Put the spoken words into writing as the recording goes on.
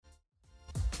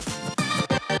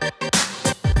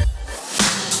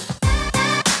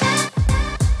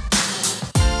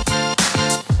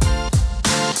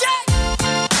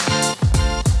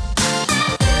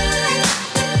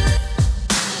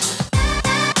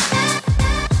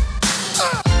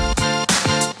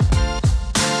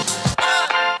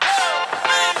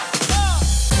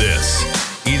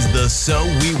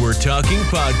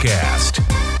Podcast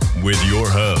with your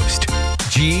host,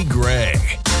 G. Gray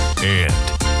and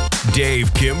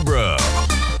Dave Kimbrough.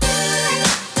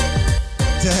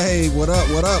 Hey, what up?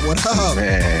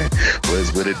 Man,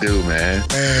 what it do, man?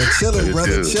 Man, chilling,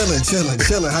 brother.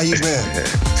 Chilling. How you been?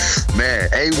 Man,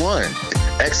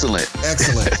 A1. Excellent.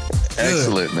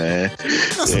 Excellent, man.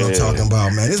 That's what I'm talking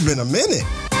about, man. It's been a minute.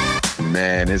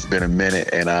 Man, it's been a minute,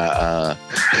 and I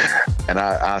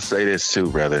say this too,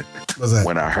 brother. What's that?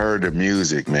 When I heard the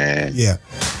music, man. Yeah.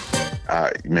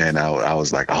 I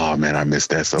was like, oh man, I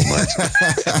missed that so much.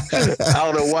 I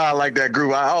don't know why I like that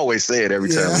groove. I always say it every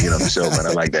time we get on the show, man.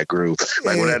 I like that groove.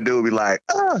 Like when that dude be like,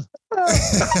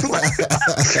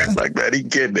 like man, he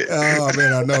getting it. Oh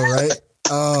man, I know, right?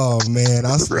 Oh man,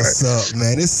 that's what's up,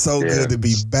 man. It's so good to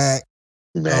be back.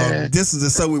 Man. This is the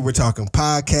So We Were Talking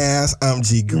podcast. I'm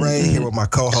G. Gray here with my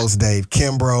co-host Dave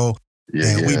Kimbrough.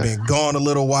 And we've been gone a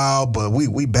little while, but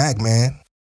we back, man.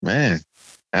 Man,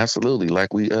 absolutely.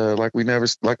 Like we never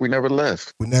left. We never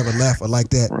left. I like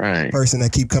that person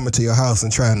that keep coming to your house and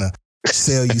trying to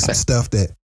sell you some stuff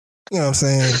that, you know what I'm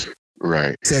saying?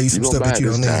 Right. Sell you some stuff that you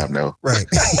don't need. No. Right.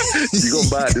 You gonna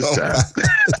buy it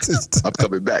this time. I'm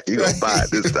coming back. You gonna buy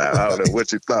it this time. I don't know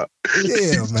what you thought.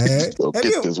 Yeah, man.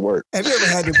 Get this work. Have you ever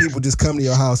had the people just come to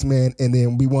your house, man, and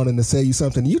then be wanting to sell you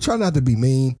something? You try not to be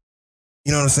mean.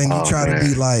 You know what I'm saying? You try to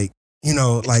be like,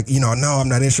 no, I'm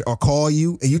not interested, or call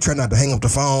you, and you try not to hang up the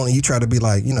phone, and you try to be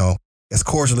like, as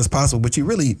cordial as possible, but you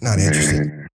really not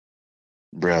interested.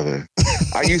 Brother,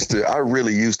 I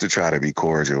really used to try to be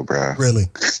cordial, bro. Really?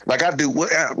 Like I do.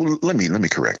 Let me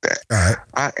correct that. All right.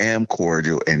 I am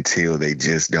cordial until they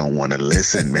just don't want to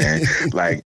listen, man.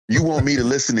 Like you want me to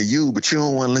listen to you, but you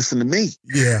don't want to listen to me.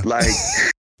 Yeah. Like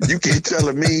you keep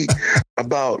telling me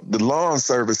about the lawn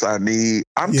service I need.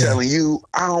 I'm telling you,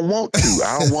 I don't want to.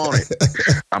 I don't want it.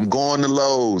 I'm going to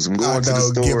Lowe's. I'm going to the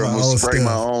store. I'm gonna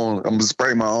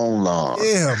spray my own lawn.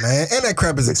 Yeah, man. And that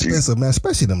crap is expensive, man.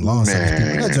 Especially them lawn service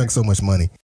people. That junk so much money.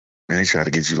 Man, they try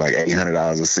to get you like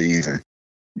 $800 a season.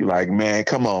 You're like, man,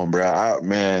 come on, bro.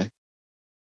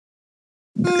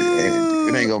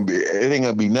 It ain't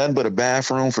gonna be nothing but a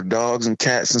bathroom for dogs and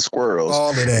cats and squirrels. All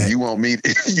of that. You want me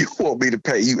to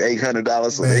pay you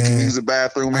 $800 so they can use the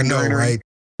bathroom? I know, right?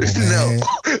 No,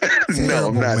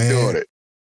 I'm not doing it.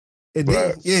 And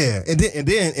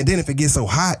then if it gets so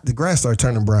hot, the grass starts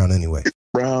turning brown anyway.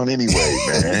 Man. You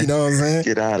know what I'm saying?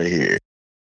 Get out of here.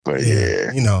 But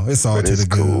it's all to the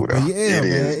cool, good. But it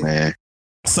is, man.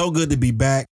 So good to be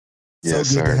back. Yes,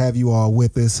 so good to have you all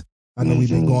with us. I know we've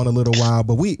been going a little while,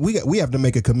 but we have to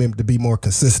make a commitment to be more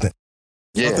consistent.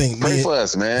 Yeah, pray for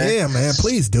us, man. Yeah, man.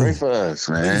 Please do. Pray for us,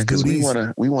 man, because we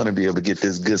want to be able to get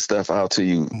this good stuff out to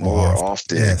you more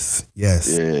often. Yes.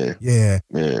 Yeah.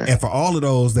 And for all of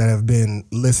those that have been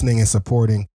listening and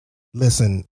supporting,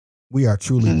 listen, we are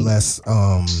truly blessed.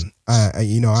 I'm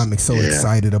so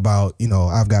excited about.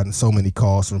 I've gotten so many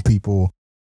calls from people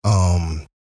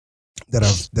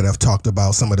that have talked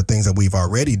about some of the things that we've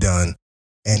already done.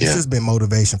 And it's just been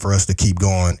motivation for us to keep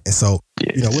going. And so,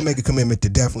 we make a commitment to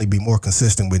definitely be more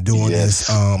consistent with doing this.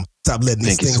 Stop letting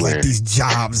these things like these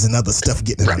jobs and other stuff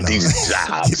get in the way. These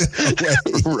jobs.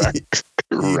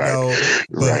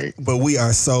 Right. But we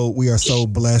are so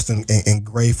blessed and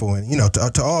grateful. And,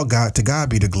 to God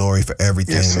be the glory for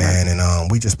everything, man.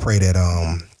 And we just pray that,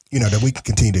 that we can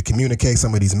continue to communicate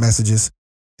some of these messages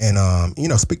and,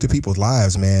 speak to people's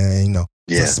lives, man. And,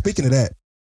 so speaking of that,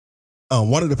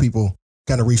 one of the people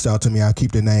kind of reached out to me. I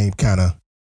keep the name kind of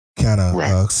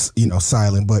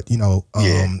silent, but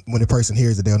when the person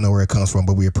hears it, they'll know where it comes from.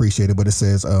 But we appreciate it. But it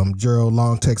says, Gerald,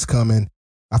 long text coming.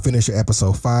 I finished your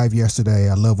episode 5 yesterday.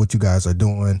 I love what you guys are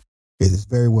doing. It is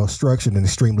very well structured and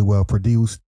extremely well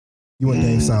produced. You and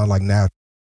Dave sound like natural.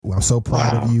 I'm so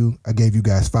proud of you. I gave you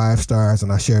guys 5 stars,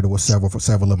 and I shared it with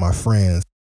several of my friends.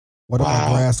 One of my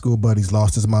grad school buddies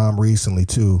lost his mom recently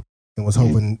too, and was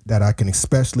hoping that I can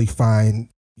especially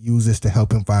use this to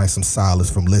help him find some solace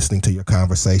from listening to your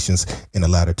conversations in the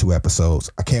latter 2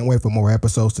 episodes. I can't wait for more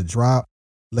episodes to drop.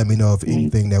 Let me know if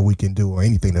anything that we can do or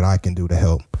anything that I can do to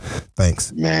help.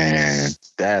 Thanks. Man,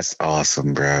 that's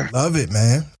awesome, bro. Love it,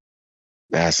 man.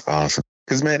 That's awesome.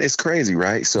 Because, man, it's crazy,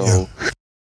 right? So,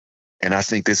 and I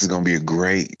think this is going to be a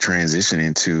great transition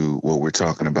into what we're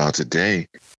talking about today.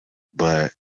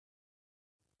 But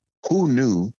who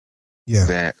knew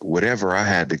that whatever I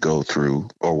had to go through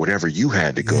or whatever you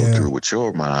had to go through with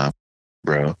your mom,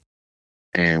 bro,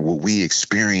 and what we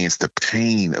experienced, the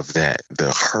pain of that,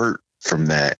 the hurt from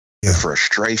that, the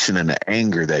frustration and the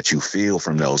anger that you feel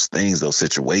from those things, those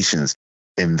situations,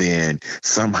 and then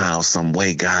somehow, some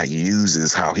way God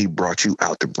uses how he brought you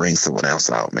out to bring someone else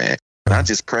out, man. And I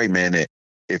just pray, man, that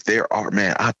if there are,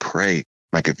 man, I pray,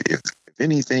 like if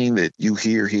anything that you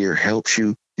hear here helps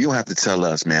you, you don't have to tell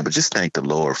us, man, but just thank the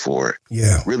Lord for it.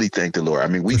 Yeah. Really thank the Lord. I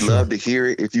mean, we'd love to hear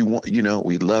it if you want,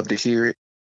 we'd love to hear it.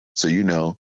 So,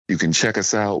 you can check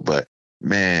us out, but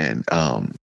man,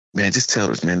 just tell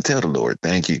us, man, tell the Lord,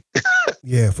 thank you.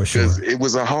 Yeah, for sure. It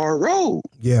was a hard road.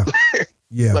 Yeah.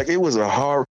 Yeah. Like it was a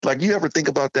hard, like you ever think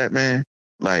about that, man?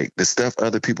 Like the stuff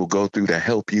other people go through to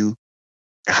help you,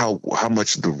 how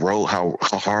much the road, how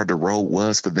hard the road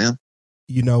was for them.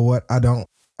 You know what? I don't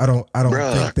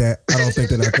think that I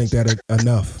think that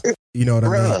enough. You know what I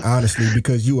mean? Honestly,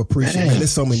 because you appreciate, man,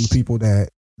 there's so many people that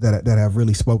have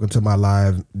really spoken to my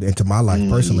life and to my life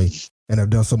personally and have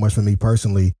done so much for me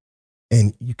personally.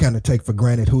 And you kind of take for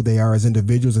granted who they are as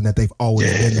individuals and that they've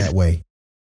always been that way.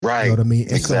 Right. You know what I mean?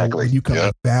 And exactly. So when you come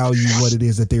to value what it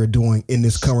is that they're doing in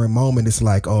this current moment, it's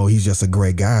like, oh, he's just a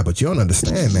great guy, but you don't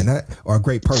understand, man, or a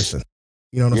great person.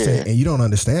 You know what I'm saying? And you don't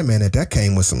understand, man, that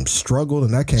came with some struggle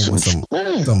and that came with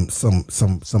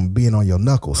some being on your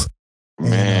knuckles.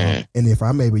 Man. And if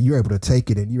you're able to take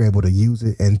it and you're able to use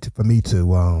it, and for me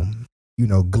to,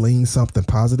 glean something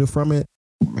positive from it,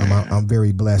 I'm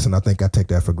very blessed, and I think I take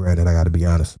that for granted. I got to be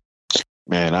honest.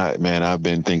 Man, I've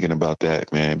been thinking about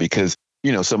that, man, because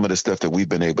some of the stuff that we've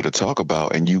been able to talk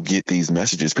about, and you get these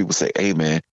messages. People say, "Hey,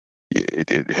 man,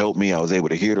 it helped me. I was able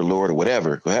to hear the Lord," or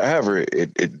whatever. However,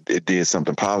 it did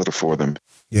something positive for them.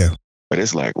 Yeah. But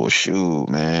it's like, well, shoot,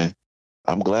 man,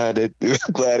 I'm glad it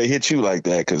hit you like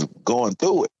that, because going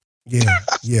through it.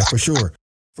 Yeah, for sure.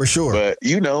 But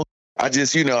I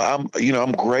just,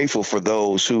 I'm grateful for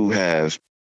those who have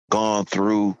gone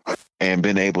through and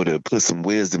been able to put some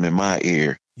wisdom in my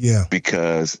ear. Yeah.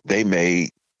 Because they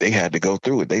had to go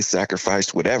through it. They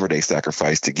sacrificed whatever they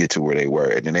sacrificed to get to where they were,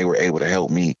 and then they were able to help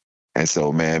me. And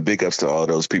so, man, big ups to all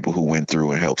those people who went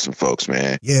through and helped some folks,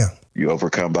 man. Yeah. You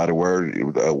overcome by the word,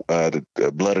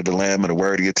 the blood of the Lamb and the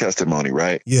word of your testimony,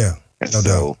 right? Yeah. And no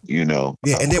doubt.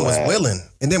 Yeah, and then was willing.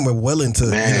 And then we're willing to,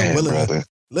 brother.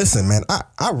 Listen, man,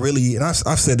 I really, and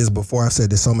I've said this before, I've said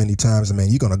this so many times, man,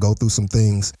 you're going to go through some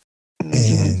things.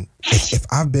 And if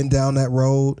I've been down that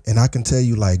road, and I can tell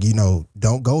you, like,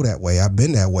 don't go that way. I've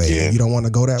been that way. Yeah. You don't want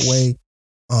to go that way.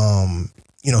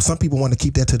 Some people want to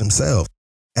keep that to themselves.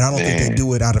 And I don't think they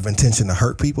do it out of intention to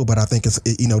hurt people, but I think it's,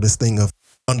 this thing of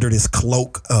under this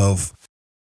cloak of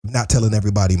not telling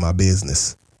everybody my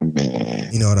business.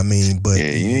 Man. You know what I mean? But you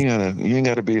ain't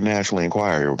gotta be a National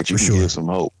Enquirer, but you can give some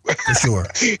hope. For sure.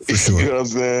 You know what I'm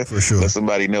saying? For sure. Let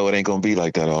somebody know it ain't gonna be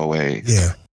like that always.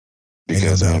 Yeah.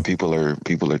 Because people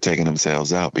are taking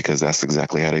themselves out because that's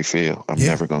exactly how they feel. I'm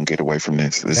never gonna get away from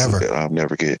this. I'll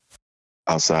never get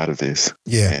outside of this.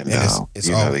 Yeah. And now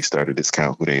they started to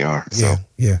discount who they are. So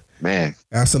man.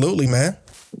 Absolutely, man.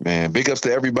 Man, big ups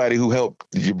to everybody who helped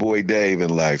your boy Dave in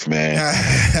life, man.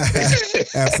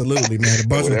 Absolutely, man.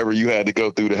 Whatever you had to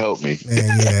go through to help me.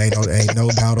 Man, ain't no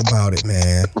doubt about it,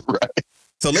 man. Right.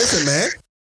 So listen, man.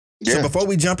 Yeah. So before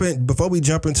we jump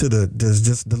into the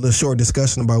little short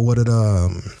discussion about what it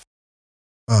the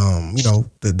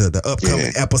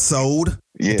upcoming episode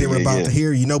that we're about to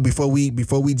hear, before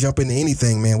we jump into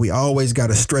anything, man, we always got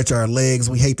to stretch our legs.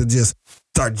 We hate to just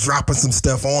start dropping some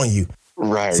stuff on you.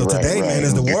 Right. So today, man,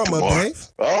 is the warm up, Dave.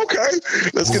 Okay,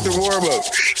 let's get the warm up.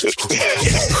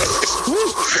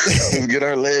 Let's get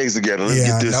our legs together. Let's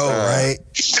get this.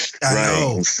 I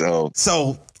know.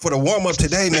 So for the warm up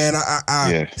today, man,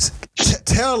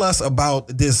 tell us about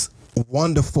this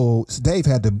wonderful. Dave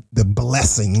had the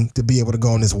blessing to be able to go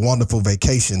on this wonderful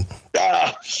vacation.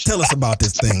 Tell us about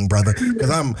this thing, brother,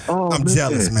 because I'm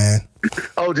jealous, man.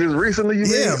 Oh, just recently, you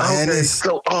mean? Man. Okay.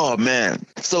 So,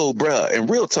 bruh, and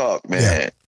real talk, man,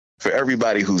 for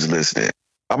everybody who's listening,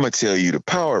 I'm going to tell you the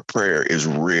power of prayer is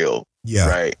real. Yeah.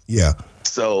 Right? Yeah.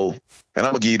 So, and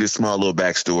I'm going to give you this small little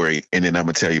backstory, and then I'm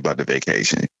going to tell you about the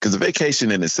vacation. Because the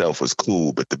vacation in itself was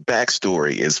cool, but the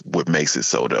backstory is what makes it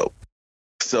so dope.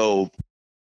 So,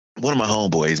 one of my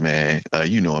homeboys, man,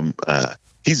 you know him,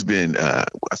 he's been, I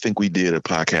think we did a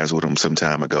podcast with him some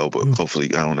time ago, but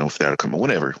hopefully, I don't know if that'll come,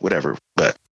 whatever.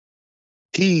 But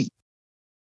he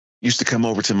used to come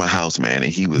over to my house, man,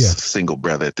 and he was a single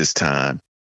brother at this time.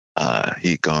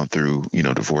 He'd gone through,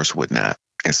 divorce, whatnot.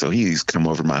 And so he's come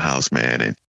over to my house, man,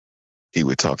 and he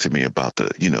would talk to me about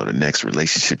the next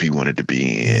relationship he wanted to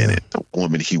be in, and the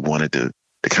woman he wanted to,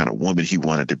 the kind of woman he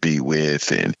wanted to be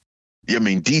with, and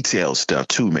detailed stuff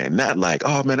too, man. Not like,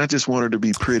 oh man, I just want her to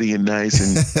be pretty and nice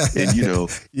and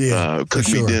cook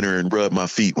me dinner and rub my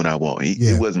feet when I want.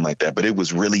 It wasn't like that, but it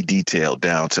was really detailed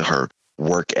down to her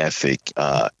work ethic,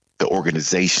 the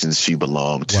organizations she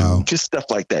belonged to, Wow. just stuff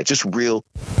like that, just real.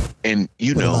 And,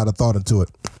 you Put know, a lot of thought into it.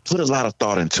 put a lot of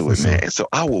thought into For it, sure. man. And so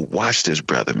I would watch this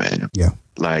brother, man. Yeah.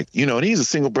 Like, you know, and he's a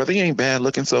single brother. He ain't bad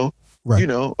looking. So, Right. you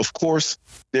know, of course,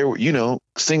 there were, you know,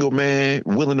 single man,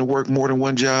 willing to work more than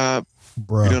one job.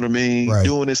 Bruh. You know what I mean? Right.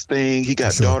 Doing his thing. He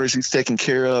got For sure. daughters he's taking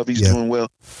care of. He's Yeah. doing well.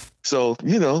 So,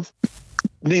 you know,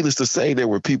 needless to say, there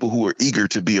were people who were eager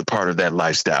to be a part of that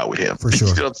lifestyle with him. For sure.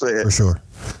 You know what I'm saying? For sure.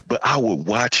 But I would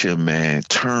watch him, man,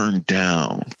 turn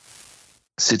down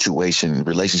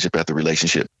relationship after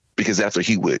relationship, because after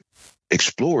he would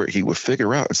explore it, he would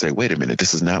figure out and say, wait a minute,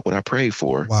 this is not what I prayed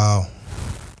for. Wow.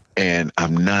 And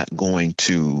I'm not going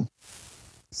to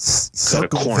cut a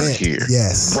corner here.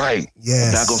 Yes. Right. Yes.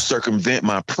 I'm not going to circumvent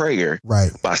my prayer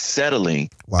Right. by settling.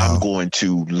 Wow. I'm going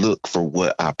to look for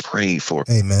what I prayed for.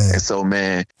 Amen. And so,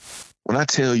 man, when I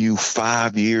tell you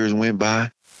 5 years went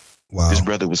by, Wow. this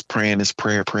brother was praying this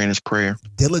prayer,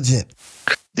 Diligent.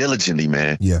 diligently,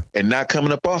 man, Yeah. and not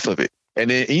coming up off of it. And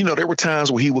then, you know, there were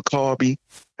times where he would call me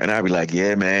and I'd be like,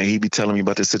 yeah, man, he'd be telling me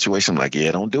about this situation. I'm like,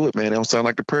 yeah, don't do it, man. It don't sound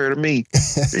like the prayer to me.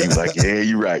 And he was like, yeah,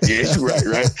 you're right. Yeah, you're right.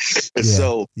 Right. And Yeah.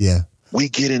 so Yeah. we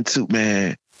get into,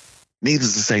 man,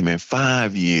 needless to say, man,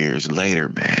 5 years later,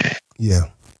 man, Yeah.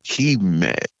 he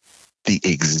met the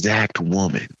exact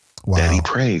woman Wow. that he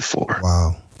prayed for.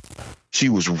 Wow. She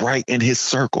was right in his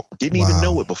circle. Didn't Wow. even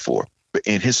know it before, but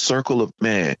in his circle of,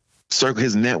 man,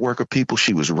 his network of people,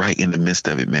 she was right in the midst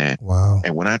of it, man. Wow.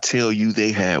 And when I tell you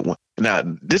they had one, now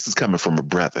this is coming from a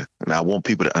brother, and I want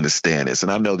people to understand this.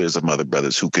 And I know there's some other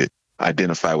brothers who could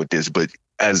identify with this, but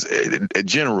as a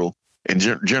general, and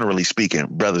generally speaking,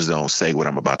 brothers don't say what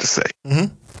I'm about to say.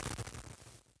 Mm-hmm.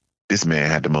 This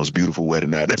man had the most beautiful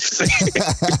wedding I'd ever seen.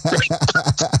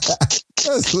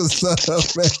 That's what's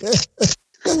up, man.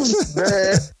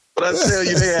 Man, but I tell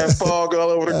you, they had fog all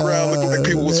over the ground, looking like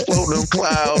people was floating on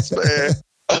clouds, man.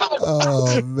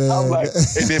 Oh man. I'm like,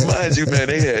 and then mind you, man,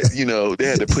 they had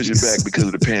to push it back because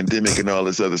of the pandemic and all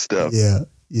this other stuff. Yeah.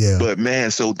 Yeah. But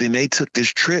man, so then they took this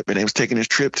trip, and they was taking this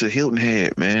trip to Hilton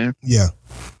Head, man, Yeah.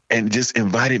 and just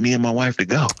invited me and my wife to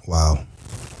go. Wow.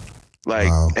 Like,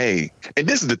 Wow. hey, and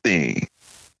this is the thing.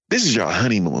 This is your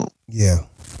honeymoon. Yeah.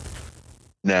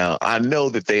 Now, I know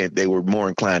that they were more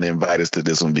inclined to invite us to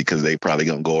this one because they probably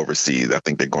gonna go overseas. I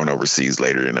think they're going overseas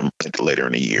later in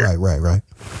the year. Right.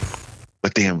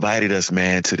 But they invited us,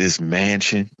 man, to this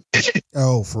mansion.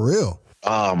 Oh, for real?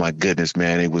 Oh my goodness,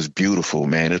 man. It was beautiful,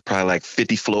 man. It's probably like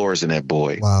 50 floors in that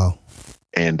boy. Wow.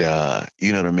 And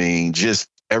you know what I mean? Just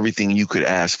everything you could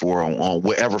ask for on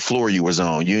whatever floor you was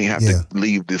on. You didn't have to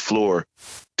leave the floor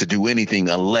to do anything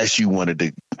unless you wanted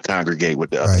to congregate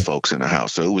with the other folks in the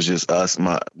house. So it was just us,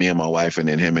 me and my wife, and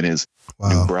then him and his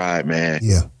new bride, man.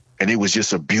 Yeah. And it was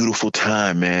just a beautiful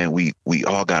time, man. We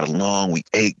all got along. We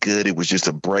ate good. It was just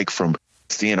a break from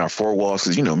seeing our four walls.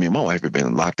 Because, me and my wife had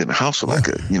been locked in the house for like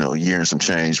a year and some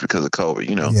change because of COVID,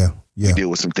 Yeah. We deal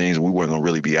with some things and we weren't going to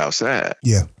really be outside.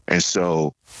 Yeah. And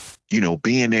so,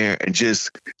 being there and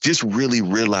just really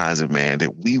realizing, man,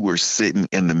 that we were sitting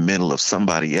in the middle of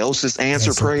somebody else's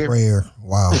answer prayer.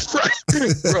 Wow.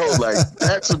 Bro, like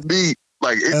that to me,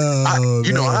 like,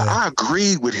 I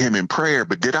agreed with him in prayer,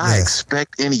 but did I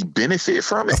expect any benefit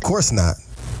from it? Of course not.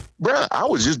 Bro, I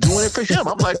was just doing it for him.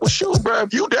 I'm like, well, shoot, bro,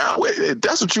 if you down with it,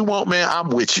 that's what you want, man, I'm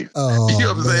with you. Oh, you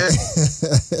know what I'm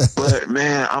saying? man. But,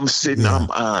 man, I'm sitting,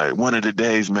 one of the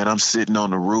days, man, I'm sitting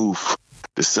on the roof.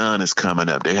 The sun is coming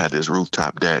up. They had this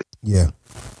rooftop deck. Yeah.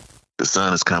 The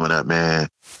sun is coming up, man.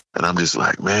 And I'm just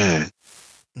like, man,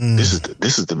 this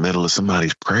is the middle of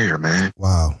somebody's prayer, man.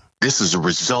 Wow. This is a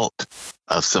result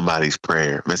of somebody's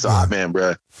prayer. Man, so, man,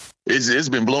 bro, it's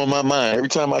been blowing my mind. Every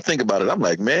time I think about it, I'm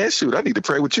like, man, shoot, I need to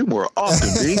pray with you more often,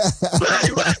 B.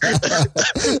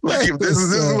 like if this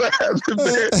is what happened,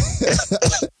 man.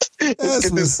 Let's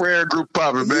get this prayer group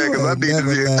popping, man, because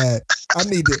I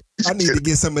need to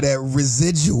get some of that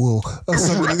residual of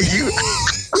some of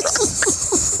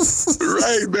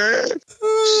Right, man.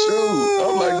 Shoot.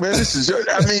 I'm like, man,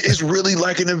 it's really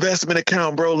like an investment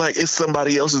account, bro. Like, it's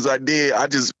somebody else's idea. I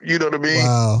just, you know what I mean?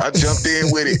 Wow. I jumped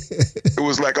in with it. It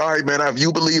was like, all right, man, if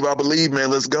you believe, I believe, man,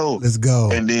 let's go. Let's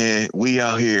go. And then we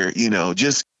out here,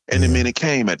 just, and then, man, it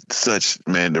came at such,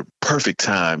 man, the perfect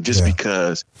time just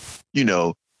because,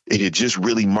 it had just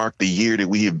really marked the year that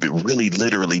we had been really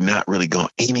literally not really gone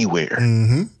anywhere.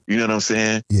 Mm-hmm. You know what I'm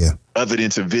saying? Yeah. Other than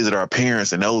to visit our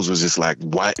parents, and those was just like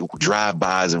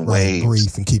drive-bys and waves.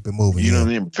 Brief and keep it moving. You know what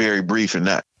I mean? Very brief and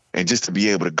just to be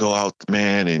able to go out,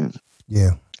 man, and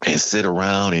sit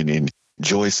around and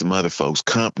enjoy some other folks'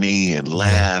 company and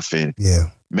laugh and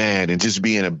man, and just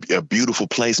being a beautiful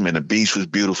place, man. The beach was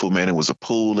beautiful, man. It was a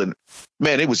pool, and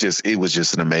man, it was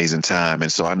just an amazing time.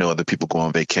 And so I know other people go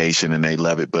on vacation and they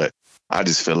love it, but I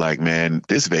just feel like, man,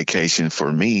 this vacation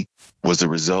for me was the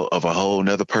result of a whole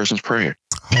nother person's prayer.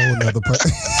 Whole nother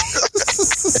person.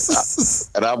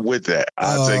 And I'm with that.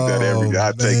 I take that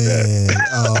take that.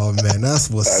 Oh man, that's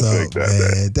what's up,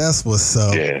 man. That's what's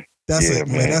up. Yeah.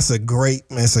 That's a great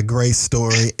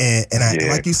story. And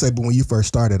like you said, but when you first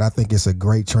started, I think it's a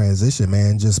great transition,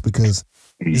 man, just because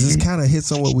this just kind of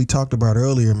hits on what we talked about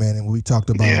earlier, man. And we talked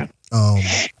about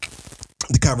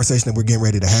the conversation that we're getting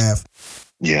ready to have.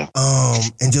 Yeah.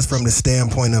 And just from the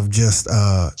standpoint of just,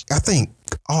 I think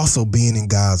also being in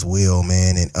God's will,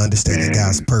 man, and understanding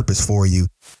God's purpose for you.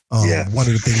 One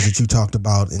of the things that you talked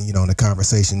about and, in the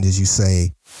conversation is you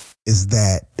say is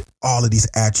that all of these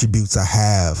attributes I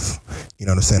have,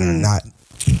 are not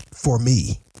for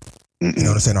me. You know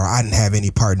what I'm saying? Or I didn't have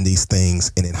any part in these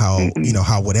things. And then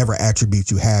how whatever attribute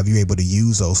you have, you're able to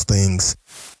use those things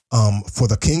for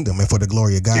the kingdom and for the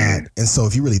glory of God. And so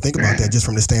if you really think about that, just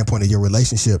from the standpoint of your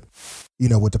relationship,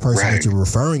 with the person that you're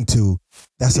referring to,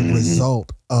 that's a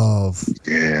result of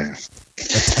a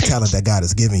talent that God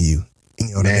has given you. You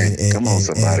know what I mean? And, come on,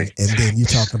 somebody. And then you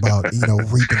talk about,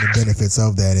 reaping the benefits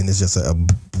of that. And it's just a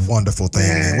wonderful thing,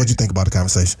 man. What'd you think about the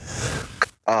conversation?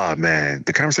 Oh, man.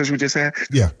 The conversation we just had?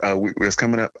 Yeah. It's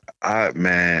coming up. I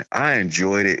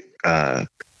enjoyed it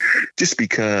just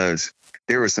because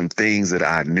there were some things that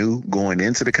I knew going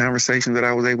into the conversation that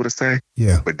I was able to say.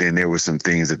 Yeah. But then there were some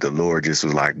things that the Lord just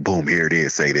was like, boom, here it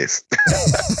is. Say this.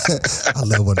 I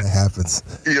love when that happens.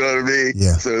 You know what I mean?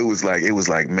 Yeah. So it was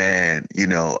like, man,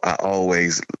 I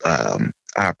always, I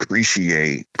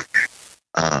appreciate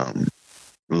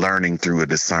learning through a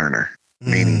discerner,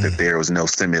 meaning that there was no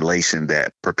simulation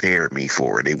that prepared me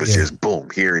for it. It was just boom,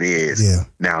 here it is. Yeah.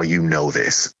 Now you know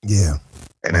this. Yeah.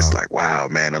 And it's like, wow,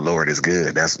 man, the Lord is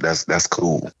good. That's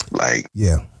cool. Like,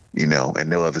 and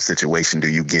no other situation do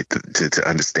you get to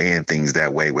understand things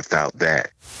that way without that.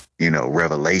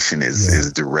 Revelation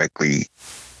is directly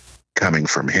coming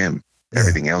from him. Yeah.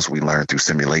 Everything else we learn through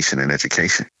simulation and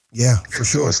education. Yeah, for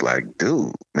sure. So it's like,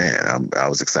 dude, man, I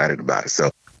was excited about it.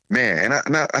 So, man,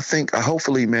 and I think,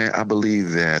 hopefully, man, I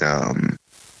believe that, I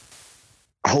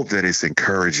hope that it's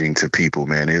encouraging to people,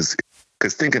 man,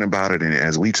 because thinking about it, and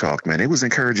as we talked, man, it was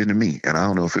encouraging to me. And I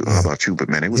don't know how about you, but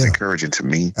man, it was encouraging to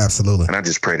me. Absolutely. And I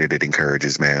just pray that it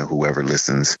encourages, man, whoever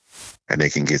listens, and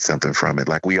they can get something from it.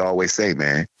 Like we always say,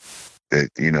 man, that,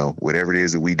 whatever it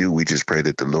is that we do, we just pray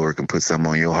that the Lord can put something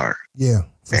on your heart. Yeah.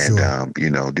 And,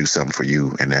 do something for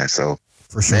you and that. So,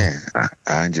 for sure, man,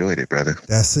 I enjoyed it, brother.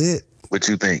 That's it. What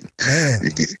you think? Man,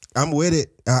 I'm with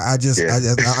it. I'm just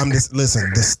listen.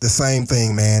 The same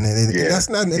thing, man. And that's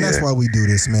not. And that's why we do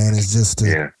this, man. It's just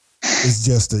to,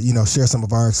 share some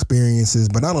of our experiences,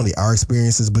 but not only our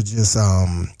experiences, but just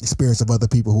experience of other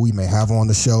people who we may have on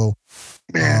the show.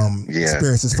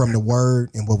 Experiences from the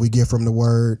Word and what we get from the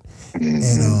Word,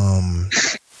 and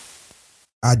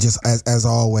I just, as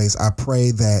always, I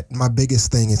pray that my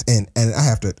biggest thing is, and I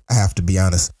have to be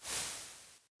honest.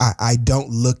 I don't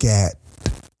look at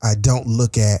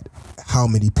how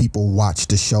many people watch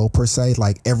the show per se.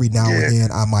 Like every now and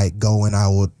then I might go and I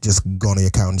will just go on the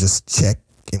account and just check,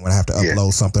 and when I have to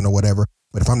upload something or whatever.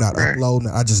 But if I'm not uploading,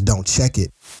 I just don't check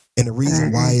it. And the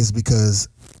reason why is because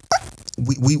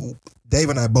we Dave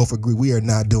and I both agree we are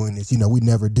not doing this. We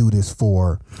never do this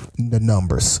for the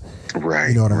numbers. Right.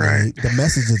 You know what I mean? The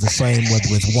message is the same whether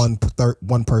it's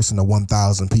one person or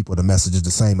 1,000 people. The message is the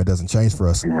same. It doesn't change for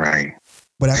us. Right.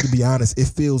 But I have to be honest, it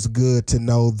feels good to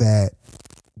know that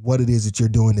what it is that you're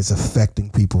doing is affecting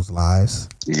people's lives.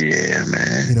 Yeah,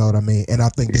 man. You know what I mean? And I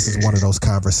think this is one of those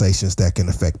conversations that can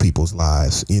affect people's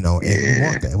lives, and we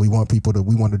want that.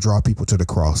 We want to draw people to the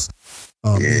cross.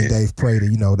 Me and Dave pray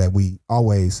that, that we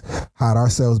always hide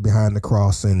ourselves behind the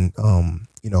cross and,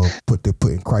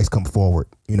 put Christ come forward,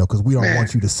 because we don't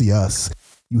want you to see us.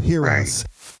 You hear us.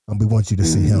 We want you to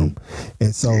see him.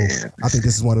 And so I think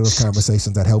this is one of those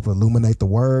conversations that help illuminate the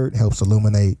Word, helps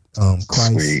illuminate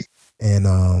Christ. Sweet.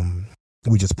 And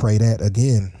we just pray that,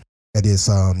 again, that is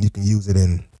you can use it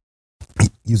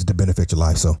to benefit your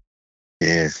life. So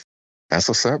yes, that's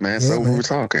what's up, man. So we were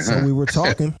talking. So we were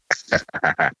talking.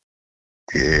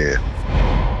 Yeah.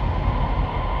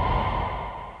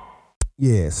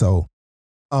 So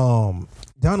done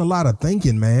a lot of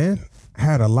thinking, man.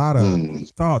 Had a lot of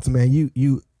thoughts, man.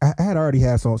 I had already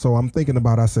had some, so I'm thinking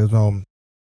about. I said, trying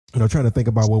to think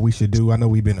about what we should do. I know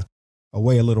we've been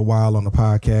away a little while on the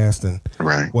podcast and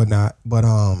whatnot, but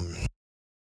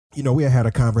we had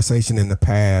a conversation in the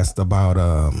past about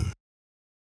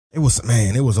it was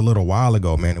a little while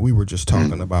ago, man. And we were just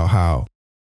talking about how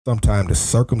sometimes the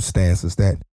circumstances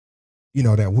that,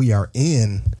 that we are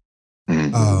in,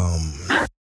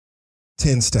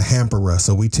 tends to hamper us.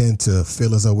 So we tend to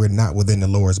feel as though we're not within the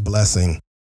Lord's blessing,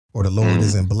 or the Lord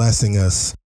isn't blessing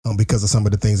us because of some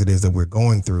of the things it is that we're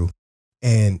going through.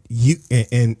 And we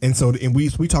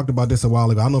talked about this a while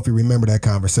ago. I don't know if you remember that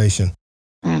conversation.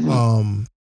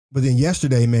 But then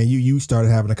yesterday, man, you started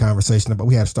having a conversation about,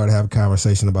 we had started having a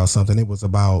conversation about something. It was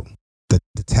about the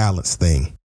talents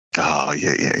thing. Oh,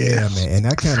 yeah. Yeah, man. And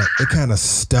that kind of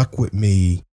stuck with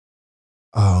me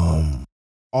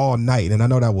all night. And I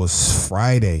know that was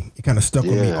Friday. It kind of stuck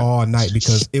with me all night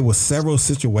because it was several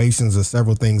situations or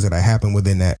several things that happened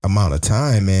within that amount of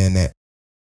time, man,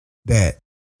 that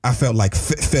I felt like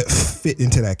fit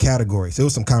into that category. So it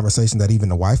was some conversation that even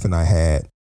the wife and I had.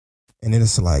 And then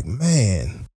it's like,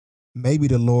 man, maybe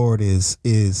the Lord is,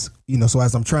 so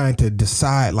as I'm trying to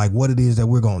decide like what it is that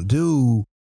we're going to do,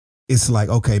 it's like,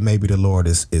 okay, maybe the Lord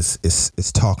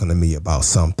is talking to me about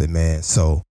something, man.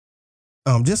 So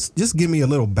just give me a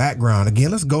little background again.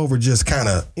 Let's go over just kind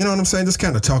of, you know what I'm saying? Just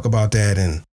kind of talk about that.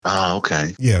 And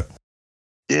okay. Yeah.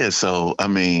 Yeah. So, I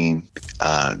mean,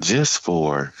 just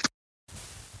for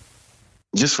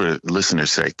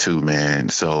listeners' sake too, man.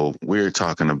 So we're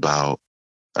talking about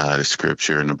the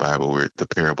scripture in the Bible, where the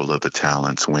parable of the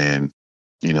talents, when,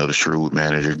 the shrewd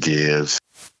manager gives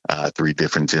 3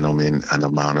 different gentlemen an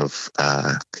amount of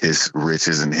his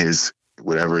riches and his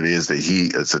whatever it is that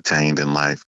he has attained in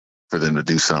life for them to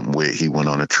do something with. He went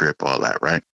on a trip, all that,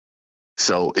 right?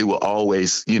 So it will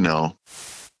always,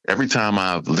 every time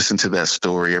I've listened to that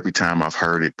story, every time I've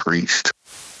heard it preached,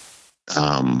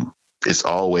 it's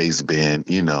always been,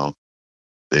 the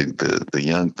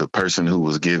person who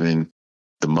was given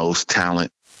the most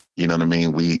talent, you know what I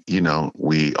mean? We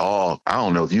all, I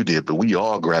don't know if you did, but we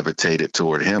all gravitated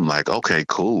toward him like, okay,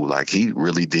 cool. Like he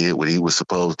really did what he was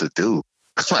supposed to do.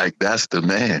 Like that's the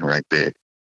man right there.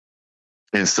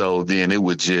 And so then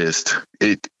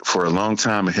for a long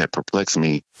time, it had perplexed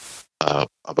me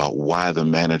about why the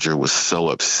manager was so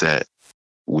upset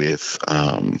with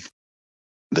the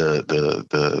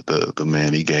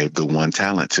man he gave the one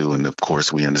talent to. And of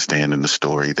course, we understand in the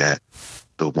story that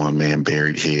the one man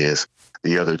buried his.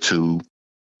 The other 2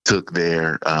 took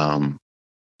the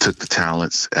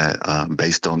talents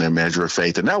based on their measure of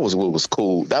faith. And that was what was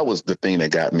cool. That was the thing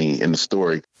that got me in the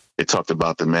story. It talked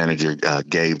about the manager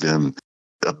gave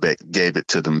it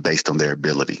to them based on their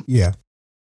ability. Yeah.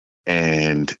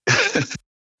 And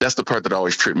that's the part that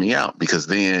always tripped me out, because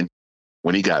then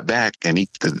when he got back and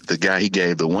the guy he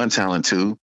gave the one talent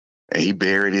to, and he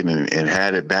buried it and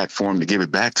had it back for him to give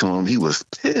it back to him, he was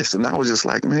pissed. And I was just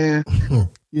like, man,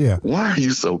 yeah, why are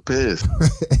you so pissed?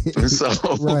 And so,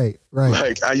 right.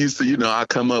 Like I used to, I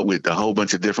come up with a whole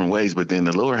bunch of different ways, but then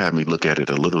the Lord had me look at it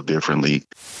a little differently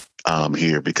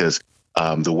here, because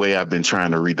the way I've been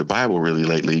trying to read the Bible really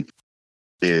lately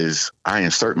is I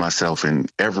insert myself in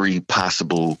every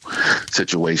possible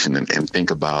situation and think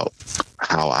about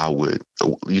how I would,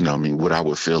 what I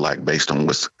would feel like based on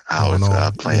how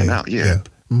it's playing out. Yeah.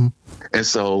 Mm-hmm. And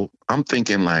so I'm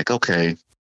thinking like, okay,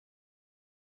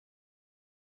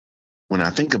 when I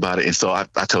think about it, and so I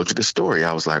told you the story.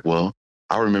 I was like, well,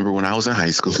 I remember when I was in high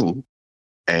school,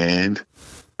 and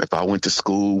if I went to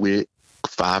school with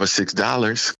 $5 or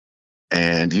 $6,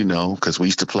 and, because we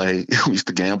used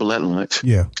to gamble at lunch.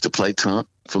 Yeah. We used to play tunk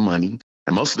for money.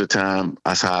 And most of the time,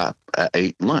 that's how I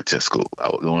ate lunch at school. I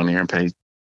would go in there and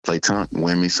play tunk,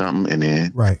 win me something, and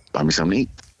then buy me something to eat.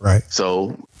 Right.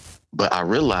 So, but I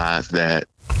realized that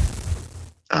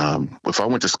if I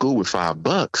went to school with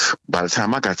 $5, by the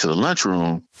time I got to the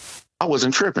lunchroom, I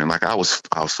wasn't tripping. Like I was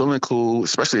feeling cool,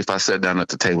 especially if I sat down at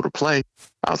the table to play.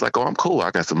 I was like, oh, I'm cool. I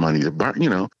got some money to burn,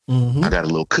 I got a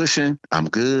little cushion. I'm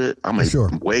good. I may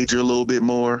wager a little bit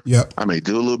more. Yep. I may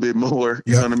do a little bit more.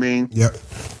 You know what I mean? Yep.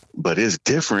 But it's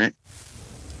different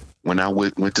when I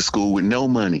went to school with no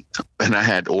money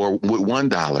and or with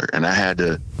 $1 and I had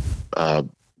to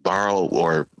borrow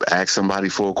or ask somebody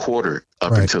for a quarter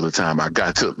up until the time I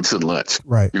got to lunch.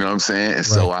 Right. You know what I'm saying? And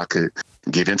so I could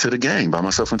get into the game, buy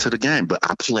myself into the game. But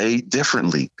I played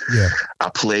differently. Yeah. I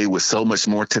played with so much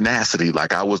more tenacity.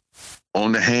 Like I was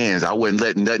on the hands. I wasn't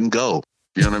letting nothing go.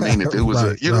 You know what I mean? If it was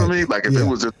what I mean? Like if it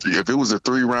was a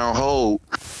 3-round hold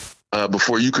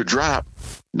before you could drop,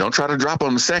 don't try to drop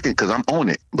on the second because I'm on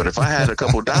it. But if I had a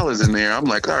couple dollars in there, I'm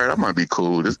like, all right, that might be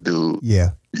cool. This dude.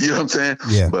 Yeah. You know what I'm saying?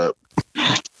 Yeah. But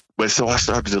so I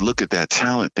started to look at that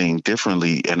talent thing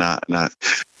differently. And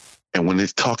and when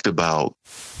it talked about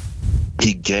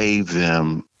he gave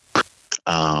them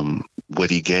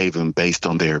what he gave them based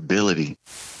on their ability,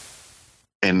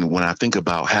 And when I think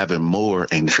about having more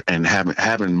and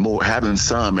having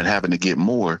some and having to get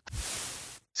more,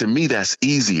 to me, that's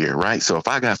easier, right? So if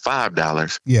I got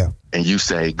 $5, and you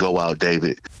say, go out,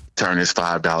 David, turn this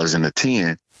 $5 into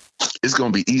 10, it's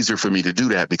going to be easier for me to do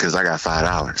that because I got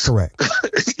 $5. Correct.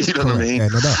 You know what I mean? Yeah,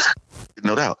 no doubt.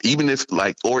 No doubt. Even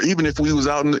if we was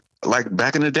out like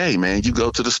back in the day, man, you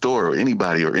go to the store or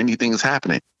anybody or anything is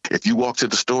happening. If you walk to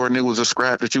the store and there was a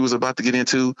scrap that you was about to get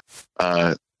into,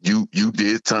 you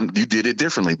did it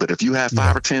differently. But if you have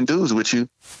 5 or 10 dudes with you,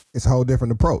 it's a whole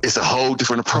different approach.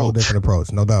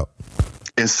 No doubt.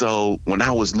 And so when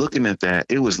I was looking at that,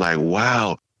 it was like,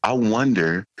 wow, I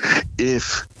wonder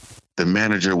if the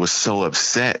manager was so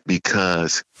upset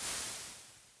because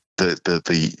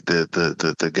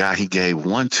the guy he gave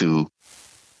one to,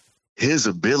 his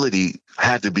ability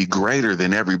had to be greater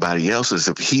than everybody else's.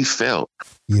 If he felt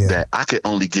that I could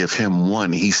only give him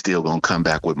one, he's still gonna come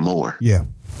back with more. Yeah.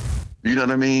 You know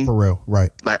what I mean? For real,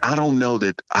 right. Like, I don't know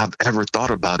that I've ever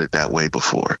thought about it that way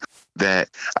before, that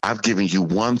I've given you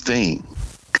one thing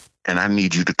and I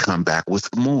need you to come back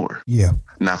with more. Yeah.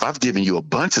 Now, if I've given you a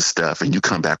bunch of stuff and you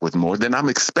come back with more, then I'm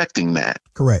expecting that.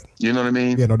 Correct. You know what I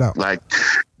mean? Yeah, no doubt. Like,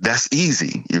 that's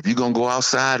easy. If you're going to go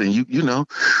outside and you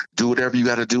do whatever you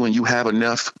got to do and you have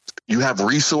enough, you have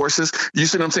resources. You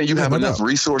see what I'm saying? You have enough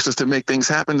resources to make things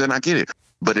happen, then I get it.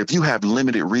 But if you have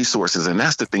limited resources, and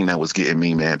that's the thing that was getting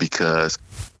me, man, because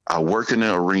I work in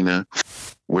an arena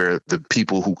where the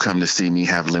people who come to see me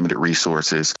have limited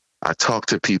resources. I talk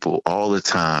to people all the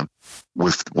time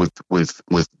with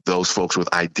those folks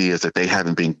with ideas that they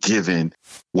haven't been given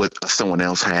what someone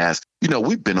else has. You know,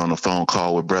 we've been on a phone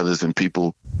call with brothers and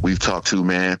people we've talked to,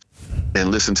 man, and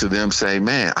listen to them say,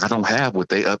 man, I don't have what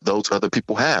those other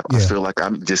people have. Yeah. I feel like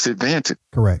I'm disadvantaged.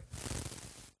 Correct.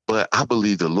 But I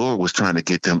believe the Lord was trying to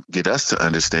get us to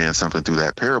understand something through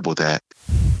that parable, that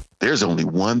there's only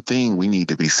one thing we need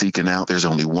to be seeking out. There's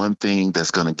only one thing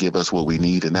that's going to give us what we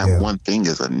need. And that one thing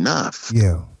is enough.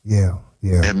 Yeah.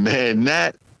 And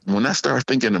man, when I start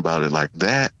thinking about it like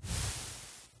that,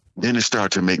 then it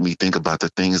started to make me think about the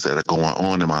things that are going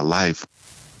on in my life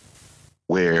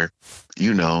where,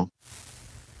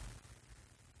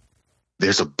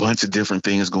 there's a bunch of different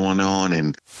things going on.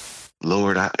 And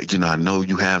Lord, I know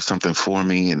you have something for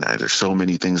me, and there's so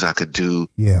many things I could do.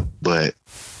 Yeah. But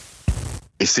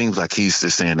it seems like he's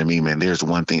just saying to me, man, there's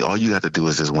one thing. All you have to do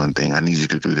is this one thing. I need you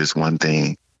to do this one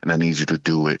thing, and I need you to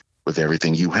do it with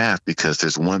everything you have, because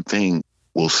this one thing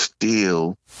will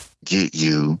still get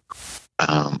you,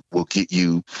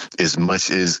 as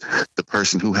much as the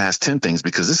person who has 10 things.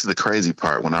 Because this is the crazy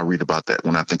part when I read about that,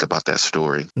 when I think about that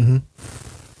story. Mm-hmm.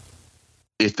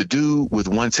 If the dude with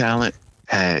one talent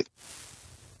had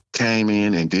came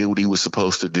in and did what he was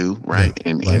supposed to do, right?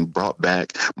 And brought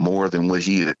back more than what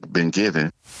he had been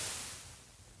given,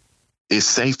 it's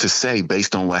safe to say,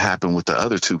 based on what happened with the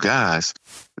other two guys,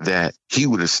 that he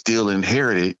would have still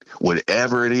inherited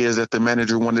whatever it is that the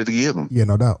manager wanted to give him. Yeah,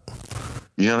 no doubt.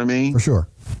 You know what I mean? For sure.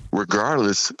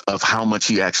 Regardless of how much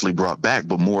he actually brought back,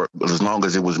 but as long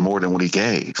as it was more than what he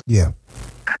gave. Yeah.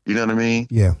 You know what I mean?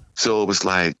 Yeah. So it was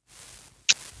like,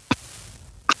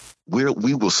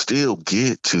 we will still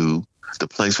get to the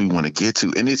place we want to get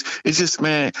to. And it's just,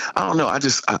 man, I don't know.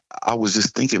 I was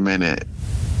just thinking, man, that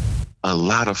a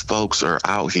lot of folks are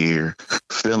out here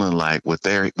feeling like what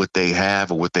they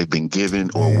have or what they've been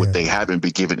given or what they haven't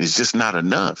been given is just not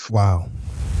enough. Wow.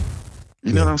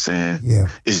 You know what I'm saying? Yeah.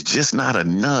 It's just not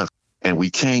enough. And we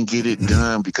can't get it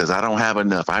done because I don't have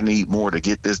enough. I need more to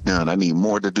get this done. I need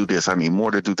more to do this. I need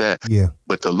more to do that. Yeah.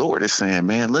 But the Lord is saying,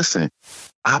 man, listen,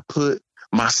 I put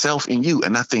myself in you.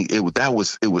 And I think it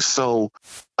was so,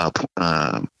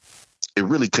 it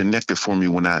really connected for me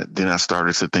when I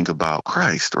started to think about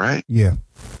Christ, right? Yeah.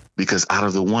 Because out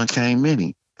of the one came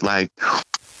many. Like,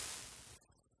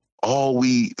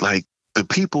 the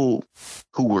people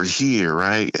who were here,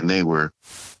 right? And they were,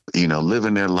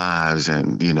 living their lives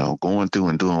and, going through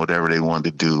and doing whatever they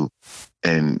wanted to do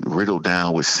and riddled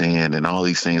down with sin, and all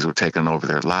these things were taking over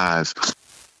their lives.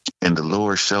 And the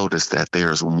Lord showed us that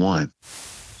there's one.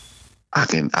 I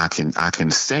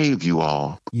can save you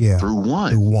all through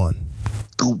one.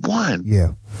 Through one.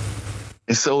 Yeah.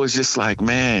 And so it's just like,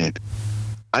 man,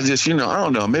 I just, I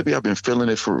don't know, maybe I've been feeling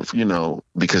it for,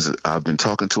 because I've been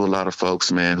talking to a lot of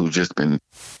folks, man, who just been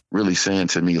really saying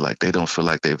to me, like, they don't feel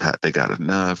like they got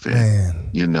enough. And,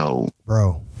 man.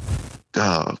 Bro.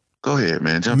 Go ahead,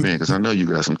 man. Jump in, because I know you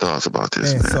got some thoughts about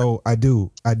this, man. So I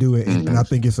do. And I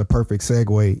think it's a perfect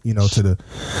segue,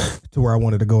 to where I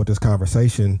wanted to go with this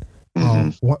conversation.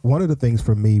 One of the things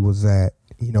for me was that,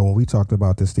 when we talked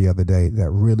about this the other day, that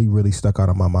really, really stuck out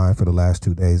of my mind for the last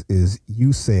 2 days is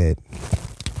you said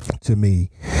to me.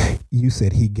 You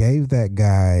said he gave that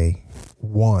guy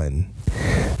one.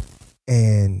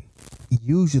 And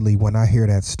usually when I hear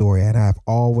that story, and I've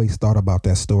always thought about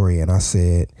that story, and I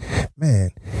said,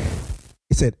 man,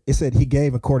 it said he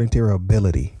gave according to your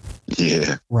ability.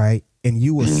 Yeah. Right. And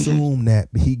you assume that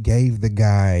he gave the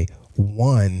guy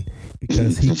one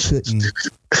because he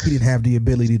didn't have the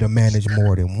ability to manage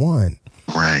more than one.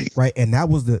 Right. Right. And that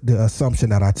was the assumption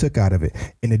that I took out of it.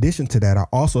 In addition to that, I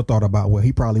also thought about, well,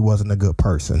 he probably wasn't a good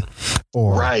person.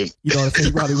 Or, right. You know what I'm saying?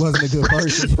 He probably wasn't a good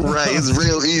person. Right. It's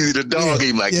real easy to dog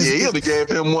him. Like, he only gave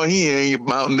him one. He ain't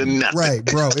mounting to nothing. Right,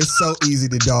 bro. It's so easy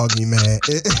to dog him, man.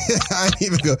 I ain't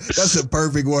even go. That's a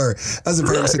perfect word. That's a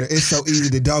perfect word. It's so easy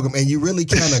to dog him. And you really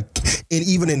kind of, and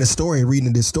even in the story,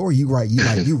 reading this story, you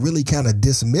really kind of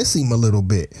dismiss him a little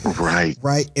bit. Right.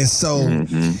 Right. And so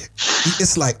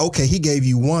it's like, okay, he gave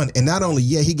you one. And not only,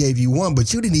 he gave you one,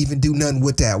 but you didn't even do nothing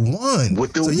with that one.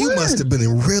 So you must have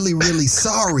been really, really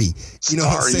sorry. You know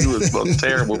what I'm saying? You was a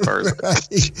terrible person. Right?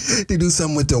 To do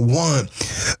something with the one.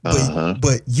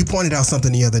 But you pointed out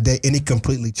something the other day, and it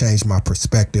completely changed my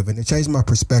perspective. And it changed my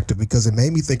perspective because it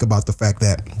made me think about the fact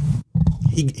that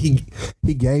he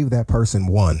gave that person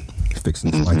one.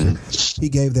 Fixing this mic here. He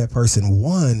gave that person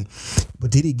one, but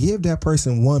did he give that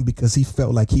person one because he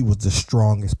felt like he was the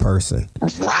strongest person?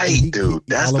 Right, dude.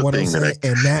 That's the thing.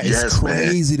 And that is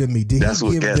crazy to me. Did that's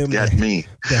he give them the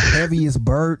heaviest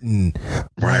burden?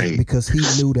 Right. Because he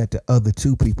knew that the other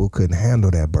two people couldn't handle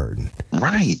that burden.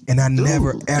 Right. And I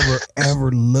never,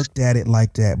 ever looked at it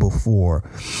like that before.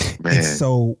 Man. And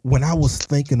so when I was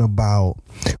thinking about,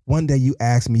 one day you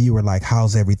asked me, you were like,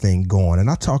 how's everything going? And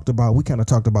we kind of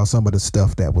talked about some of the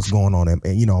stuff that was going on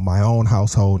in my own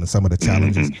household and some of the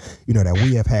challenges, that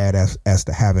we have had as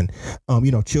to having,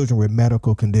 children with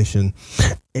medical condition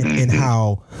and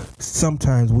how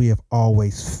sometimes we have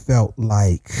always felt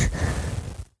like,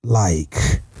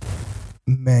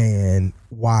 man,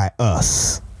 why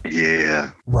us?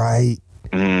 Yeah. Right.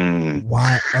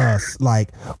 Why us?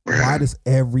 Like, why does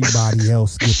everybody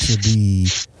else get to be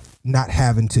not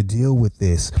having to deal with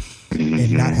this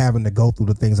and not having to go through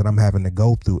the things that I'm having to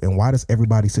go through? And why does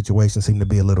everybody's situation seem to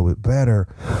be a little bit better?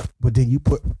 But then you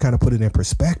put it in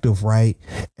perspective, right?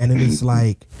 And then it's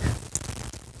like,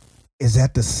 is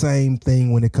that the same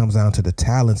thing when it comes down to the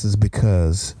talents? Is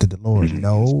because did the Lord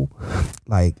know?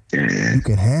 Like, you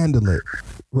can handle it,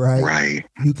 right? Right.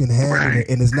 You can handle it.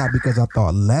 And it's not because I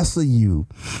thought less of you.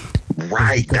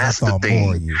 Right. That's the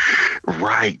thing.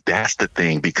 Right. That's the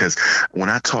thing. Because when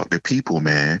I talk to people,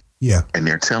 man, and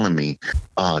they're telling me,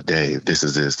 oh, Dave, this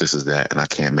is that, and I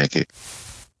can't make it.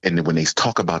 And then when they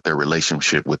talk about their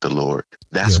relationship with the Lord,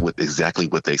 that's exactly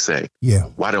what they say. Yeah.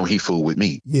 Why don't he fool with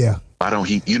me? Yeah. Why don't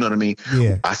he, you know what I mean?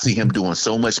 Yeah. I see him doing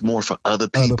so much more for other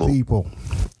people.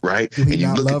 Right. And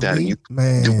you look at that and you,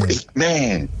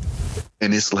 man.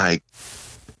 And it's like,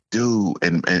 dude,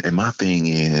 and my thing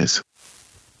is,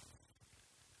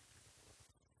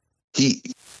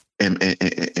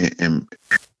 and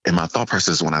my thought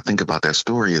process when I think about that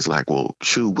story is like, well,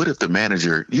 shoot, what if the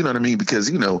manager, you know what I mean?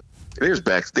 Because, there's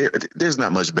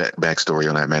not much backstory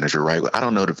on that manager, right? I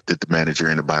don't know if the manager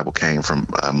in the Bible came from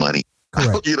money.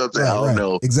 Correct. You know what I'm saying? I don't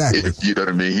know. Exactly. You know what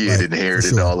I mean? He had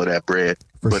inherited all of that bread.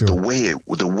 But the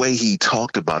way he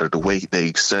talked about it, the way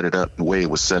they set it up, the way it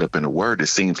was set up in the word, it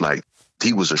seems like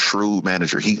he was a shrewd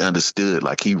manager. He understood,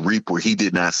 like he reaped where he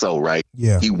did not sow, right?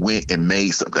 Yeah. He went and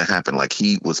made something happen. Like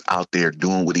he was out there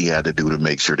doing what he had to do to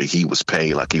make sure that he was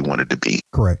paid like he wanted to be.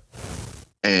 Correct.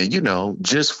 And,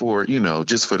 just for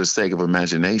the sake of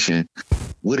imagination,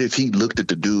 what if he looked at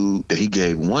the dude that he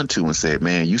gave one to and said,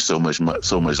 man, you so much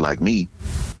like me.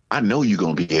 I know you're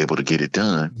going to be able to get it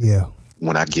done. Yeah.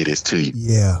 When I get this to you.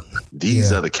 Yeah.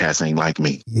 These other cats ain't like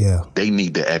me. Yeah. They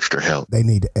need the extra help.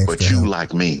 But you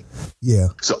like me. Yeah.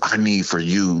 So I need for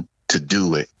you to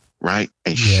do it, right?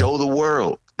 And show the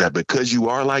world that because you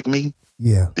are like me,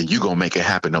 then you're going to make it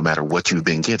happen no matter what you've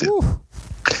been given. Ooh.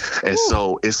 And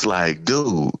so it's like,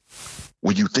 dude,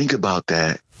 when you think about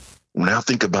that, when I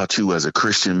think about you as a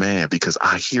Christian man, because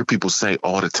I hear people say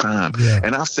all the time,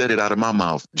 and I've said it out of my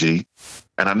mouth, G,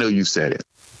 and I know you said it.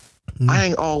 I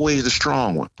ain't always the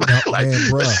strong one. Man,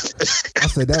 bro, I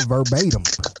said that verbatim.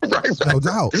 No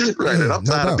doubt. Right. And I'm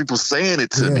tired of people saying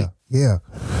it to me. Yeah.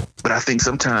 But I think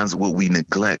sometimes what we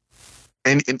neglect,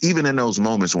 and even in those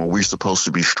moments when we're supposed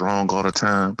to be strong all the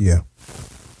time,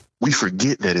 we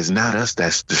forget that it's not us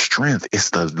that's the strength. It's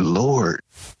the Lord.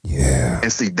 Yeah.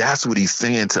 And see, that's what he's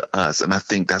saying to us. And I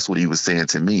think that's what he was saying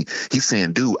to me. He's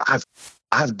saying, dude,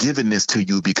 I've given this to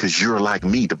you because you're like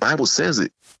me. The Bible says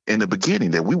it in the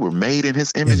beginning that we were made in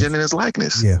his image and in his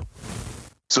likeness. Yeah.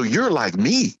 So you're like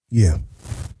me. Yeah.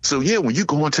 So yeah, when you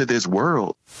go into this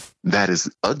world that is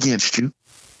against you,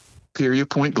 period,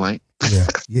 point blank.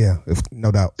 Yeah,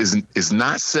 no doubt. Is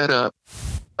not set up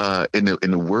in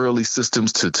the worldly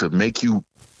systems to make you,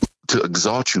 to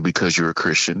exalt you because you're a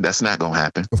Christian. That's not going to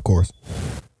happen. Of course.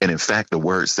 And in fact, the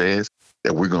word says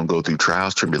that we're going to go through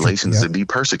trials, tribulations, and be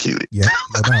persecuted. Yeah,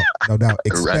 no doubt.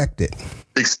 Expect it.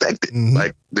 Expect it. Mm-hmm.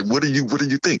 Like, what do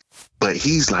you think? But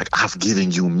he's like, I've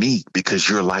given you me because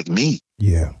you're like me.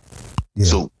 Yeah.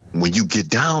 So when you get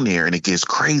down there and it gets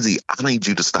crazy, I need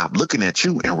you to stop looking at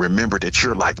you and remember that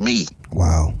you're like me.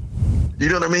 Wow. You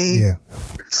know what I mean? Yeah.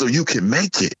 So you can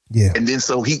make it. Yeah. And then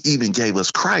so he even gave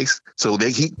us Christ so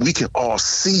that we can all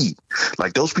see,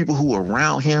 like those people who were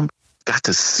around him got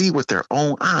to see with their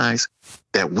own eyes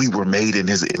that we were made in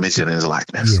his image and his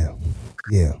likeness.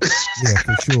 Yeah,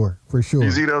 for sure.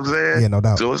 You see what I'm saying? Yeah, no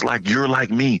doubt. So it's like, you're like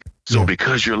me. So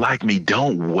because you're like me,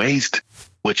 don't waste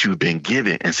what you've been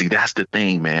given. And see, that's the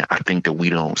thing, man. I think that we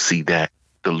don't see that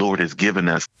the Lord has given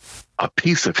us a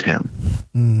piece of him,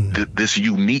 this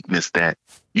uniqueness that,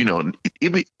 you know,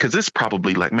 because it's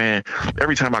probably like, man,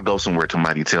 every time I go somewhere,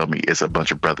 somebody tell me it's a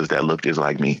bunch of brothers that look just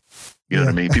like me. You know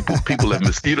what I mean? People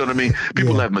have, you know what I mean?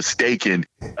 People have mistaken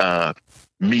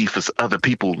me for other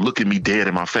people looking me dead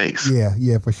in my face.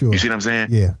 Yeah, for sure. You see what I'm saying?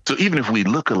 Yeah. So even if we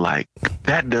look alike,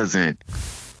 that doesn't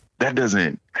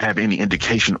have any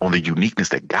indication on the uniqueness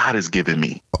that God has given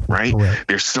me, right? Correct.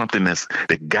 There's something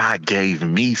that God gave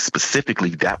me specifically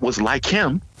that was like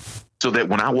him, so that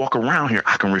when I walk around here,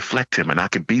 I can reflect him and I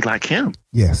can be like him.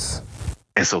 Yes.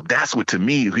 And so that's what, to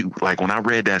me, like when I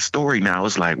read that story now,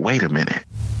 it's like, wait a minute,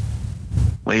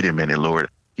 Lord.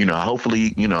 You know,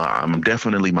 hopefully, you know, I'm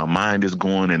definitely, my mind is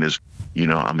going and is, you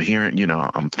know, I'm hearing, you know,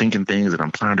 I'm thinking things and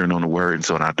I'm pondering on the word. And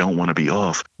so I don't want to be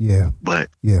off. Yeah. But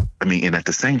yeah, I mean, and at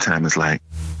the same time, it's like,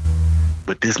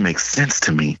 but this makes sense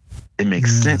to me. It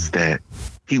makes sense that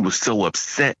he was so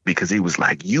upset because he was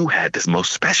like, you had this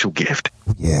most special gift.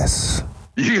 Yes.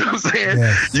 You know what I'm saying?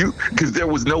 Yes. Because there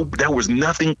was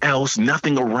nothing else,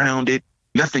 nothing around it,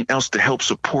 nothing else to help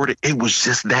support it. It was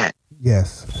just that.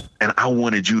 Yes. And I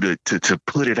wanted you to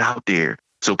put it out there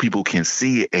so people can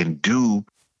see it and do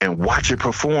and watch it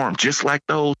perform, just like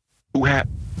those who had,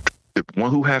 the one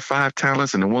who had 5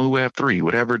 talents and the one who had 3,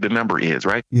 whatever the number is,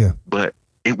 right? Yeah. But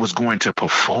it was going to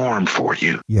perform for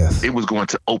you. Yes. It was going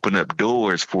to open up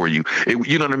doors for you.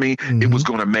 You know what I mean? Mm-hmm. It was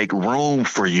going to make room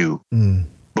for you. Mm.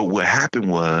 But what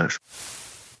happened was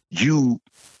you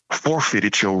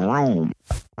forfeited your room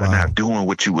by not doing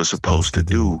what you were supposed to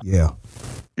do. Yeah.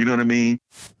 You know what I mean?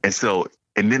 And so,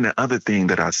 and then the other thing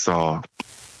that I saw,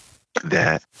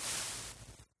 that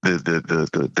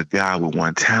the guy with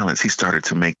 1 talent, he started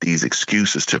to make these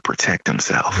excuses to protect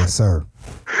himself. Yes, sir.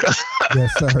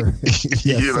 Yes, sir. Yes,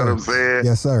 you know what I'm saying?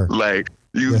 Yes, sir. Like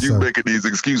you making these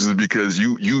excuses because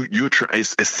you're trying.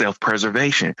 It's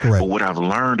self-preservation. Correct. But what I've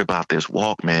learned about this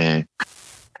walk, man,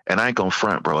 and I ain't gonna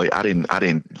front, bro. I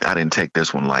didn't take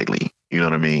this one lightly. You know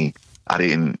what I mean? I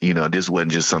didn't, you know, this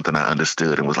wasn't just something I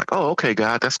understood and was like, oh, okay,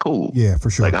 God, that's cool. Yeah, for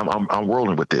sure. Like I'm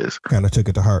rolling with this. Kind of took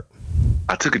it to heart.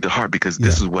 I took it to heart because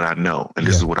this is what I know and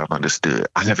this is what I've understood.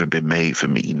 I haven't been made for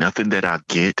me. Nothing that I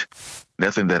get,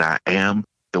 nothing that I am,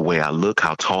 the way I look,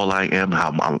 how tall I am,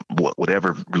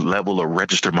 whatever level or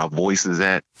register my voice is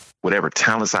at, whatever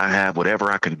talents I have,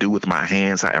 whatever I can do with my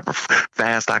hands, however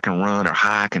fast I can run or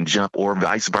high I can jump or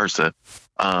vice versa.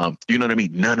 You know what I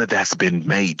mean? None of that's been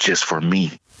made just for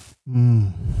me.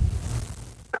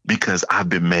 Because I've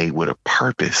been made with a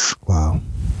purpose. Wow.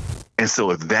 And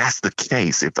so if that's the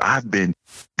case, if I've been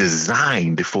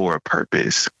designed for a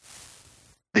purpose,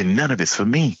 then none of it's for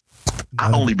me.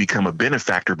 I only become a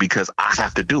benefactor because I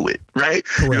have to do it, right?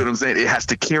 Correct. You know what I'm saying? It has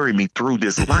to carry me through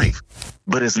this life,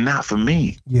 but it's not for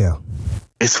me. Yeah.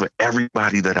 It's for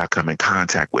everybody that I come in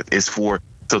contact with. It's so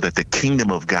that the kingdom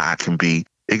of God can be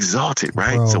exalted,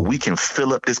 right? Bro. So we can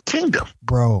fill up this kingdom.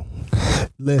 Bro,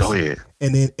 listen. Go ahead.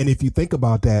 And if you think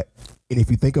about that,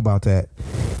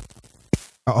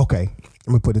 okay,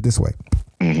 let me put it this way.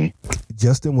 Mm-hmm.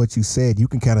 Just in what you said, you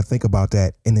can kind of think about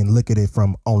that and then look at it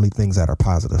from only things that are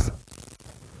positive.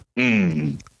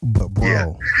 But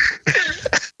bro,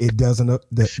 it doesn't.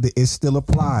 It still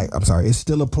applies. I'm sorry, it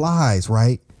still applies,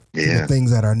 right? To the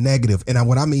things that are negative. And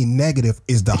what I mean negative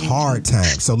is the hard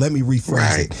times. So let me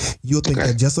rephrase it. You'll think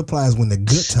that just applies when the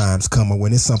good times come or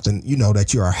when it's something, you know,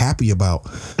 that you are happy about.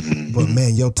 But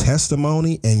man, your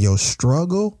testimony and your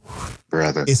struggle,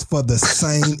 brother, is for the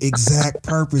same exact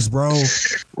purpose, bro.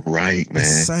 Right, man. The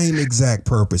same exact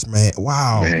purpose, man.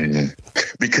 Wow. Man.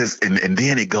 Because and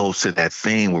then it goes to that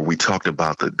thing where we talked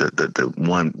about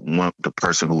the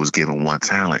person who was given 1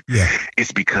 talent. Yeah.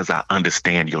 It's because I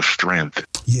understand your strength.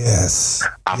 Yes.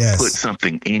 I put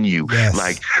something in you. Yes.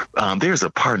 Like there's a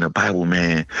part in the Bible,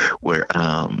 man, where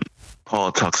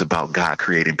Paul talks about God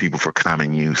creating people for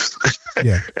common use.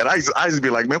 Yeah. And I used to be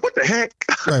like, man, what the heck?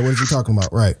 Right. What is he talking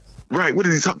about? Right. Right. What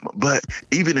is he talking about? But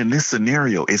even in this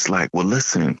scenario, it's like, well,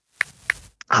 listen,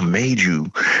 I made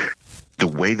you the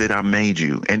way that I made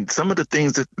you. And some of the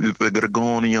things that are going to go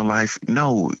on in your life,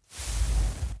 no,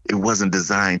 it wasn't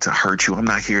designed to hurt you. I'm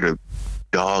not here to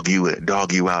dog you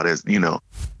out as,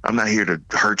 I'm not here to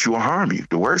hurt you or harm you.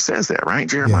 The word says that, right,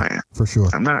 Jeremiah? Yeah, for sure.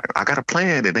 I got a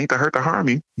plan. It ain't to hurt to harm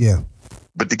you. Yeah.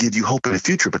 But to give you hope in the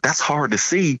future. But that's hard to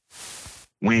see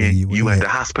when you at the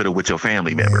hospital with your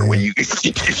family member. When you know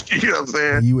what I'm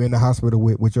saying? You in the hospital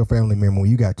with your family member. When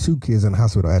you got two kids in the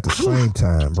hospital at the same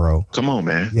time, bro. Come on,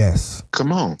 man. Yes.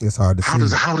 Come on. It's hard to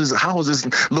see. How is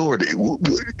this, Lord?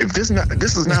 If this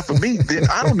is not for me, then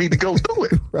I don't need to go through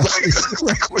it. Right.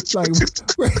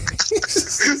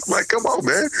 Like, come on,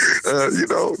 man.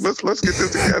 Let's get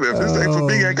this together. If this ain't for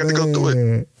me, I ain't got to go through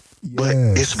it. Yes. But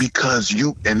it's because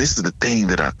and this is the thing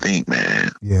that I think,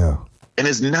 man. Yeah. And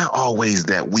it's not always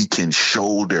that we can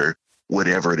shoulder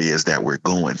whatever it is that we're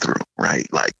going through, right?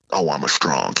 Like, oh, I'm a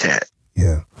strong cat.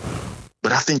 Yeah.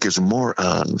 But I think it's more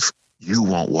of you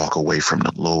won't walk away from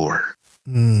the Lord.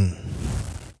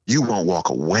 You won't walk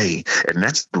away. And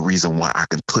that's the reason why I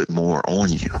can put more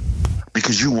on you,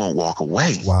 because you won't walk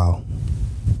away. Wow.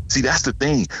 See, that's the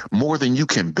thing. More than you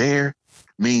can bear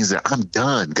means that I'm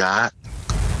done, God.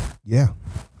 Yeah.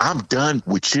 I'm done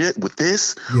with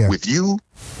this, yeah. with you.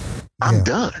 I'm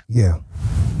done. Yeah.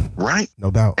 Right?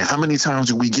 No doubt. And how many times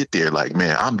do we get there? Like,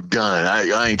 man, I'm done.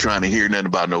 I ain't trying to hear nothing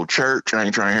about no church. I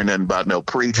ain't trying to hear nothing about no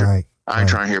preacher. Right. I ain't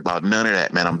trying to hear about none of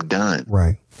that, man. I'm done.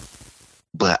 Right.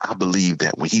 But I believe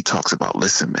that when he talks about,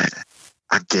 listen, man,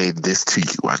 I gave this to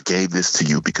you. I gave this to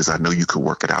you because I know you could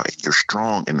work it out. And you're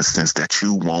strong in the sense that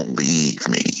you won't leave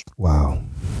me. Wow.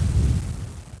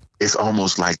 It's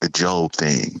almost like the Job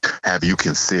thing. Have you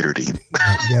considered him?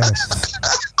 Yes.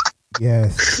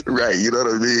 Yes. Right. You know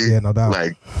what I mean? Yeah, no doubt.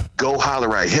 Like, go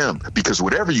holler at him, because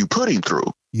whatever you put him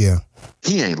through, yeah,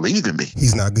 he ain't leaving me.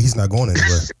 He's not going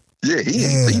anywhere. Yeah, he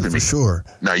ain't leaving me. For sure.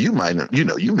 Now you might,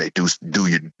 you may do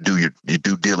your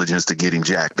due diligence to get him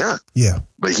jacked up. Yeah.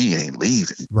 But he ain't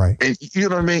leaving. Right. And you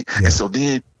know what I mean? Yeah. And so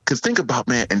then, because think about,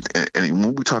 man, and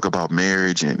when we talk about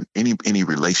marriage and any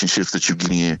relationships that you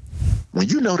get in, when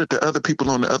you know that the other people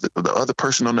on the other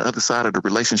person on the other side of the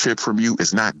relationship from you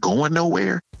is not going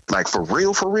nowhere, like for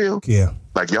real, yeah,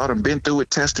 like y'all done been through it,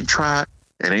 test and tried,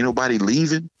 and ain't nobody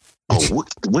leaving. Oh,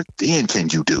 what then can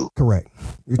you do? Correct.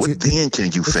 What then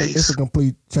can you face? It's a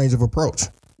complete change of approach,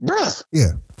 bruh.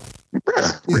 Yeah,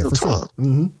 real talk. Sure.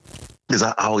 Mm-hmm. Because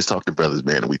I always talk to brothers,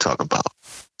 man, and we talk about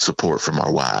support from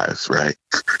our wives, right?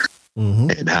 Mm-hmm.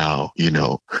 And how,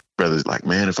 brothers like,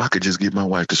 man, if I could just get my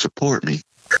wife to support me,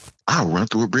 I'll run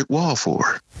through a brick wall for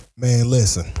her. Man,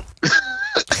 listen.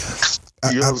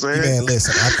 You know what I'm saying? Man,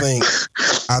 listen,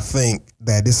 I think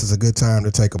that this is a good time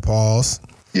to take a pause.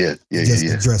 Yeah.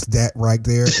 Address that right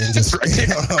there and just, right. You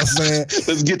know what I'm saying?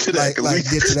 Let's get to that.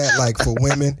 Get to that, like for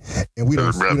women, and we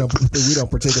don't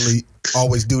particularly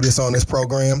always do this on this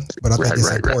program, but I think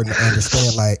it's important to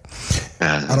understand. Like,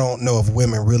 I don't know if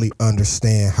women really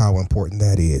understand how important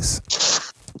that is.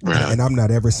 Right. And I'm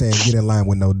not ever saying get in line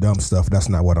with no dumb stuff. That's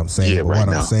not what I'm saying. Yeah, but what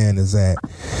I'm saying is that,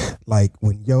 like,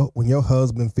 when your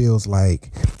husband feels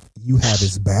like you have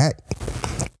his back,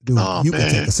 dude, you can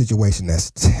take a situation that's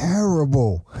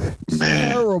terrible,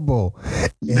 and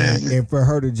for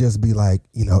her to just be like,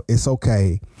 it's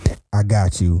okay, I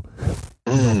got you.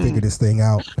 We're gonna figure this thing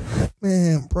out,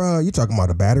 man, bro. You talking about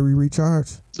a battery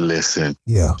recharge? Listen,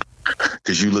 yeah,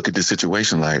 because you look at the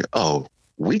situation like, oh,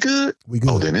 we good?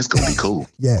 Oh, then it's gonna be cool.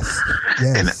 Yes.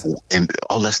 And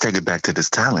let's take it back to this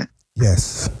talent.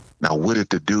 Yes. Now, what if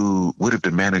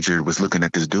the manager was looking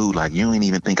at this dude like, you ain't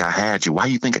even think I had you? Why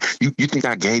you think you think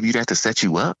I gave you that to set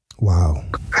you up? Wow.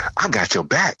 I got your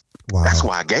back. Wow. That's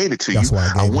why I gave it to you.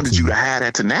 I wanted you to have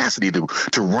that tenacity to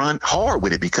run hard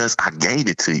with it because I gave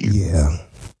it to you.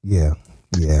 Yeah.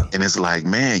 And it's like,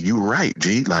 man, you right,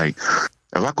 G. Like, if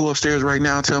I go upstairs right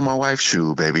now and tell my wife,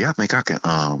 shoot, baby, I think I'm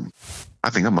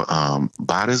gonna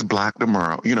buy this block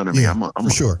tomorrow. You know what I mean? I'm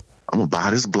gonna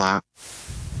buy this block.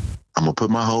 I'm gonna put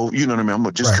my whole, you know what I mean? I'm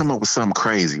gonna just come up with something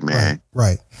crazy, man.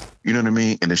 Right. You know what I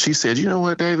mean? And if she said, you know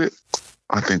what, David,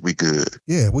 I think we good.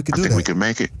 Yeah, we could do that. I think we can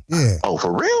make it. Yeah. Oh,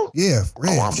 for real? Yeah, for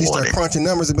real. She start crunching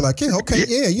numbers and be like, yeah, okay,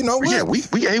 yeah, you know what? Yeah, we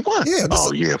A1. Yeah.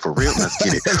 Oh, yeah, for real. Let's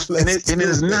get it. And it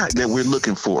is not that we're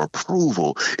looking for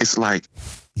approval. It's like,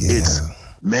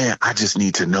 man, I just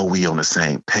need to know we on the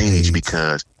same page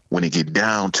because when it get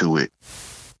down to it,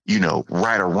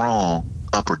 right or wrong,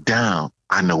 up or down,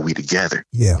 I know we together.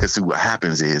 Yeah. Because see, what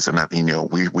happens is, and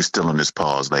we're still on this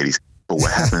pause, ladies. But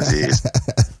what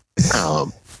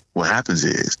happens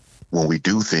is, when we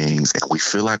do things and we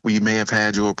feel like we may have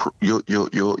had your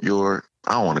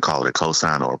I don't want to call it a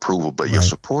cosign or approval, but your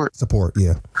support. Support,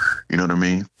 yeah. You know what I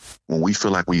mean? When we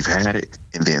feel like we've had it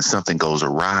and then something goes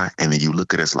awry and then you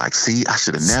look at us like, see, I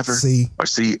should have never.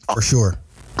 For sure.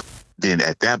 Then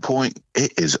at that point,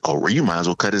 it is over. You might as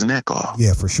well cut his neck off.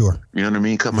 Yeah, for sure. You know what I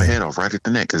mean? Cut my head off right at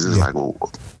the neck. Because it's like, well,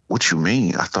 what you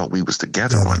mean? I thought we was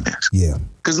together on this. Yeah.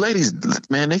 Because ladies,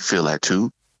 man, they feel that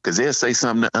too. Because they'll say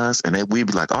something to us and we'd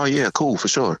be like, oh, yeah, cool, for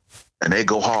sure. And they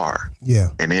go hard. Yeah.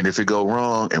 And then if it go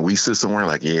wrong and we sit somewhere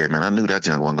like, yeah, man, I knew that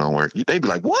junk wasn't going to work. They be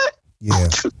like, what? Yeah.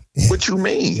 What you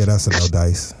mean? Yeah, that's a no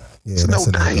dice. Yeah, it's that's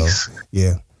no dice.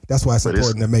 Yeah. That's why it's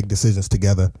important to make decisions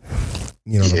together.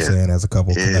 You know what I'm saying? As a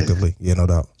couple, collectively. Yeah, no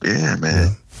doubt. Yeah, man.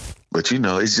 Yeah. But,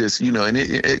 it's just, and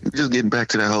it just getting back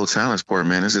to that whole challenge part,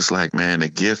 man, it's just like, man, the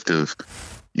gift of,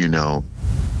 and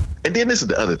then this is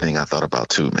the other thing I thought about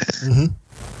too, man. Mm-hmm.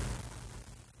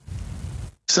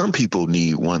 Some people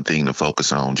need one thing to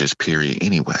focus on, just period,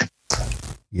 anyway.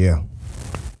 Yeah.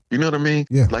 You know what I mean?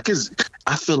 Yeah.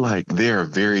 I feel like there are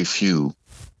very few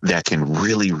that can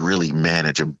really, really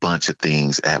manage a bunch of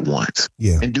things at once.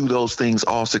 Yeah. And do those things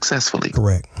all successfully.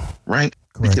 Correct. Right?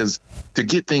 Correct. Because to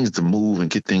get things to move and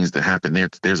get things to happen,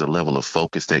 there's a level of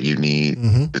focus that you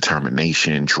need,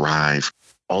 determination, drive,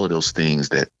 all of those things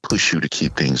that push you to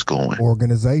keep things going.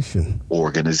 Organization.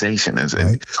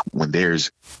 And when there's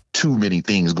too many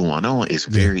things going on, it's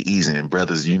very easy. And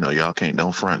brothers, y'all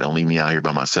don't front. Don't leave me out here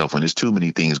by myself. When there's too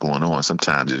many things going on,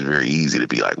 sometimes it's very easy to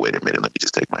be like, wait a minute, let me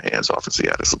just take my hands off and see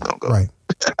how this is going to go. Right.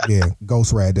 Yeah.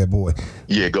 Ghost ride that boy.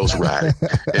 Yeah, ghost ride.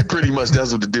 And pretty much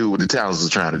that's what the dude with the talents is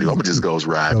trying to do. I'm going to just ghost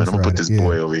ride, man. I'm going to put this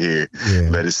boy over here,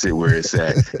 let it sit where it's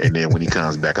at. And then when he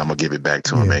comes back, I'm going to give it back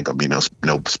to him. Ain't going to be no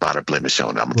spot or blemish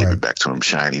on it. I'm going to give it back to him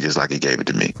shiny, just like he gave it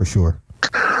to me. For sure.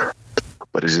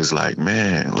 But it's just like,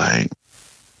 man,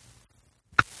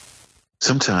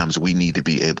 sometimes we need to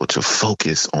be able to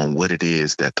focus on what it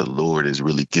is that the Lord is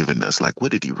really giving us. Like,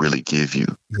 what did he really give you?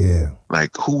 Yeah.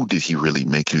 Like, who did he really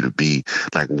make you to be?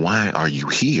 Like, why are you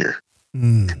here?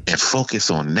 And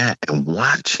focus on that and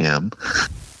watch him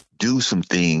do some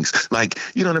things. Like,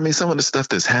 you know what I mean? Some of the stuff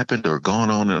that's happened or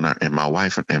gone on in my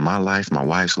wife's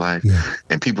life,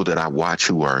 and people that I watch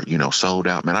who are, sold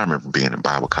out. Man, I remember being in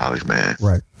Bible college, man.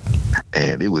 Right.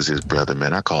 And it was his brother,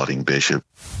 man. I called him Bishop.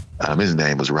 His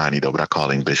name was Ronnie, though, but I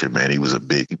called him Bishop, man. He was a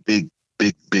big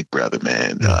brother,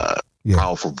 man.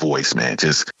 Powerful voice, man.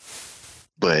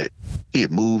 But he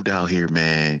had moved out here,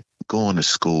 man, going to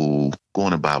school,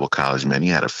 going to Bible college, man. He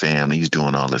had a family. He's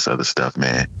doing all this other stuff,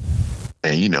 man.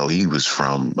 And, he was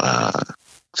from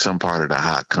some part of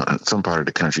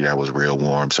the country that was real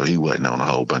warm, so he wasn't on a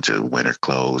whole bunch of winter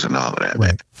clothes and all of that,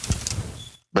 man.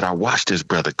 But I watched this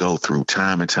brother go through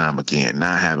time and time again,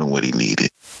 not having what he needed,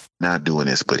 not doing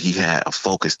this, but he had a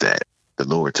focus that the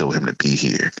Lord told him to be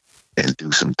here and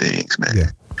do some things, man.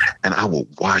 Yeah. And I would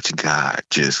watch God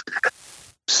just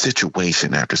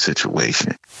situation after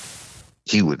situation.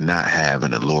 He would not have,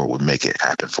 and the Lord would make it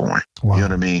happen for him. Wow. You know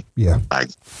what I mean? Yeah.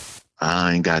 Like,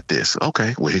 I ain't got this.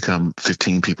 Okay, well, here come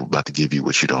 15 people about to give you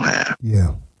what you don't have.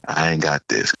 Yeah. I ain't got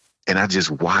this. And I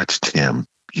just watched him,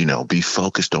 be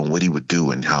focused on what he would do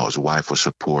and how his wife would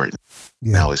support,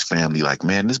 how his family, like,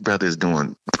 man, this brother is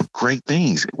doing great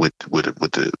things with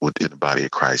the body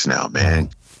of Christ now, man.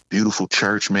 Beautiful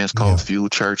church, man. It's called Fuel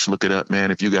Church. Look it up,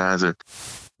 man. If you guys are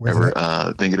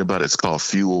ever thinking about it, it's called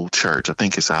Fuel Church. I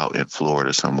think it's out in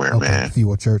Florida somewhere, man.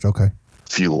 Fuel Church, okay.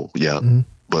 Fuel, yeah. Mm-hmm.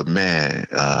 But man,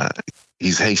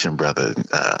 he's Haitian, brother.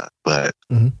 But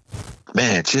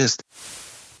man, just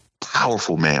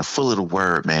powerful, man, full of the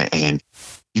word, man. And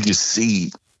you just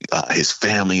see his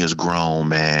family is grown,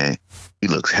 man. He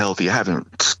looks healthy. I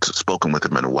haven't spoken with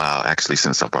him in a while, actually,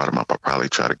 since I brought him up. I'll probably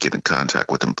try to get in contact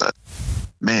with him. But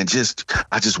man,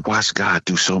 I just watched God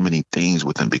do so many things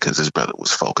with him because his brother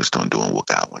was focused on doing what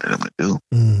God wanted him to do.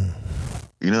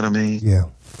 You know what I mean? Yeah.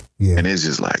 Yeah. And it's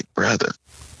just like, brother,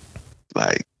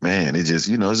 like, man, it just,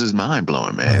 it's just mind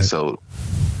blowing, man. Right. So,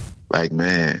 like,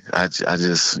 man, I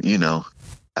just,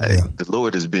 the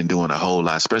Lord has been doing a whole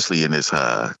lot, especially in this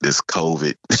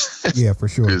COVID, yeah, for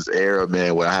sure, this era,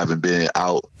 man, where I haven't been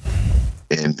out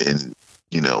and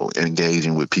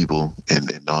engaging with people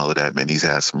and all of that, man. He's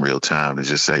had some real time to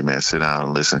just say, man, sit down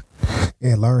and listen.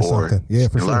 Yeah, learn something. Yeah,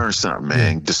 for sure. Learn something,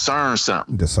 man. Yeah. Discern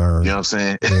something. Discern. You know what I'm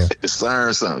saying? Yeah.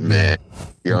 Discern something, man.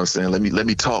 You know what I'm saying? Let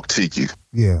me talk to you.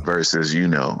 Yeah. Versus,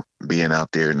 being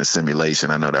out there in the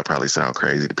simulation. I know that probably sounds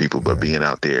crazy to people, but being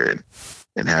out there and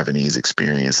and having these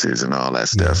experiences and all that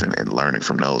stuff and learning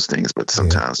from those things. But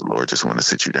sometimes the Lord just want to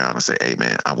sit you down and say, hey,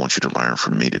 man, I want you to learn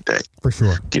from me today. For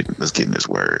sure. Let's get in this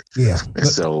word. Yeah. And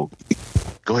so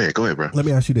go ahead, bro. Let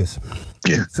me ask you this.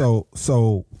 Yeah. So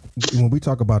when we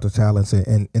talk about the talents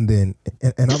and then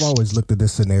I've always looked at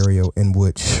this scenario in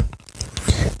which,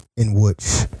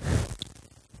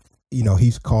 you know,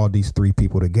 he's called these three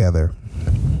people together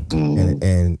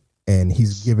and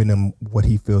he's giving them what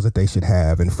he feels that they should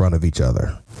have in front of each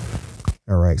other.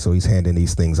 All right. So he's handing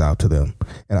these things out to them.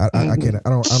 And I don't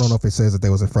know if it says that they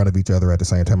was in front of each other at the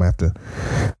same time. I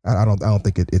don't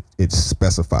think it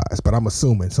specifies, but I'm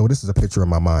assuming. So this is a picture in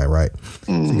my mind, right?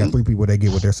 So you got three people, they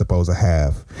get what they're supposed to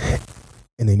have.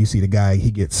 And then you see the guy, he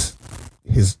gets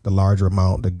the larger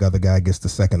amount, the other guy gets the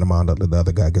second amount, the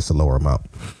other guy gets the lower amount.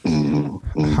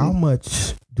 How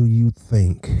much do you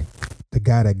think the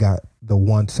guy that got the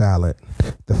one talent,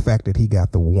 the fact that he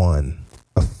got the one,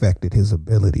 affected his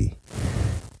ability?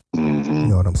 You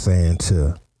know what I'm saying?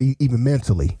 To even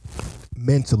mentally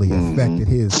affected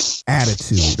his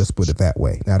attitude. Let's put it that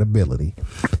way. Not ability,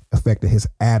 affected his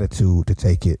attitude to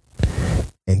take it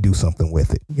and do something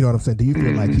with it. You know what I'm saying? Do you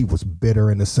feel like he was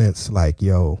bitter in the sense like,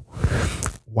 yo,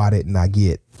 why didn't I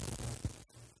get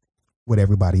what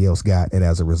everybody else got? And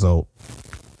as a result,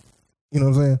 you know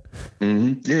what I'm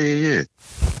saying? Yeah.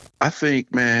 I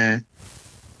think, man,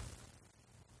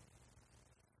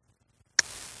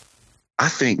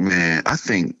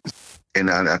 and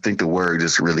I think the word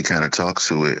just really kind of talks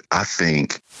to it. I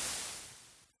think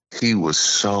he was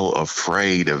so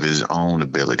afraid of his own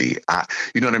ability.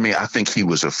 You know what I mean? I think he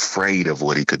was afraid of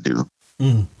what he could do.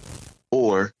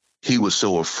 Or he was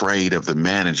so afraid of the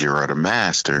manager or the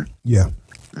master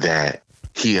that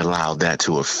he allowed that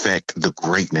to affect the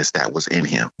greatness that was in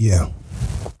him. Yeah.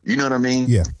 You know what I mean?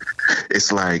 Yeah.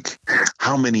 It's like,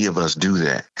 how many of us do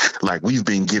that? Like, we've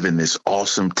been given this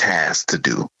awesome task to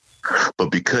do, but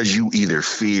because you either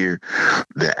fear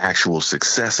the actual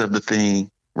success of the thing,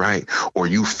 right? Or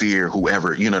you fear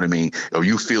whoever, you know what I mean? Or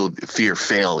you fear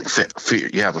failing,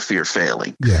 you have a fear of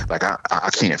failing. Yeah. Like, I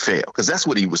can't fail. Because that's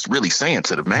what he was really saying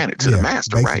to the the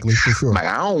master, right? For sure. Like,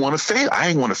 I don't want to fail. I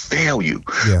ain't want to fail you.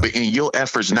 Yeah. But in your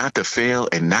efforts not to fail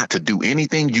and not to do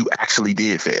anything, you actually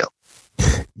did fail.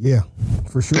 Yeah,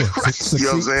 for sure. You know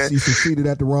what I'm saying? You succeeded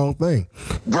at the wrong thing.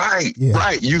 Right,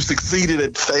 right. You succeeded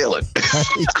at failing.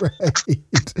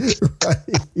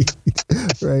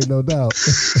 Right, no doubt.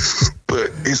 But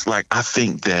it's like, I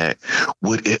think that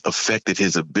what it affected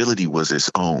his ability was his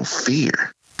own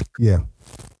fear. Yeah.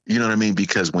 You know what I mean?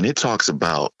 Because when it talks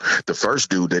about the first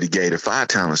dude that he gave the 5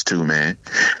 talents to, man,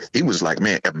 he was like,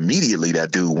 man, immediately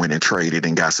that dude went and traded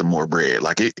and got some more bread.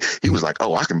 Like, he was like,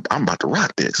 oh, I'm about to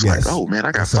rock this. Yes. Like, oh man,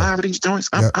 I got 5 of these joints.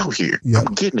 I'm out here.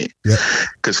 I'm getting it.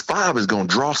 Because 5 is going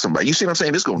to draw somebody. You see what I'm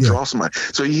saying? It's going to draw somebody.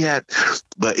 So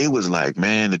but it was like,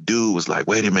 man, the dude was like,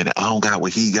 wait a minute, I don't got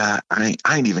what he got. I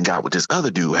ain't even got what this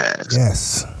other dude has.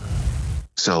 Yes.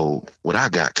 So what I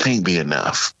got can't be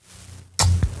enough.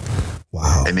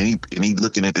 Wow. And then he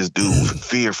looking at this dude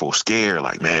fearful, scared,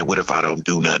 like, man, what if I don't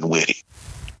do nothing with it?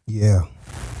 Yeah.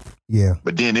 Yeah.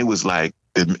 But then it was like,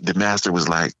 the master was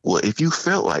like, well, if you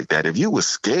felt like that, if you was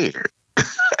scared,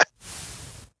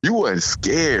 you wasn't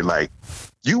scared. Like,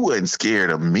 you wasn't scared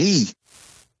of me,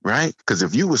 right? Because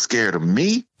if you were scared of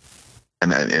me,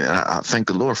 and I thank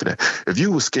the Lord for that. If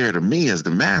you were scared of me as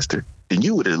the master, then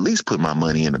you would at least put my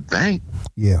money in the bank.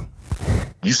 Yeah.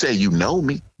 You say you know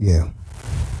me. Yeah.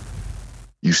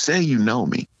 You say you know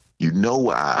me. You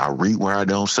know I read where I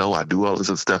don't sow. I do all this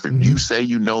other stuff. If you say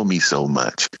you know me so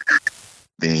much,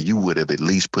 then you would have at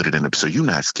least put it in. So you're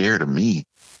not scared of me.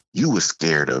 You were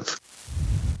scared of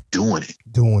doing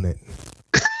it.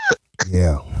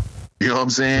 Yeah. You know what I'm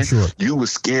saying? Sure. You were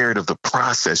scared of the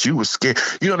process. You were scared.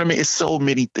 You know what I mean? It's so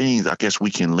many things I guess we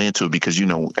can lend to, because, you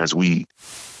know, as we,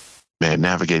 man,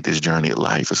 navigate this journey of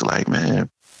life, it's like,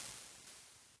 man,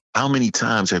 how many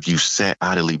times have you sat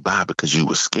idly by because you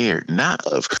were scared, not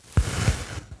of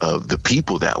the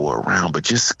people that were around, but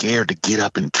just scared to get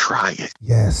up and try it?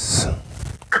 Yes.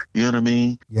 You know what I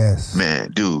mean? Yes.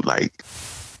 Man, dude, like,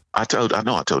 I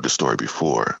know I told the story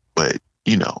before, but,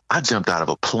 you know, I jumped out of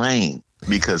a plane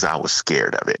because I was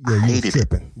scared of it. Yeah, I hated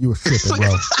it. You were tripping,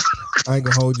 bro. I ain't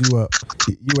gonna hold you up.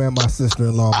 You and my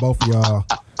sister-in-law, both of y'all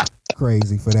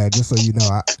crazy for that. Just so you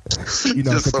know,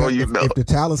 if the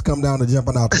talents come down to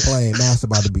jumping out the plane, Master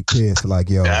about to be pissed. Like,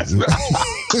 yo, that's right.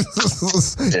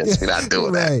 Yes, we're not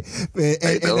doing right.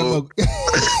 that.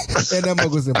 And that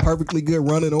mug was in perfectly good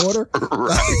running order.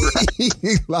 Right.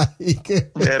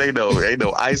 Man, ain't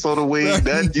no ice on the wing.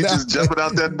 You just jumping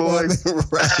out that boy.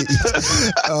 Right.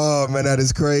 Oh man, that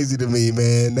is crazy to me,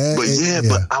 man.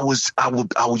 But I was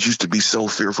used to be so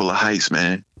fearful of heights,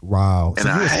 man. Wow. And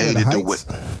I hated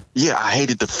I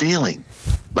hated the feeling.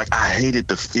 Like, I hated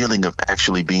the feeling of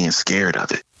actually being scared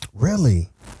of it. Really?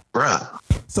 Bruh.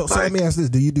 So let me ask this.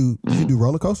 Do you do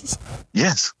roller coasters?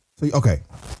 Yes. So, okay.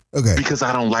 Because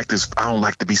I don't like this. I don't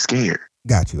like to be scared.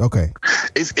 Got you. Okay.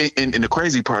 And the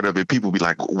crazy part of it, people be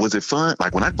like, was it fun?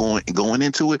 Like, when I going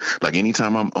into it, like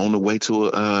anytime I'm on the way to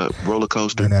a roller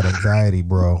coaster. And that anxiety,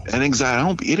 bro. That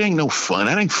anxiety, it ain't no fun.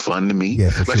 That ain't fun to me. Yeah,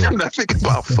 for sure. I'm not thinking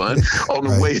about fun on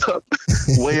the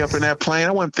way up in that plane.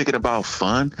 I wasn't thinking about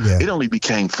fun. Yeah. It only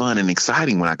became fun and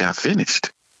exciting when I got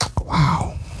finished.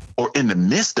 Wow. Or in the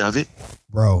midst of it.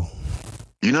 Bro.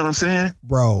 You know what I'm saying?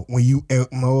 Bro, when you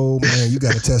got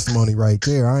a testimony right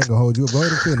there. I ain't gonna hold you up. Go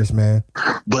ahead and finish, man.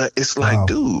 But it's like,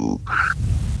 dude.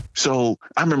 So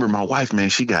I remember my wife, man,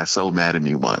 she got so mad at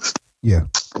me once. Yeah.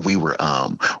 We were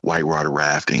whitewater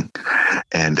rafting.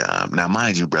 And now,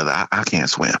 mind you, brother, I can't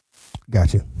swim.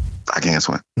 Gotcha. I can't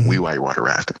swim. Mm-hmm. We whitewater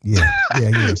rafting. Yeah.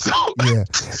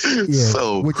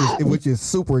 So, which is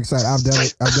super exciting. I've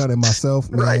done it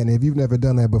myself, man. Right. If you've never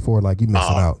done that before, like, you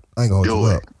missing out. I ain't gonna hold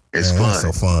you up. It's fun. It's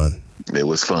so fun. It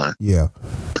was fun. Yeah.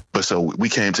 But so we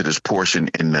came to this portion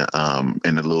in the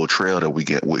little trail that we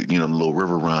get, the little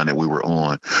river run that we were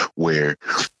on, where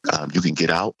you can get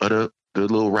out of the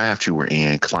little raft you were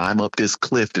in, climb up this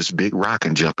cliff, this big rock,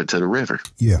 and jump into the river.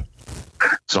 Yeah.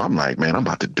 So I'm like, man, I'm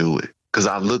about to do it. Because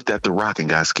I looked at the rock and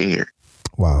got scared.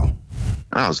 Wow. And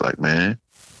I was like, man,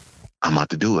 I'm about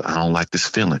to do it. I don't like this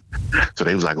feeling. So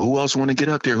they was like, who else want to get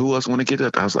up there? Who else want to get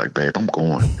up? I was like, babe, I'm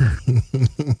going.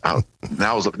 I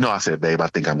said, babe, I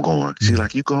think I'm going. She's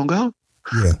like, you gonna go?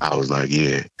 Yeah. I was like,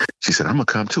 yeah. She said, I'm gonna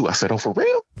come too. I said, oh, for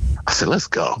real? I said, let's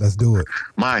go. Let's do it.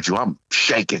 Mind you, I'm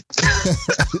shaking.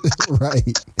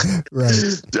 Right.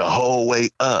 The whole way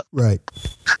up. Right.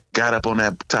 Got up on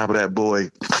that top of that boy,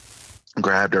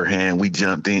 grabbed her hand. We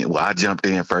jumped in. Well, I jumped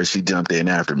in first. She jumped in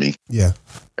after me. Yeah.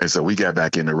 And so we got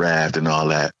back in the raft and all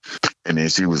that. And then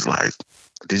she was like,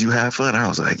 did you have fun? I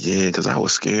was like, yeah, because I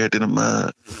was scared in the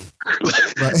mud.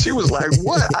 Right. She was like,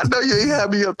 what? I know you ain't had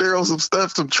me up there on some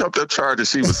stuff, some trumped up charges,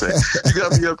 she was saying. You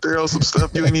got me up there on some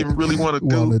stuff you didn't even really want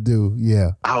to do.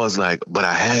 Yeah. I was like, but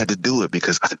I had to do it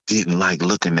because I didn't like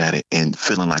looking at it and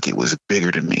feeling like it was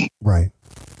bigger than me. Right.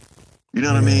 You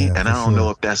know what I mean? And I don't know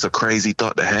if that's a crazy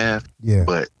thought to have. Yeah.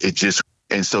 But it just,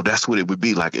 and so that's what it would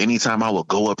be. Like anytime I would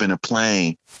go up in a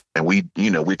plane and we're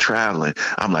traveling,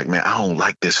 I'm like, man, I don't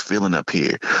like this feeling up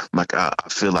here. Like, I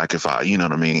feel like if I, you know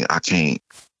what I mean? I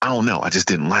don't know. I just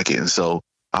didn't like it. And so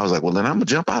I was like, well, then I'm going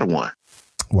to jump out of one.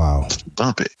 Wow.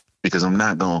 Bump it. Because I'm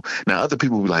not going. Now, other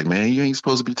people will be like, man, you ain't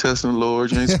supposed to be testing the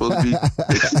Lord. You ain't supposed to be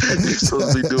you're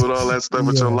supposed to be doing all that stuff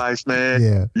with your life, man.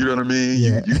 Yeah. You know what I mean?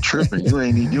 Yeah. You tripping.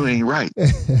 You ain't right.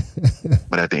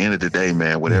 But at the end of the day,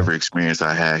 man, whatever experience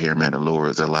I had here, man, the Lord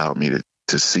has allowed me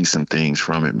to see some things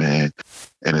from it, man.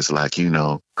 And it's like, there's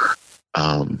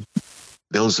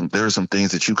some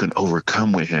things that you can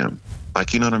overcome with him.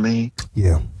 Like, you know what I mean?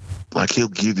 Yeah. Like he'll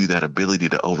give you that ability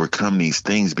to overcome these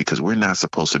things because we're not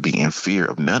supposed to be in fear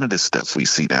of none of this stuff we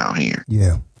see down here.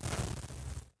 Yeah.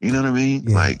 You know what I mean?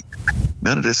 Yeah. Like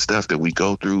none of this stuff that we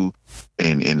go through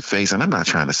and face. And I'm not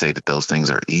trying to say that those things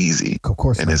are easy. Of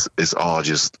course. And not.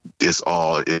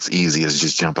 it's easy as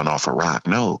just jumping off a rock.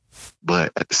 No.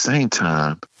 But at the same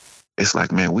time, it's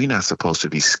like, man, we're not supposed to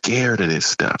be scared of this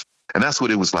stuff. And that's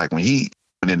what it was like when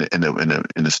in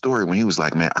the story when he was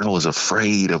like, man, I was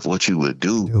afraid of what you would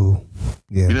do.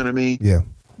 Yeah. You know what I mean? Yeah.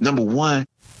 Number one,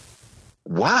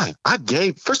 why?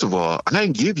 First of all, I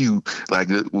didn't give you, like,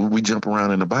 when we jump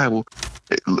around in the Bible,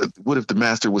 what if the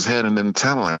master was heading in the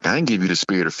talent? Like, I didn't give you the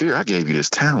spirit of fear. I gave you this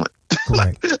talent.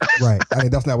 Right. Right. I mean,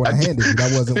 that's not what I handed you.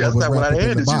 That wasn't what was wrapped up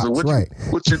in the box.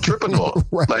 So what you tripping on?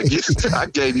 Right. Like, I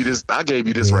gave you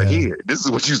this right here. This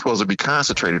is what you're supposed to be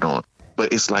concentrated on.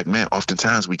 But it's like, man,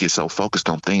 oftentimes we get so focused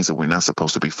on things that we're not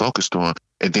supposed to be focused on,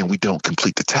 and then we don't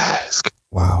complete the task.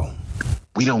 Wow.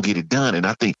 We don't get it done. And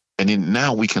I think, and then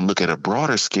now we can look at a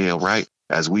broader scale, right?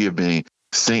 As we have been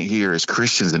sent here as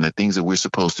Christians and the things that we're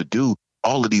supposed to do,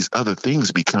 all of these other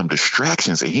things become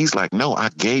distractions. And he's like, no, I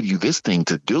gave you this thing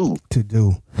to do.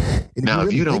 Now,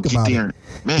 if you don't get there,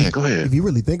 man, go ahead. If you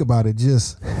really think about it,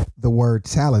 just the word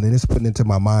talent, and it's putting into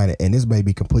my mind, and this may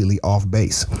be completely off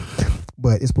base,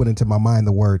 but it's put into my mind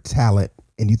the word talent,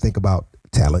 and you think about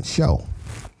talent show.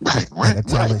 Right. And a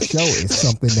talent show is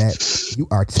something that you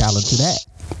are talented at.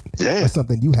 Yeah. Or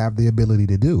something you have the ability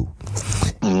to do.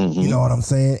 Mm-hmm. You know what I'm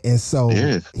saying? And so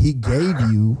he gave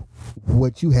you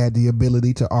what you had the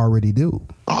ability to already do.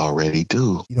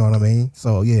 You know what I mean?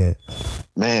 So, yeah.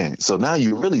 Man, so now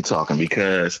you're really talking,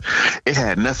 because it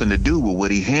had nothing to do with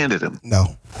what he handed him. No.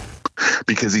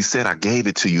 Because he said, I gave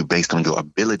it to you based on your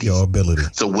ability.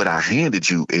 So what I handed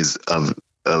you is of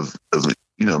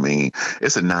you know what I mean?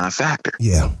 It's a non-factor.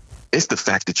 Yeah. It's the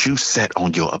fact that you set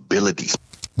on your ability.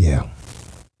 Yeah.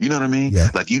 You know what I mean? Yeah.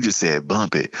 Like you just said,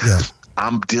 bump it. Yeah.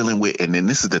 I'm dealing with, and then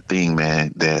this is the thing,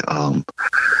 man, that,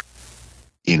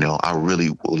 you know, I really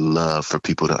would love for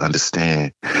people to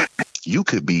understand. You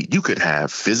could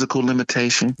have physical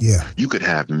limitation. Yeah. You could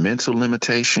have mental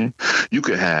limitation. You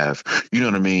could have, you know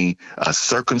what I mean,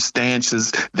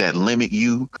 circumstances that limit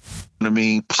you. You know what I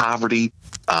mean? Poverty,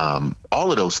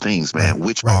 all of those things, man,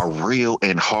 which are real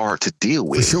and hard to deal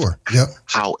with. For sure. Yep.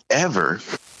 However,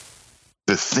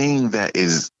 the thing that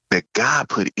God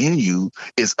put in you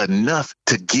is enough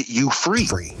to get you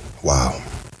free. Wow.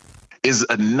 Is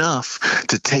enough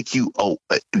to take you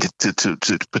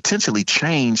to potentially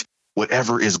change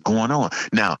whatever is going on.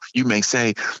 Now, you may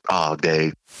say, "Oh,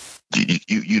 Dave,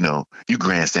 you know, you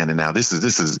grandstanding now. This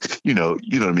is you know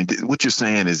what I mean. What you're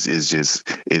saying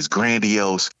is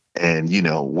grandiose and, you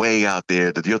know, way out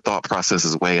there. That your thought process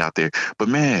is way out there. But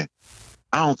man,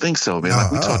 I don't think so, man.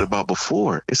 Like we talked about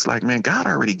before, it's like, man, God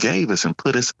already gave us and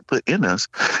put in us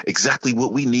exactly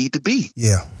what we need to be.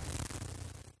 Yeah,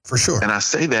 for sure. And I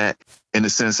say that in the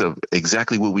sense of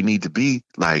exactly what we need to be,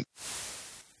 like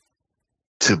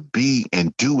to be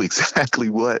and do exactly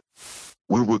what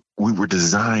we were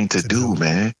designed to do,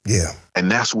 man. Yeah.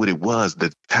 And that's what it was.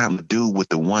 The talent dude with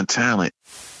the one talent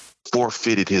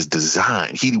forfeited his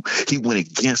design. He went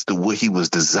against what he was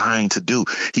designed to do.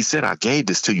 He said, I gave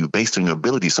this to you based on your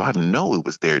ability, so I know it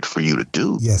was there for you to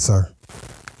do. Yes, sir.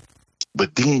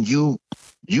 But then you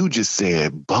just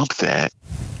said, bump that.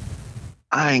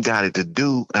 I ain't got it to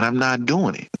do, and I'm not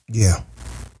doing it. Yeah.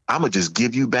 I'm going to just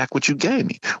give you back what you gave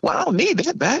me. Well, I don't need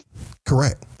that back.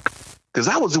 Correct. Because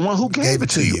I was the one who gave it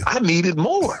to you. I needed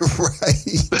more.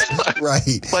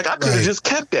 Right. Like I could have just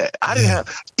kept that. I didn't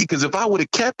have, because if I would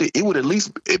have kept it, it would at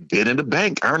least been in the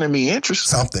bank earning me interest.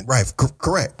 Something. Right.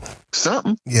 Correct.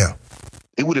 Something. Yeah.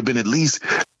 It would have been it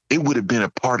would have been a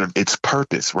part of its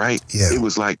purpose, right? Yeah. It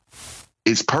was like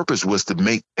its purpose was to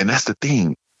make, and that's the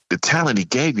thing, the talent he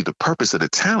gave you, the purpose of the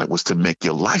talent was to make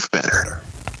your life better.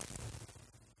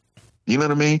 You know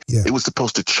what I mean? Yeah. It was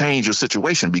supposed to change your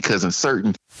situation, because in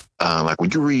certain, like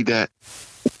when you read that,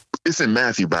 it's in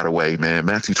Matthew, by the way, man,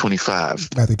 Matthew 25.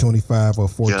 Matthew 25 or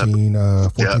 14,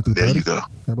 14 through 30. There you go.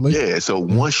 Yeah. So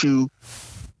once you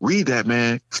read that,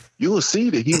 man, you will see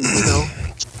that he, you know,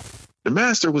 the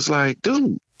master was like,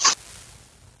 dude.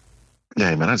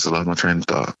 Yeah, man, I just lost my train of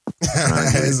thought. Ain't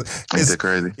that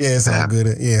crazy? Yeah, it's all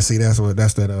good. Yeah, see, that's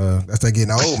that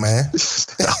getting old, man. That's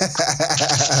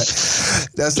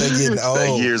that getting old.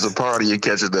 That years of partying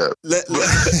catching up.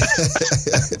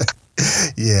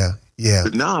 Yeah.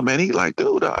 But nah, man, he like,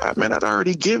 dude, man, I'd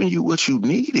already given you what you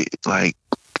needed. Like,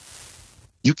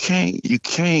 you can't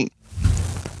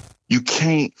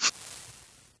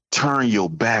turn your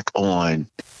back on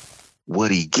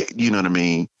what he get. You know what I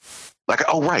mean? Like,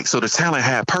 oh, right. So the talent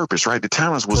had purpose, right? The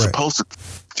talent was supposed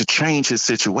to change his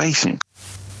situation,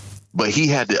 but he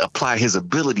had to apply his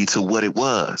ability to what it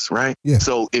was, right? Yeah.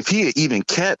 So if he had even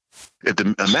if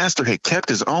the master had kept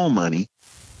his own money,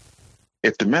 yeah.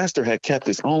 If the master had kept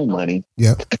his own money,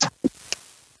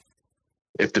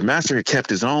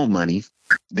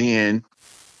 then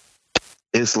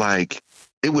it's like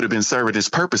it would have been serving its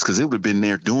purpose, because it would have been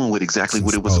there doing what it was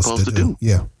supposed to do.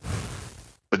 Yeah.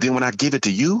 But then when I give it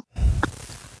to you,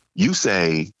 you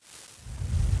say,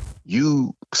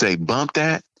 bump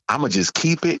that, I'm going to just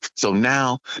keep it. So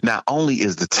now, not only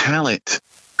is the talent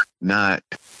not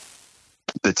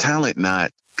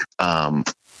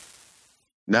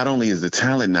only is the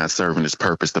talent not serving its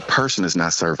purpose, the person is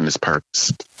not serving its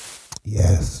purpose.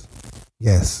 Yes.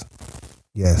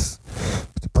 The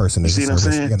person is. You see what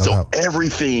I'm saying? Yeah, no so doubt.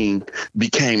 Everything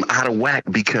became out of whack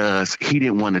because he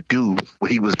didn't want to do what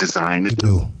he was designed to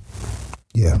do.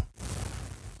 Yeah.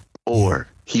 Or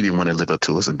he didn't want to live up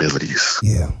to his abilities.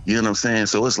 Yeah. You know what I'm saying?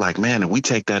 So it's like, man, if we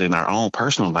take that in our own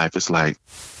personal life, it's like,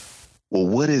 well,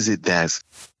 what is it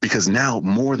because now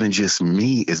more than just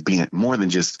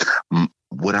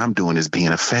what I'm doing is being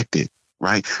affected,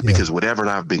 right? Yeah. Because whatever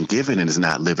I've been given and is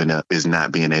not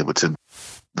being able to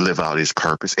live out his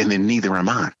purpose. And then neither am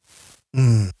I.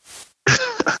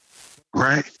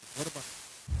 Right?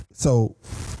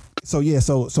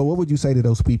 So what would you say to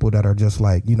those people that are just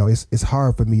like, it's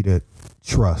hard for me to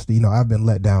trust, I've been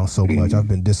let down so much, I've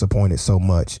been disappointed so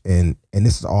much, and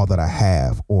this is all that I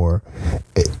have, or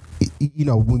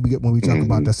when we talk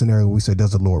about that scenario, we say,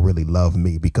 does the Lord really love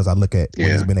me? Because I look at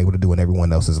what he's been able to do in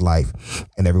everyone else's life,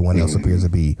 and everyone else appears to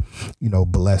be,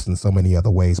 blessed in so many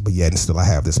other ways, but yet and still I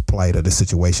have this plight or this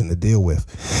situation to deal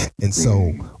with. And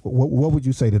so what would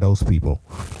you say to those people?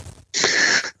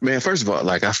 Man, first of all,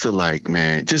 like, I feel like,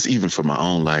 man, just even for my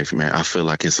own life, man, I feel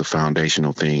like it's a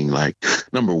foundational thing. Like,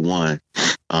 number one,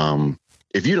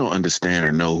 if you don't understand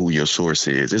or know who your source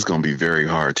is, it's going to be very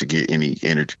hard to get any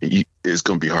energy. It's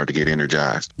going to be hard to get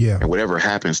energized. Yeah. And whatever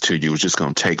happens to you is just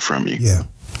going to take from you. Yeah.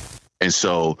 And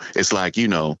so it's like,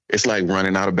 it's like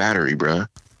running out of battery, bruh.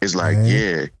 It's like,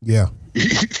 Yeah.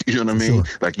 You know what I mean?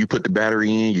 Sure. Like, you put the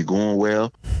battery in, you're going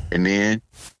well. And then,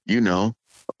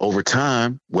 over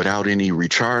time, without any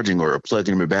recharging or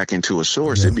plugging it back into a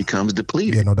source, it becomes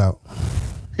depleted. Yeah, no doubt.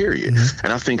 Period. Mm-hmm.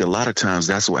 And I think a lot of times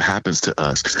that's what happens to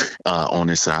us on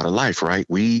this side of life, right?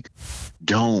 We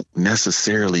don't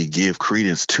necessarily give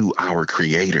credence to our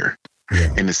creator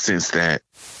in the sense that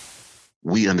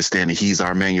we understand that he's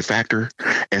our manufacturer.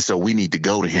 And so we need to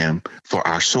go to him for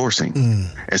our sourcing.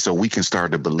 And so we can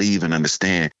start to believe and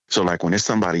understand. So like when there's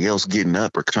somebody else getting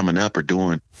up or coming up or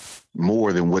doing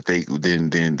more than what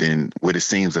than what it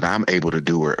seems that I'm able to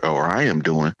do or I am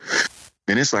doing,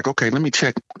 then it's like, okay, let me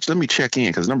check in.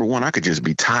 Because number one, I could just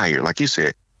be tired. Like you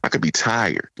said, I could be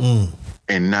tired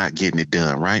and not getting it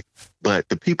done, right? But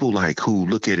the people like who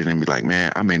look at it and be like,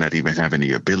 man, I may not even have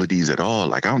any abilities at all.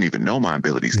 Like, I don't even know my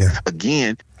abilities. Yeah.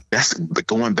 Again, that's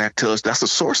going back to us. That's a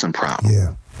sourcing problem.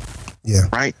 Yeah. Yeah.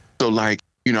 Right. So like,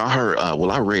 I heard,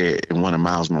 I read in one of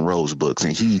Miles Monroe's books,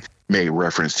 and he made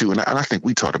reference to, and I think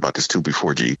we talked about this too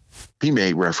before, G. He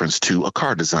made reference to a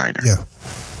car designer. Yeah.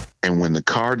 And when the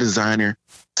car designer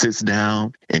sits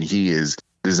down and he is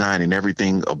designing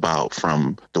everything about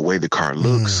from the way the car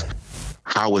looks,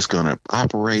 how it's going to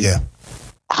operate,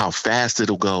 how fast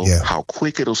it'll go, how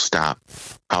quick it'll stop,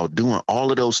 how doing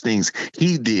all of those things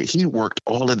he worked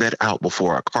all of that out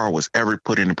before a car was ever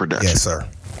put into production. Yes, sir.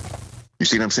 You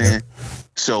see what I'm saying?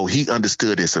 So he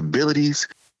understood its abilities,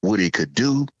 what it could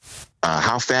do,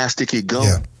 how fast it could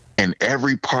go, and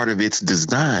every part of its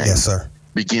design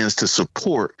begins to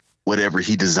support whatever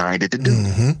he designed it to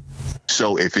do.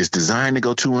 So if it's designed to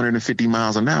go 250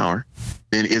 miles an hour,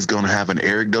 then it's going to have an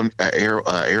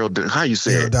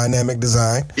aerodynamic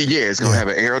design. Yeah, it's going to have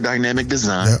an aerodynamic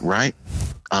design, right?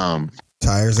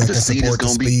 Tires that can support the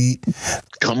speed.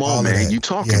 Come on, man, you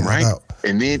talking, right? No,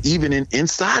 and then even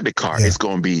inside the car, it's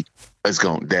going to be,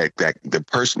 that the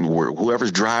person,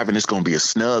 whoever's driving, it's going to be a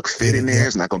snug fit in there.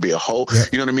 It's not going to be a hole.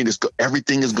 You know what I mean?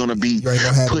 Everything is going to be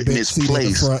put in its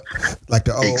place. Like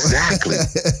the old. Exactly.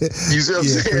 You see what I'm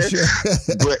saying? Sure.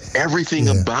 But everything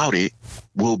about it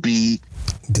will be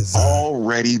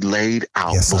already laid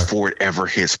out before it ever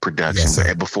hits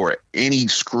production, before any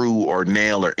screw or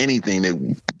nail or anything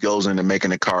that goes into making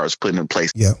the car is put in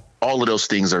place. All of those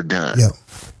things are done.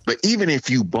 But even if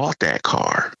you bought that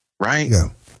car, right?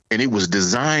 And it was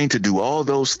designed to do all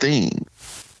those things,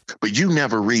 but you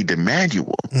never read the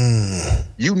manual.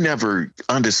 You never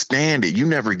understand it. You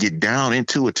never get down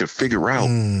into it to figure out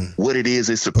what it is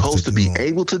it's supposed to be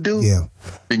able to do.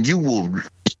 Then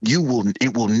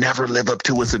it will never live up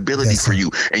to its ability for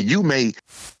you. And you may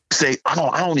say, oh,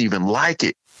 I don't even like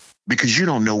it, because you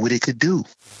don't know what it could do.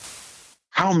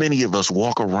 How many of us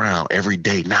walk around every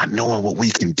day not knowing what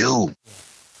we can do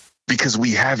because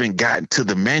we haven't gotten to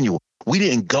the manual? We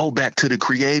didn't go back to the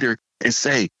creator and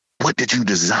say, what did you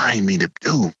design me to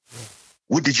do?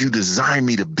 What did you design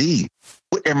me to be?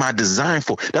 What am I designed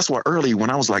for? That's why earlier when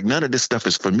I was like, none of this stuff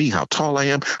is for me, how tall I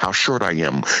am, how short I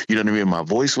am. You know what I mean? My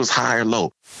voice was high or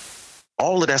low.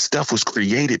 All of that stuff was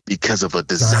created because of a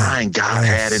design God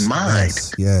had in mind.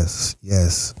 Yes.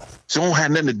 So it don't have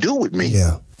nothing to do with me.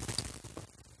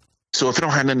 So if it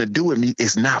don't have nothing to do with me,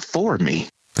 it's not for me.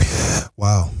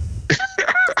 Wow.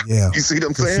 You see what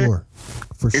I'm saying?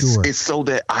 For sure. It's so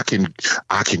that I can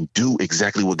do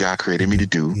exactly what God created me to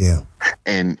do.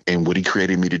 And what he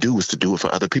created me to do was to do it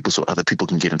for other people, so other people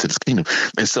can get into this kingdom.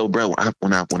 And so, bro,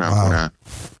 when I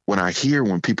hear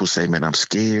when people say, man, I'm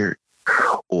scared,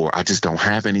 or I just don't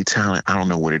have any talent, I don't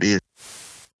know what it is.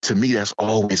 To me, that's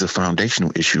always a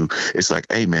foundational issue. It's like,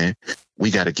 hey, man, we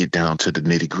got to get down to the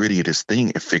nitty gritty of this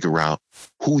thing and figure out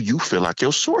who you feel like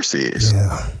your source is.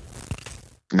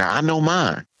 Now, I know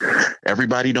mine.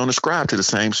 Everybody don't ascribe to the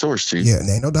same source, G. There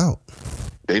ain't no doubt.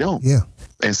 They don't.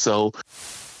 And so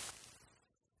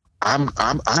I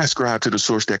ascribe to the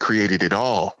source that created it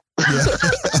all.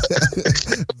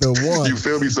 The one. You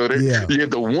feel me? So there,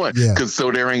 the one. Yeah. Because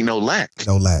so there ain't no lack.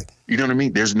 No lack. You know what I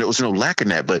mean? There's no lack in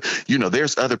that. But,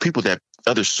 there's other people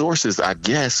other sources, I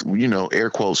guess, air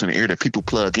quotes in the air that people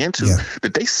plug into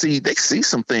that they see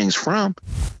some things from,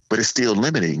 but it's still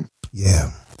limiting.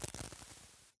 Yeah.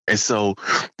 And so,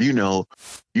 you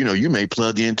may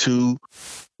plug into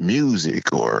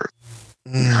music or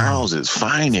houses,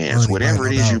 finance, whatever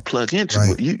it is you plug into.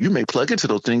 Right. You may plug into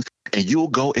those things and you'll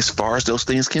go as far as those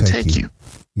things can take you.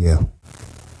 Yeah.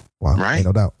 Wow. Right? Ain't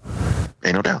no doubt.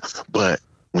 Ain't no doubt. But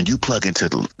when you plug into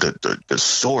the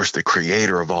source, the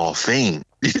creator of all things,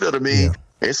 you know what I mean?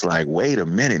 Yeah. It's like, wait a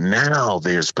minute, now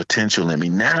there's potential in me.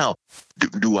 Now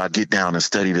do I get down and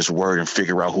study this word and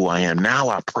figure out who I am? Now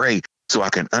I pray so I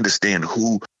can understand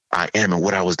who I am and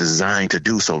what I was designed to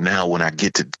do. So now when I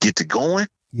get to going,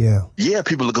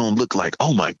 people are gonna look like,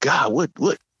 oh my God,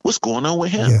 what's going on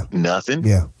with him? Yeah. Nothing.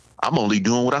 Yeah. I'm only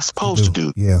doing what I'm supposed to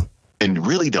do. Yeah. And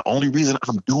really, the only reason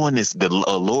I'm doing this, the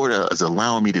Lord is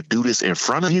allowing me to do this in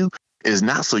front of you, is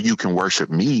not so you can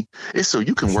worship me. It's so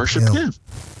you can worship him.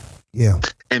 Yeah.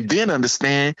 And then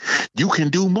understand you can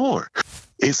do more.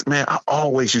 I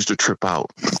always used to trip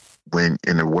out when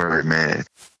in the word, man,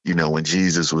 when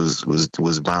Jesus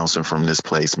was bouncing from this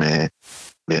place, man,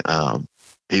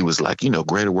 he was like,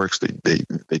 greater works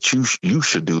that you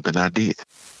should do than I did.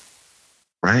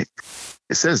 Right?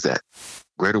 It says that.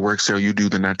 Greater works shall you do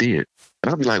than I did.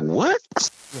 And I'll be like, what?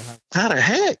 How the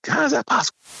heck? How is that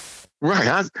possible?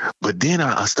 Right. But then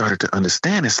I started to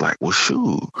understand. It's like, well,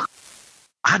 shoot,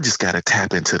 I just got to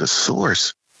tap into the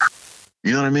source.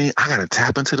 You know what I mean? I got to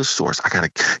tap into the source. I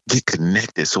got to get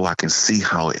connected so I can see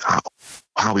how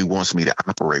he wants me to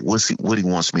operate. What he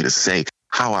wants me to say,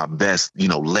 how I best,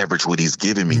 leverage what he's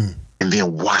giving me and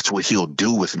then watch what he'll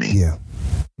do with me. Yeah.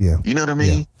 Yeah. You know what I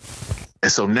mean? Yeah.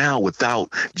 And so now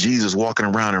without Jesus walking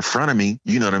around in front of me,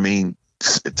 you know what I mean?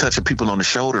 Touching people on the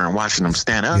shoulder and watching them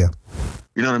stand up. Yeah.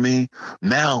 You know what I mean?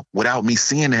 Now, without me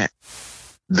seeing that,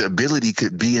 the ability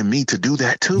could be in me to do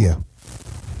that too. Yeah.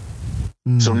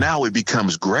 So now it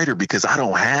becomes greater because I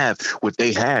don't have what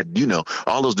they had.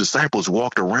 All those disciples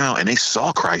walked around and they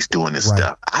saw Christ doing this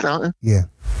stuff. I don't. Yeah.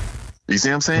 You see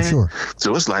what I'm saying? For sure.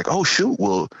 So it's like, oh, shoot.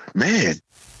 Well, man,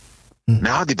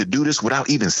 now I get to do this without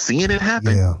even seeing it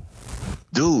happen. Yeah.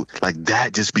 Dude, like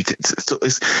that just because so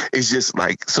it's just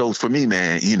like, so for me,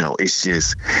 man, it's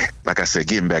just like I said,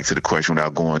 getting back to the question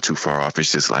without going too far off,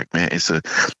 it's just like, man,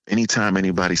 anytime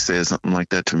anybody says something like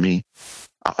that to me,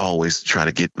 I always try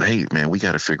to hey, man, we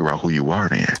got to figure out who you are,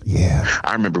 man. Yeah.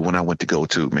 I remember when I went to go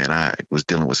to, man, I was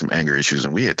dealing with some anger issues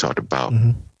and we had talked about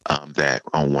that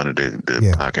on one of the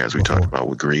podcasts we talked about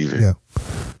with grieving. Yeah.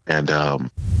 And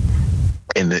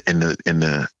in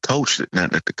the coach,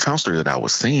 the counselor that I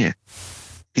was seeing,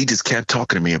 he just kept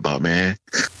talking to me about, man,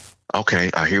 okay,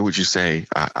 I hear what you say.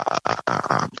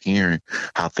 I'm hearing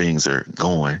how things are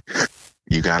going.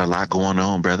 You got a lot going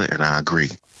on, brother, and I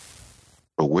agree.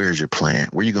 But where's your plan?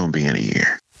 Where you going to be in a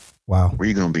year? Wow. Where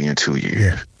you going to be in 2 years?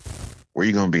 Yeah. Where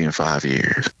you going to be in 5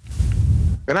 years?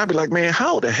 And I'd be like, man,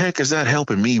 how the heck is that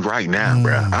helping me right now,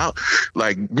 bro?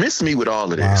 Miss me with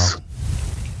all of this. Wow.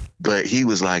 But he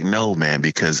was like, no, man,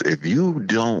 because if you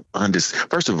don't understand,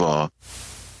 first of all,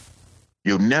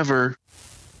 you'll never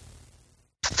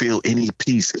feel any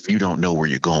peace if you don't know where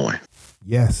you're going.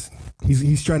 Yes.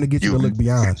 He's trying to get you to look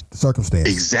beyond the circumstance.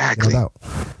 Exactly. No doubt.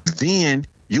 Then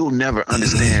you'll never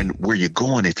understand where you're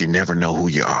going if you never know who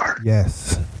you are.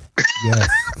 Yes. Yes,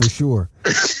 for sure.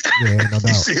 Yeah, no doubt.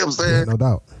 You see what I'm saying? Yeah, no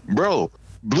doubt. Bro,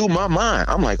 blew my mind.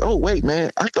 I'm like, oh, wait,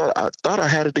 man, I thought I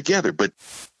had it together. But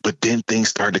then things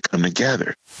started to come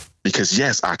together because,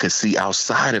 yes, I could see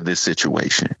outside of this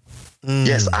situation.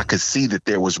 Yes, I could see that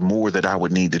there was more that I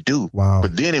would need to do. Wow.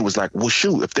 But then it was like, well,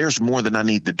 shoot, if there's more than I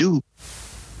need to do,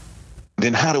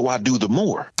 then how do I do the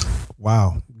more?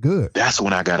 Wow. Good. That's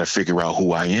when I got to figure out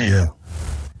who I am. Yeah.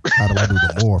 How do I do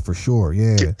the more? For sure.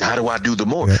 Yeah. How do I do the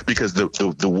more? Yeah. Because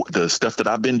the stuff that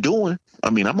I've been doing,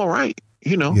 I mean, I'm all right.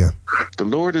 Yeah. The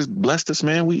Lord has blessed us,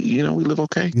 man. We live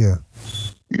okay. Yeah.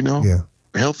 Yeah.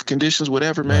 Health conditions,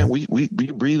 whatever, man. Right. We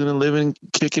breathing and living,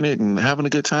 kicking it and having a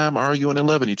good time, arguing and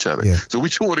loving each other. Yeah. So we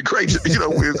doing a great,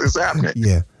 it's happening.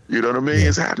 Yeah. You know what I mean? Yeah.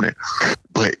 It's happening.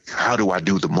 But how do I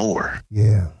do the more?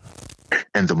 Yeah.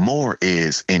 And the more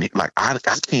is, I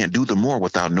can't do the more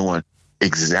without knowing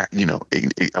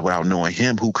without knowing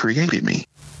him who created me.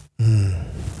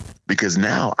 Because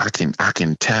now I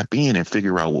can tap in and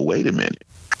figure out, well, wait a minute.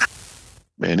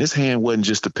 Man, this hand wasn't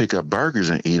just to pick up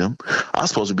burgers and eat them. I was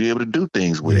supposed to be able to do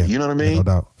things with it. You know what I mean? No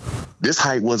doubt. This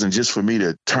height wasn't just for me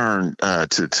to turn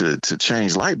to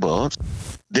change light bulbs.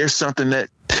 there's something that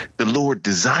the Lord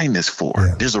designed this for.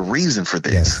 Yeah. There's a reason for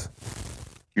this. Yes.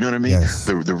 You know what I mean? Yes.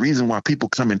 The reason why people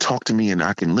come and talk to me and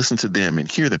I can listen to them and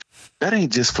hear them, that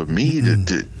ain't just for me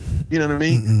to you know what I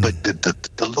mean? But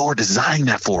the Lord designed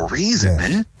that for a reason,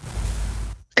 man.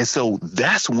 And so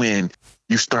that's when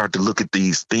you start to look at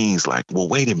these things like, well,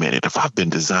 wait a minute. If I've been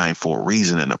designed for a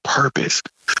reason and a purpose,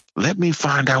 let me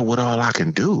find out what all I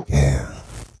can do. Yeah.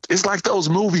 It's like those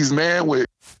movies, man, with,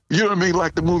 you know what I mean?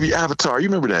 Like the movie Avatar. You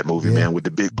remember that movie, man, with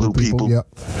the big blue people? Yep.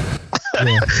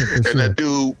 Yeah, and that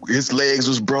dude, his legs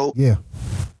was broke. Yeah.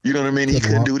 You know what I mean? He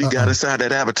couldn't do it. He got inside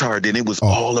that Avatar. Then it was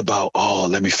all about,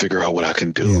 let me figure out what I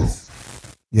can do. Yes.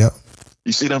 Yep.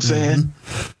 You see what I'm saying?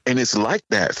 And it's like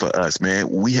that for us, man.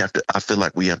 I feel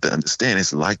like we have to understand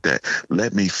it's like that.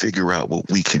 Let me figure out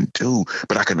what we can do.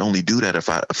 But I can only do that if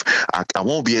I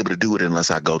won't be able to do it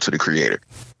unless I go to the creator.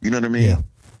 You know what I mean? Yeah.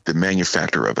 The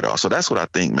manufacturer of it all. So that's what I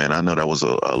think, man. I know that was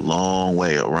a long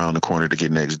way around the corner to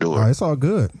get next door. It's all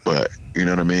good. But you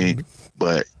know what I mean?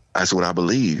 But that's what I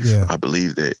believe. Yeah. I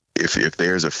believe that if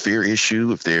there's a fear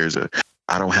issue,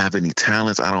 I don't have any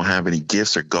talents, I don't have any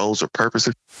gifts or goals or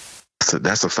purposes, so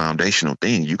that's a foundational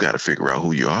thing. You got to figure out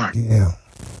who you are. Yeah.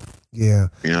 Yeah.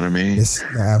 You know what I mean? It's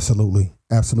absolutely.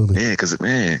 Absolutely. Yeah, because,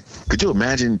 man, could you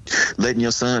imagine letting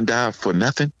your son die for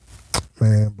nothing?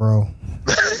 Man, bro.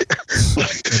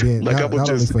 Then, like not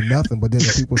only for nothing, but then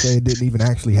the people say it didn't even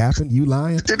actually happen. You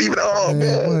lying? Didn't even. Oh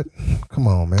man! What? Come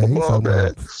on, man. He's talking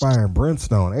about fire and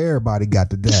brimstone. Everybody got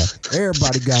to die.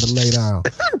 Everybody got to lay down.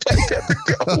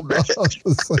 Go, man.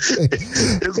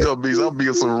 It's gonna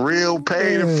be some real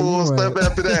pain and full stuff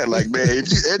after that. Like, man,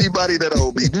 anybody that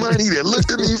owe me money, that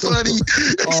looked at me funny,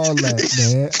 all that,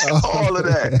 man, all of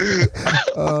that.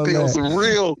 I'll be on some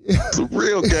real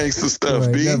gangster stuff,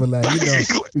 right, B. Never lie. You know,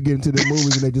 you get into the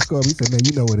movies and they just go up. He said, "Man,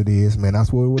 you know what it is, man. I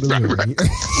swear it would have been." Right.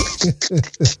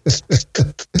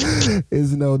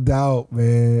 It's no doubt,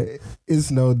 man.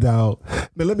 It's no doubt.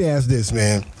 Now, let me ask this,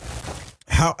 man.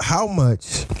 How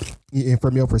much, and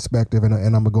from your perspective,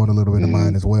 and I'm going a little bit of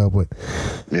mine as well, but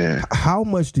how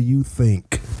much do you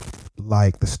think,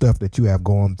 like, the stuff that you have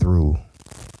gone through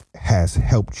has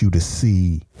helped you to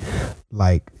see,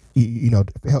 like, you know,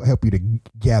 help you to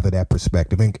gather that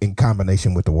perspective in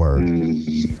combination with the word?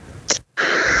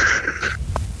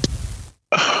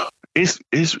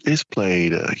 It's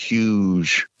played a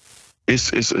huge,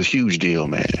 it's a huge deal,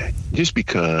 man. Just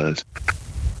because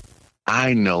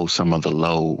I know some of the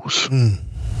lows.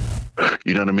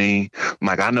 You know what I mean?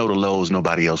 Like, I know the lows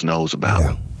nobody else knows about.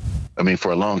 Yeah. I mean,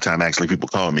 for a long time, actually, people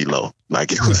called me low.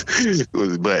 Like,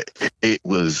 it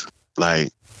was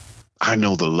like, I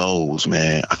know the lows,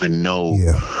 man. I know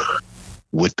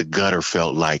what the gutter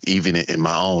felt like, even in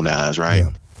my own eyes, right?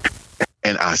 Yeah.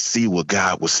 And I see what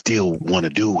God would still want to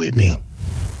do with me.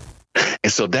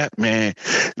 And so that, man,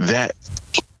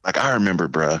 like, I remember,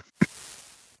 bruh,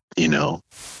 you know,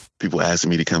 people asking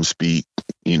me to come speak,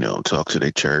 you know, talk to their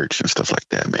church and stuff like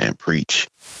that, man, preach.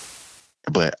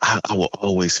 But I will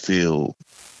always feel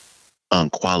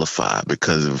unqualified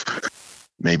because of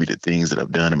maybe the things that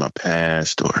I've done in my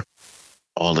past or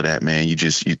all of that, man. You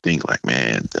think like,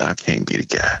 man, I can't be the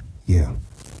guy. Yeah.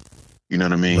 You know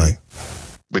what I mean? Right.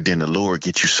 But then the Lord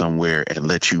gets you somewhere and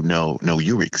let you know, no,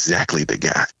 you're exactly the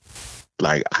guy.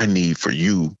 Like, I need for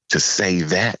you to say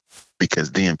that,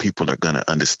 because then people are going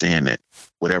to understand that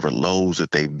whatever lows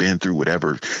that they've been through,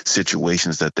 whatever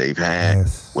situations that they've had,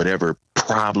 whatever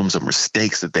problems or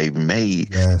mistakes that they've made,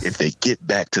 if they get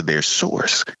back to their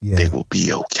source, they will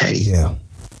be okay. Yeah.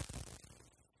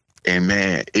 And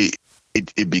man,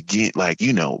 it began, like,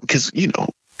 you know, because, you know,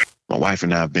 my wife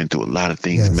and I have been through a lot of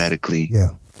things medically. Yeah.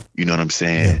 You know what I'm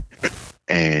saying? Yeah.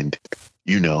 And,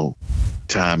 you know,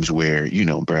 times where, you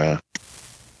know, bruh,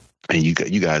 and you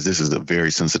guys, this is a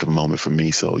very sensitive moment for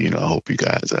me. So, you know, I hope you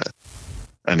guys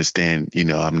understand, you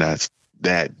know, I'm not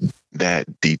that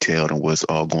detailed on what's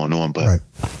all going on. But,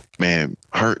 man,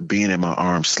 her being in my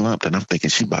arms slumped, and I'm thinking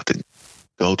she about to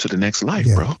go to the next life,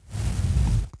 bro.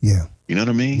 Yeah. You know what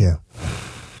I mean? Yeah.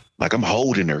 Like, I'm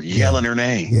holding her, yelling her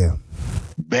name. Yeah.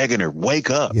 Begging her, wake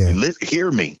up. Yeah.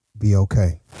 Hear me. Be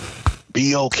okay.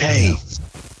 Be okay. Yeah.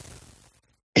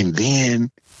 And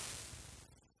then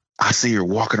I see her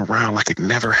walking around like it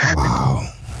never happened. Wow.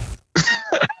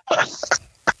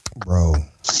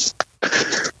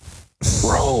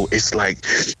 Bro, it's like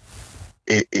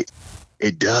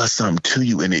it does something to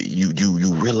you, and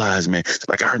you realize, man.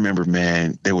 Like, I remember,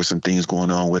 man, there were some things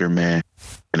going on with her, man,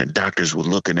 and the doctors were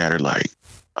looking at her like,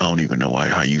 I don't even know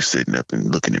how you sitting up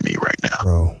and looking at me right now.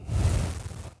 Bro.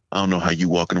 I don't know how you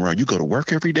walking around. You go to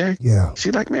work every day? Yeah.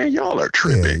 She like, man, y'all are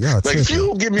tripping. Yeah, like, if you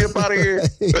don't get me up out of here,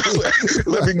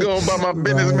 let me go about my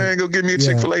business, Right. man. Go get me a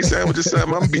Chick-fil-A sandwich or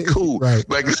something. I'm going to be cool. Right.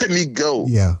 Like, let me go.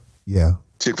 Yeah. Yeah.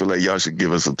 Chick-fil-A, y'all should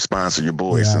give us a sponsor your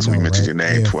boys Yeah, since I know, we mentioned your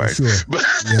right? name Yeah, twice. for sure. But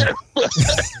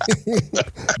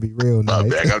Be real my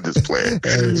nice. bad, I'm just playing.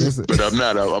 Hey, listen. But I'm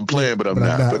not. I'm playing, but I'm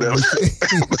not. But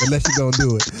Unless you're going to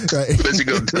do it. Right? unless you're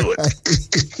going to do it.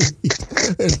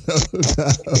 No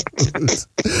doubt.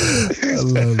 I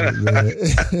love it, man.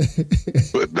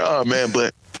 But no, man,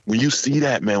 but when you see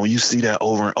that, man, when you see that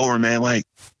over and over, man, like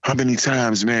how many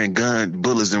times, man,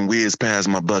 bullets and whiz past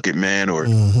my bucket, man, or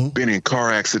been in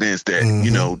car accidents that,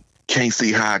 you know, can't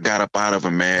see how I got up out of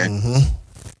them, man.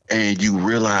 And you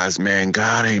realize, man,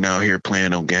 God ain't out here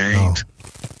playing no games.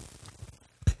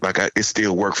 Like it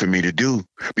still worked for me to do,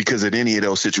 because at any of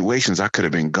those situations, I could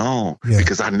have been gone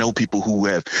because I know people who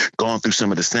have gone through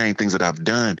some of the same things that I've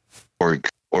done, or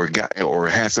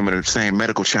had some of the same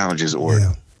medical challenges, or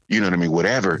you know what I mean,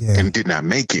 whatever, and did not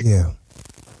make it. Yeah.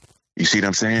 You see what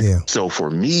I'm saying? Yeah. So for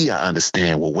me, I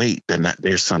understand. Well, wait,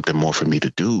 there's something more for me to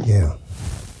do. Yeah.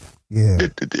 Yeah.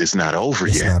 It's not over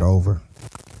yet. It's not over.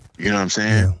 You know what I'm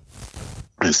saying? Yeah.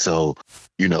 And so,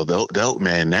 you know, though,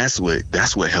 man, that's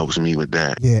what helps me with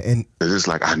that. Yeah, and it's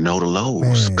like I know the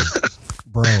lows, man,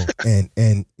 bro,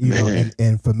 and you know,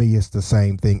 and for me, it's the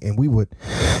same thing. And we would,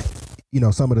 you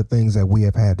know, some of the things that we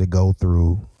have had to go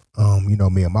through, you know,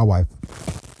 me and my wife,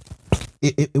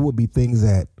 it would be things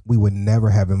that we would never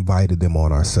have invited them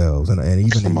on ourselves. And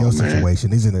even in your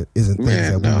situation, isn't things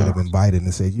that we would have invited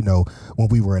and said, you know, when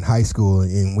we were in high school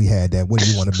and we had that, what do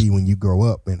you want to be when you grow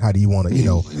up? And how do you want to, you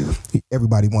know,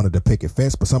 everybody wanted to pick a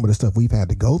fence, but some of the stuff we've had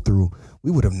to go through,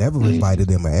 we would have never invited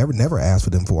them or never asked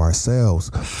for them for ourselves.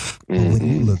 But when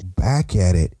you look back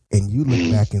at it and you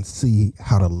look back and see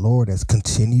how the Lord has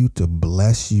continued to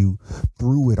bless you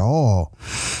through it all,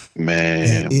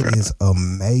 man, it is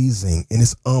amazing and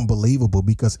it's unbelievable,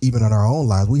 because even in our own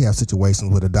lives, we have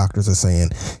situations where the doctors are saying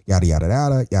yada yada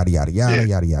yada yada yada yada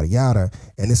yada yada yada,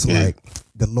 and it's like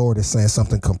the Lord is saying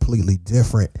something completely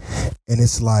different, and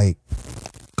it's like,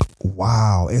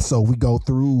 wow. And so we go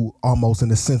through almost in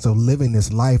the sense of living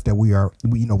this life that we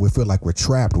feel like we're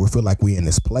trapped. We feel like we're in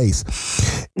this place,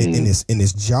 in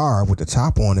this jar with the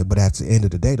top on it. But at the end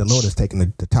of the day, the Lord has taken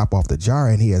the top off the jar,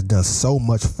 and He has done so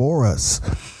much for us.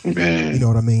 You know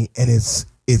what I mean? And it's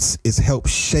helped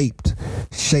shape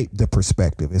the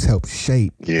perspective. It's helped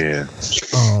shape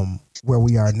where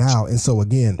we are now. And so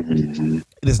again,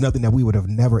 it is nothing that we would have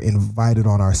never invited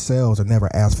on ourselves or never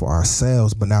asked for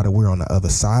ourselves. But now that we're on the other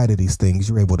side of these things,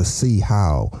 you're able to see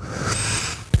how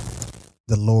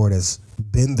the Lord has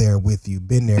been there with you,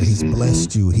 been there. He's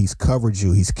blessed you. He's covered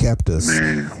you. He's kept us.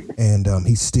 And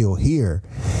He's still here.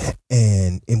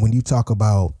 And when you talk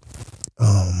about,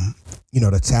 you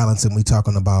know, the talents, and we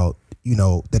talking about, you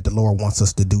know, that the Lord wants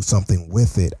us to do something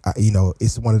with it. You know,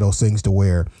 it's one of those things to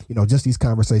where, you know, just these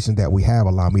conversations that we have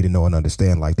allow me to know and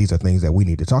understand, like, these are things that we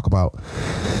need to talk about,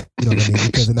 you know what I mean?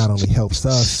 Because it not only helps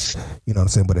us, you know what I'm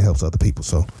saying, but it helps other people.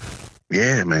 So,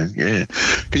 yeah, man. Yeah.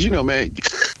 Because, you know, man,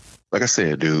 like I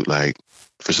said, dude, like,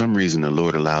 for some reason, the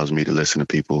Lord allows me to listen to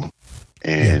people.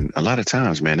 And a lot of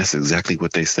times, man, that's exactly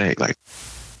what they say. Like,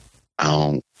 I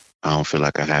don't feel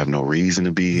like I have no reason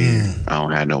to be here. I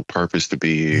don't have no purpose to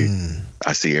be here.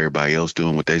 I see everybody else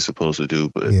doing what they supposed to do,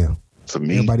 but for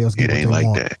me, it ain't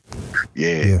like that.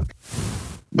 Yeah.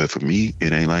 But for me,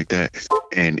 it ain't like that.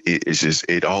 And it's just,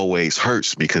 it always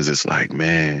hurts, because it's like,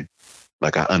 man,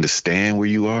 like, I understand where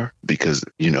you are, because,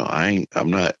 you know, I'm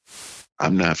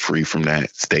not free from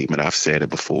that statement. I've said it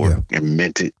before and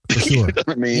meant it. For sure. You know what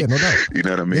I mean? Yeah, no doubt. You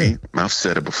know what I mean? I've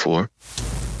said it before.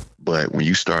 But when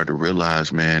you start to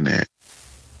realize, man, that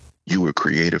you were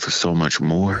created for so much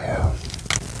more,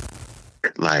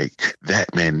 like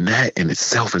that, man, that in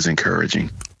itself is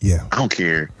encouraging. Yeah. I don't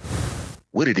care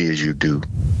what it is you do.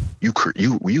 You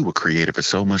were created for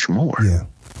so much more. Yeah.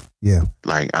 Yeah.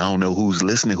 Like, I don't know who's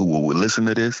listening, who will listen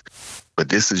to this, but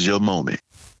this is your moment.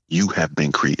 You have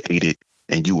been created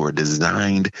and you are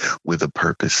designed with a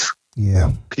purpose.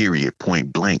 Yeah. Period.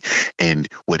 Point blank.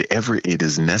 And whatever it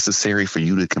is necessary for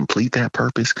you to complete that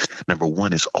purpose, number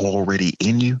one, is already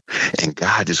in you. And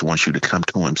God just wants you to come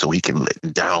to Him so He can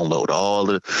download all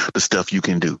the stuff you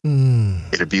can do.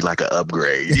 It'd be like an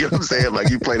upgrade. You know what I'm saying? Like,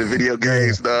 you play the video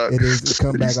games, dog. It is.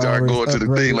 Come back, you start going to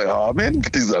the thing like, oh, man,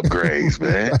 get these upgrades,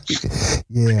 man.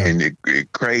 Yeah. And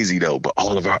it crazy, though. But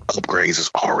all of our upgrades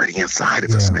is already inside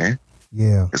of us, man.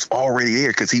 Yeah. It's already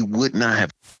here, because He would not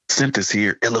have sent us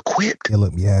here ill-equipped.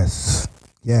 Yes.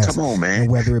 Yes. Come on, man.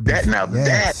 And whether it be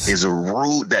that is a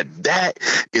rule that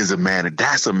is a man.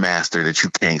 That's a master that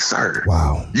you can't serve.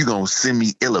 Wow. You gonna send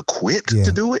me ill-equipped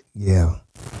to do it? Yeah.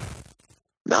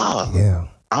 No. Yeah.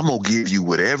 I'm gonna give you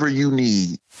whatever you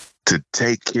need to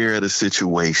take care of the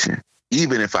situation.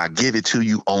 Even if I give it to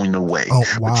you on the way. Oh,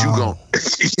 wow. But you know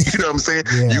what I'm saying?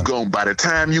 Yeah. You gonna, by the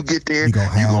time you get there,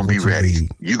 you're gonna be ready.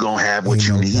 You're gonna have what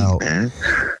you need, man.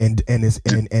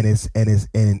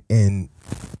 And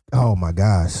oh my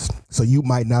gosh. So you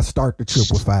might not start the trip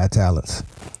with 5 talents.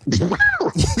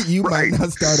 You might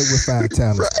not start it with 5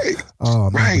 talents. Right. Oh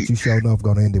man, but you sure enough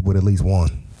gonna end it with at least 1.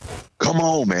 Come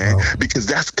on, man. Because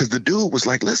the dude was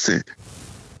like, listen,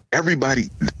 everybody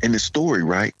in the story,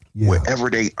 right? Yeah. Whatever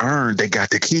they earned, they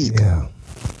got to keep. Yeah.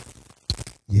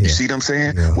 You see what I'm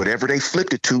saying? Yeah. Whatever they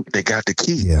flipped it to, they got to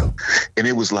keep. Yeah. And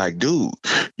it was like, dude,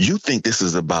 you think this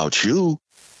is about you?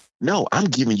 No, I'm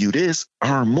giving you this,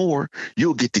 earn more.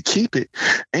 You'll get to keep it.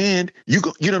 And you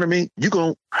know what I mean? You're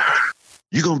going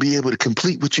to be able to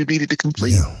complete what you needed to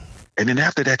complete. Yeah. And then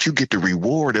after that, you get the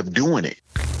reward of doing it.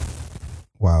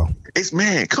 Wow.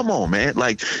 Man, come on, man.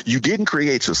 Like, you didn't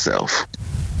create yourself.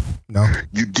 No.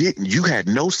 You didn't. You had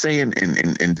no say in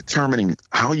determining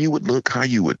how you would look, how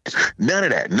you would. None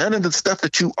of that. None of the stuff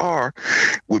that you are,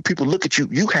 when people look at you,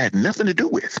 you had nothing to do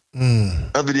with.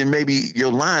 Other than maybe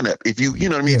your lineup. If you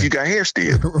know what I mean? If you got hair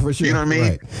still. For sure. You know what I mean?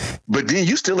 Right. But then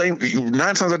you still ain't, 9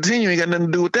 times out of 10, you ain't got nothing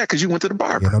to do with that because you went to the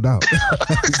barber. Yeah, no doubt.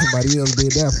 Somebody else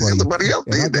did that for you. Somebody else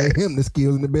did that. I gave him the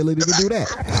skills and ability to do that.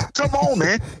 Come on,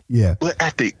 man. Yeah. But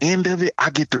at the end of it, I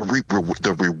get the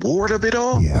reward of it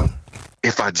all. Yeah.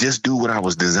 If I just do what I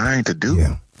was designed to do.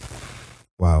 Yeah.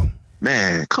 Wow.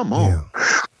 Man, come on. Yeah.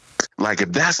 Like,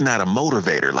 if that's not a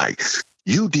motivator, like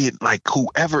you did, like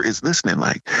whoever is listening,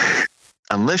 like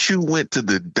unless you went to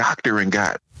the doctor and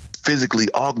got physically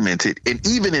augmented, and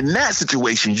even in that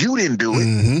situation, you didn't do it.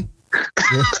 Mm-hmm.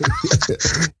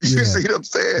 You see what I'm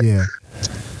saying? Yeah.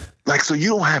 Like, so you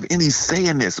don't have any say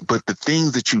in this, but the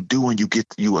things that you do and you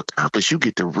accomplish, you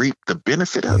get to reap the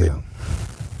benefit of it.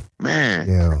 Man.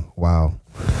 Yeah. Wow.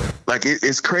 Like,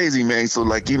 it's crazy, man. So,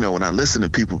 like, when I listen to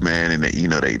people, man, and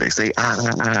they say,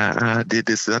 I did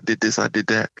this, I did this, I did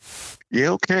that. Yeah,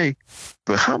 okay.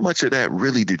 But how much of that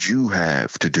really did you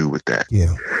have to do with that?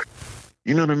 Yeah.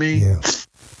 You know what I mean? Yeah.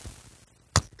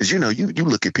 Because, you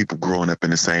look at people growing up in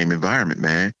the same environment,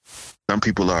 man. Some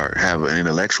people have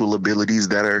intellectual abilities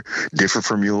that are different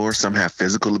from yours. Some have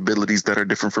physical abilities that are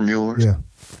different from yours. Yeah.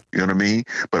 You know what I mean?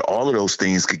 But all of those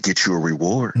things could get you a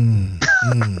reward.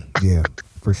 Yeah,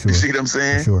 for sure. You see what I'm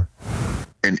saying? For sure.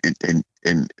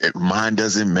 And mine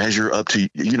doesn't measure up to,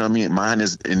 you know what I mean? Mine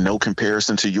is in no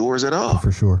comparison to yours at all.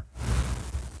 For sure.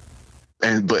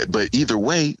 And but either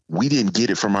way, we didn't get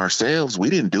it from ourselves. We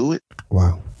didn't do it.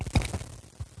 Wow.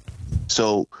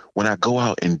 So when I go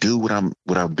out and do what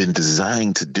I've been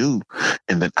designed to do,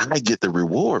 and then I get the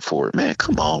reward for it, man,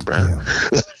 come on, bro. Yeah.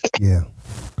 Yeah.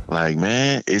 Like,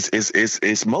 man,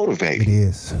 it's motivating. It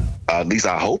is. At least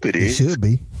I hope it is. It should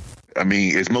be. I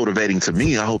mean, it's motivating to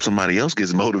me. I hope somebody else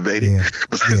gets motivated. Yeah.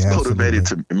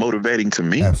 It's motivating to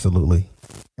me. Absolutely.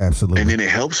 Absolutely. And then it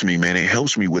helps me, man. It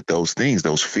helps me with those things,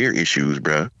 those fear issues,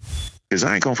 bro. Because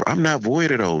I'm not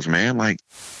void of those, man. Like,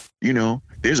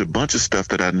 there's a bunch of stuff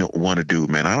that I want to do,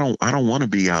 man. I don't want to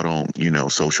be out on,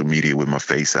 social media with my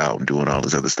face out and doing all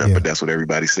this other stuff. Yeah. But that's what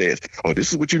everybody says. Oh,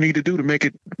 this is what you need to do to make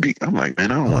it be. I'm like,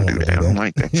 man, I don't want to do that. I don't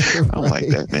like that. I don't like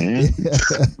that, man.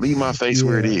 Yeah. Leave my face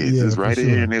where it is. It's right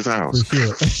there in this house. For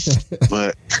sure.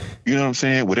 But you know what I'm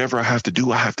saying? Whatever I have to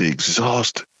do, I have to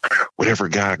exhaust whatever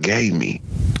God gave me.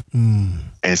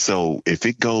 And so if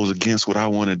it goes against what I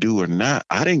want to do or not,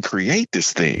 I didn't create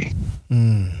this thing.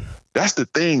 That's the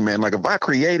thing, man. Like, if I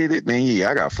created it, then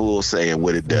I got full say in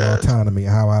what it does. Autonomy,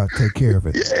 how I take care of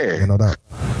it. Yeah. No doubt.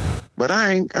 But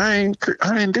I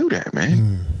didn't do that,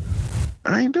 man.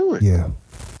 I ain't do it. Yeah.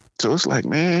 So it's like,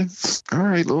 man, all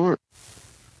right, Lord.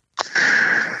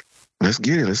 Let's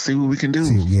get it. Let's see what we can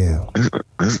do. Yeah.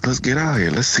 Let's get out here.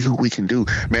 Let's see what we can do.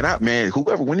 Man,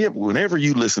 whenever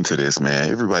you listen to this, man,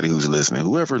 everybody who's listening,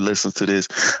 whoever listens to this,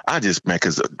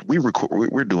 because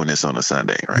we're doing this on a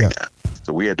Sunday right now.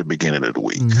 So we're at the beginning of the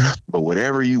week. Mm-hmm. But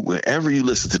whenever you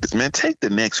listen to this, man, take the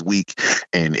next week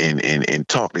and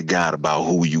talk to God about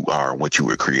who you are and what you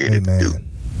were created to do.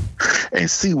 And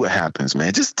see what happens,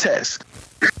 man. Just test.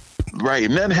 Right.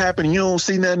 If nothing happened, you don't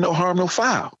see nothing, no harm, no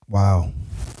foul. Wow.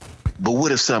 But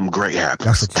what if something great happens?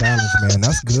 That's a challenge, man.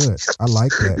 That's good. I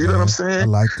like that. You know what I'm saying? I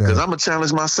like that. Because I'm going to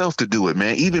challenge myself to do it,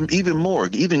 man. Even more.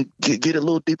 Even get a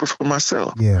little deeper for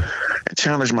myself. Yeah. And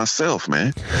challenge myself,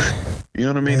 man. You know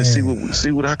what I mean? Man. To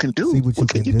see what I can do. See what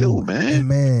can you do, man? And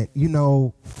man,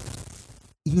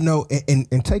 You know,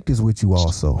 and take this with you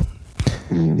also,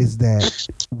 is that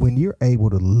when you're able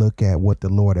to look at what the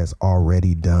Lord has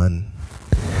already done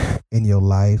in your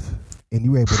life, and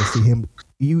you're able to see him,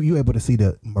 you able to see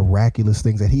the miraculous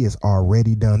things that he has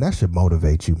already done, that should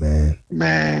motivate you, man.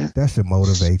 That should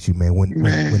motivate you, man. When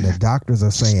the doctors are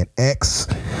saying X,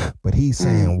 but he's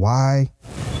saying Y,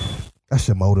 that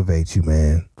should motivate you,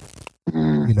 man.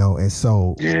 You know, and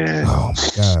so, oh my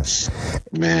gosh,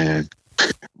 man.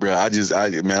 Bro, I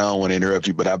don't want to interrupt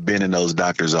you, but I've been in those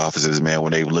doctors' offices, man,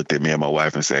 when they looked at me and my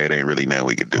wife and said, it ain't really nothing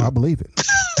we can do. I believe it.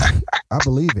 I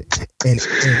believe it. And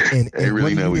ain't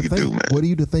really nothing we can do, man. What are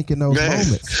you to think in those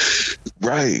moments?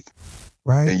 Right.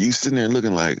 And you sitting there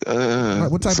looking like,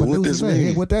 what type of news is that?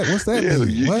 Hey, what's that mean?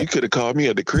 You could have called me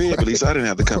at the crib. At least I didn't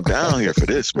have to come down here for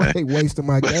this, man. Right, wasting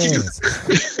my gas.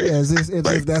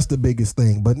 If that's the biggest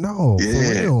thing. But no, for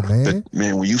real, man. But,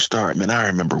 man, when you start, man, I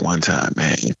remember one time,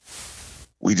 man,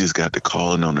 we just got to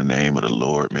calling on the name of the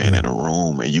Lord, man, in a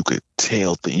room, and you could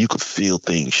tell things, you could feel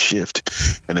things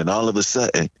shift. And then all of a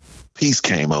sudden, peace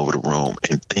came over the room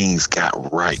and things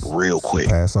got right real quick.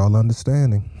 Past all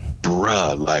understanding.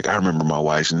 Bruh, like I remember my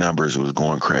wife's numbers was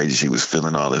going crazy. She was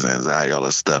feeling all this anxiety, all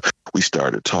this stuff. We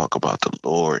started to talk about the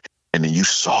Lord, and then you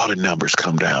saw the numbers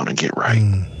come down and get right.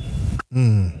 You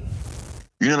know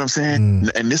what I'm saying?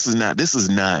 And this is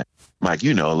not like,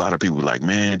 you know, a lot of people are like,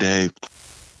 man, Dave,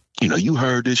 you know, you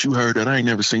heard this, you heard that. I ain't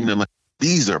never seen that. Like,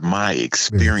 these are my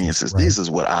experiences. Right. This is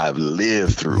what I've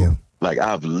lived through. Yeah. Like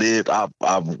I've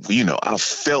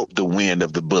felt the wind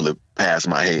of the bullet pass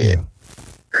my head. Yeah.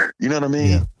 You know what I mean?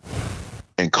 Yeah.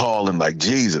 And calling like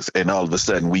Jesus, and all of a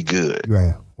sudden we good.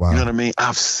 Right. Wow. You know what I mean?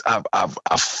 I've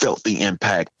felt the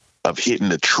impact of hitting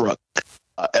the truck,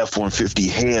 F-150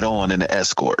 head on in the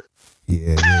Escort.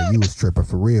 Yeah, you was tripping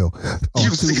for real.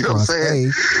 You see what I'm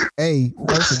saying?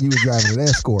 First you was driving an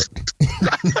Escort.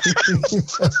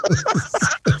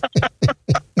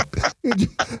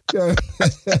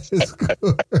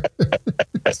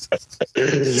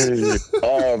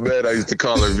 Oh man, I used to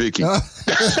call her Vicky. Oh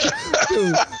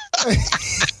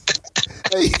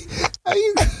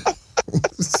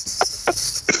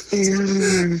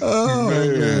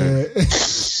man.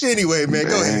 Anyway, man,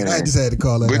 go ahead. I just had to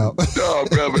call that out. No,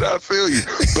 bro, but I feel you.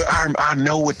 But I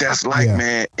know what that's like,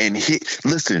 man. And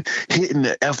hitting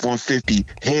the F-150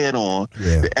 head on,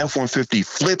 the F-150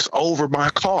 flips over my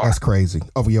car. That's crazy.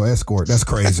 Over your Escort. That's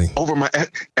crazy.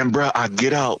 And bro, I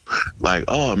get out like,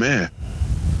 oh man.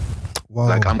 Wow.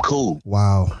 Like I'm cool.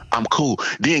 Wow. I'm cool.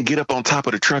 Then get up on top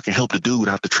of the truck and help the dude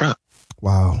out the truck.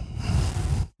 Wow.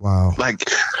 Like,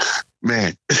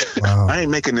 man, wow. I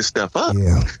ain't making this stuff up.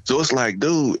 Yeah. So it's like,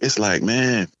 dude, it's like,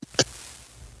 man,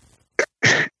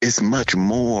 it's much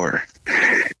more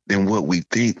than what we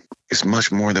think. It's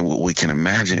much more than what we can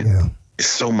imagine. Yeah. It's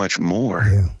so much more.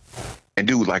 Yeah. And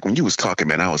dude, like when you was talking,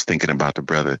 man, I was thinking about the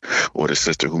brother or the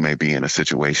sister who may be in a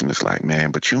situation that's like,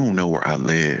 man, but you don't know where I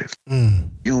live.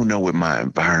 You don't know what my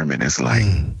environment is like.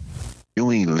 You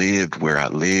ain't lived where I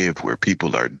live, where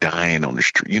people are dying on the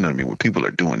street. You know what I mean? Where people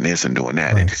are doing this and doing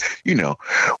that. Right. And, you know.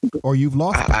 Or you've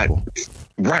lost people.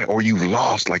 Right. Or you've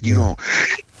lost. Like, you don't,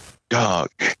 dog.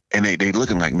 And they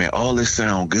looking like, man, all this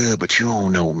sound good, but you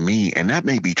don't know me. And that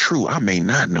may be true. I may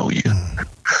not know you.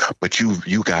 But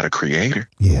you got a creator.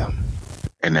 Yeah.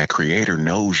 And that creator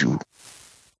knows you.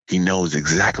 He knows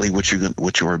exactly what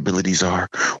your abilities are,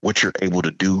 what you're able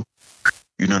to do.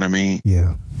 You know what I mean?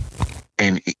 Yeah.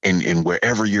 And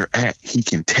wherever you're at, he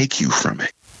can take you from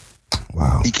it.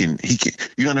 Wow. He can,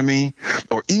 you know what I mean?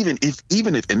 Or even if,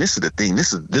 and this is the thing,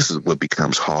 this is what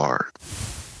becomes hard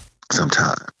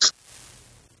sometimes.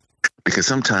 Because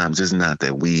sometimes it's not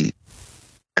that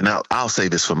and I'll say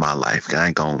this for my life. I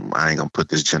ain't gonna put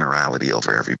this generality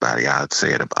over everybody. I'll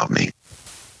say it about me.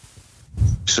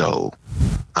 So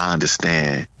I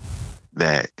understand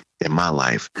that in my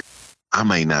life, I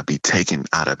may not be taken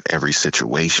out of every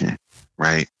situation,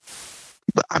 right?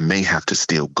 But I may have to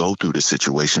still go through the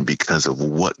situation because of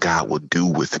what God will do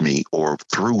with me or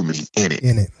through me in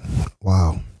it.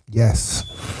 Wow. Yes.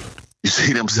 You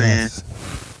see what I'm saying? Yes.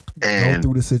 And go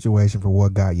through the situation for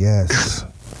what God, yes.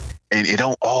 And it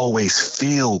don't always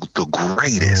feel the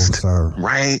greatest,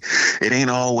 right? It ain't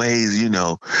always, you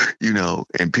know,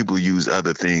 and people use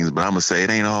other things, but I'm going to say it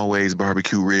ain't always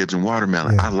barbecue ribs and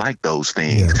watermelon. Yeah. I like those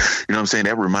things. Yeah. You know what I'm saying?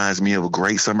 That reminds me of a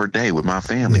great summer day with my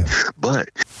family. Yeah. But,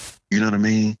 you know what I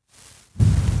mean?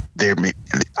 There's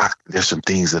some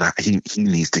things that he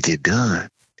needs to get done,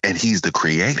 and he's the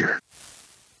creator.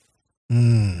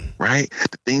 Right?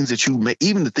 The things that you may,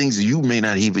 even the things you may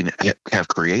not even have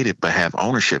created, but have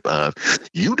ownership of,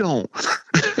 you don't,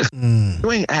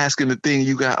 you ain't asking the thing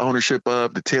you got ownership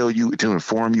of to tell you, to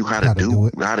inform you how to do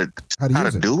it. How to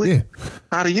do it. Yeah.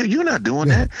 How do you're not doing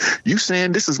that. You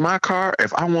saying, this is my car.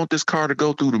 If I want this car to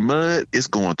go through the mud, it's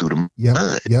going through the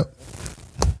mud. Yep.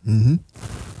 Mm-hmm.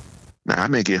 Now I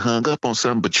may get hung up on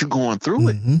something, but you going through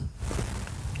it.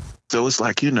 So it's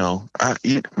like, I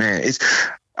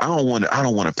don't want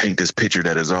to paint this picture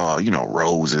that is all,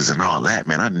 roses and all that,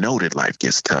 man. I know that life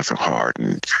gets tough and hard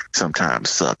and sometimes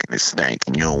suck and it stank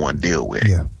and you don't want to deal with it.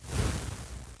 Yeah.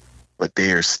 But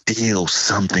there's still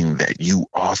something that you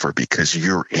offer because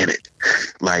you're in it.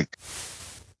 Like,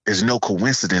 there's no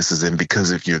coincidences. And because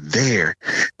if you're there,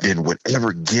 then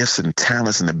whatever gifts and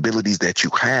talents and abilities that you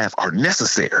have are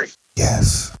necessary.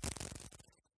 Yes.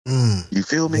 You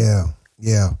feel me? Yeah.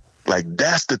 Yeah. Like,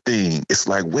 that's the thing. It's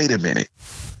like, wait a minute.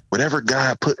 Whatever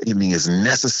God put in me is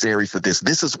necessary for this.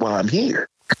 This is why I'm here.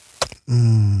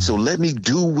 So let me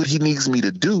do what he needs me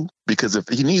to do, because if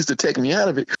he needs to take me out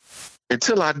of it,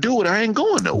 until I do it, I ain't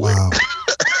going nowhere. Wow.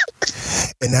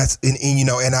 And that's, and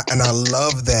I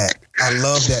love that. I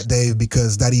love that, Dave,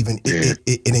 because that even,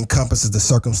 it encompasses the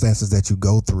circumstances that you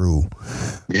go through.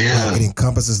 Yeah. It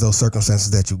encompasses those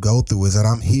circumstances that you go through, is that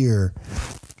I'm here,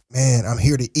 man, I'm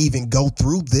here to even go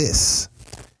through this.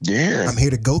 Yeah. I'm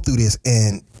here to go through this.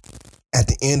 And at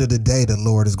the end of the day, the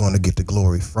Lord is going to get the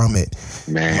glory from it,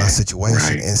 man, my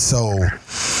situation. Right. And so,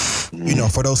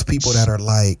 for those people that are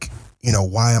like,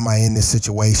 why am I in this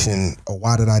situation, or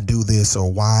why did I do this,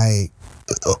 or why,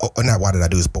 or not why did I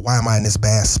do this, but why am I in this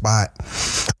bad spot,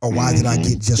 or why did I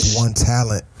get just one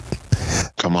talent?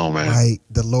 Come on, man. Right?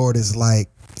 The Lord is like,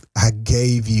 I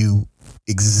gave you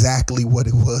exactly what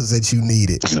it was that you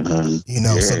needed. So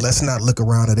let's not look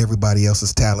around at everybody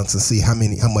else's talents and see how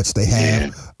much they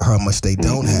have or how much they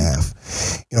don't have.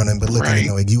 You know what I mean? But look at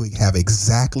it, you have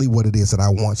exactly what it is that I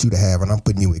want you to have, and I'm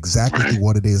putting you exactly through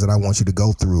what it is that I want you to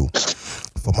go through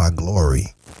for my glory.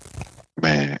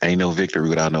 Man, ain't no victory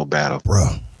without no battle.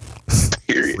 Bruh.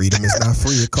 Freedom is not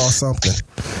free. It costs something.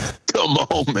 Come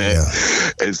on, man.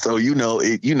 Yeah. And so,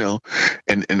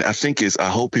 and I think I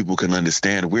hope people can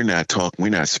understand, we're not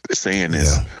saying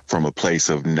this from a place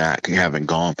of not having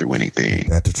gone through anything.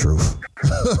 That's the truth.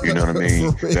 You know what I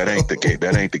mean? That ain't the case.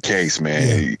 That ain't the case,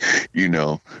 man.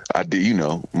 Yeah. I did,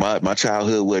 my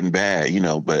childhood wasn't bad,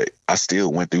 but I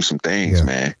still went through some things,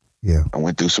 man. Yeah. I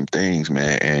went through some things,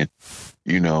 man. And,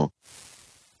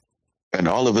 and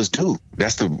all of us do.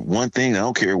 That's the one thing. I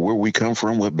don't care where we come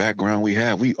from, what background we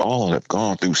have. We all have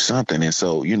gone through something. And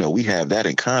so, we have that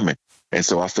in common. And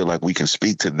so I feel like we can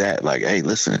speak to that. Like, hey,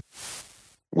 listen,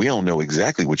 we don't know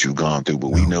exactly what you've gone through, but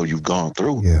we know you've gone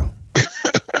through. Yeah.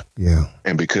 Yeah.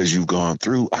 And because you've gone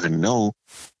through, I know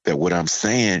that what I'm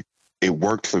saying, it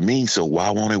worked for me. So why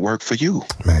won't it work for you?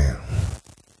 Man.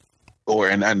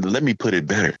 And let me put it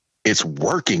better. It's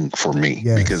working for me,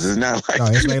 because it's not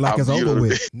like, it ain't like it's over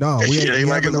with. No, we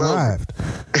haven't arrived.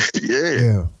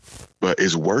 Yeah. But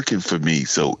it's working for me.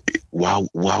 So why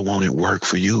won't it work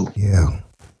for you? Yeah.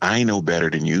 I ain't no better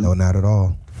than you. No, not at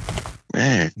all.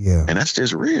 Man. Yeah. And that's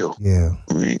just real. Yeah.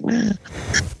 I mean, man.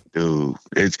 Dude,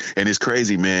 it's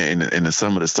crazy, man. And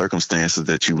some of the circumstances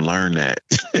that you learn that,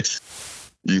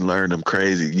 you learn them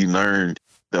crazy. You learn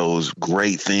those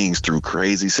great things through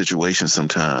crazy situations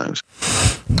sometimes.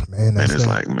 Man, that's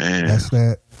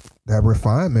that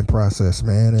refinement process,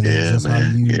 man. And it's just man.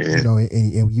 How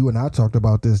and you and I talked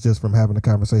about this just from having a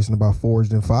conversation about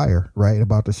Forged in Fire, right?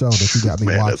 About the show that you got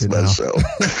me watching that's now. Show.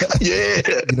 Yeah.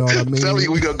 You know what I mean? I'm telling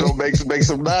you, we gonna go make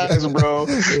some knives, bro.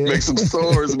 Make some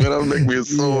swords, man. I'll make me a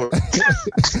sword.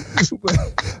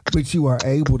 But you are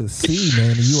able to see,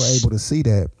 man, and you are able to see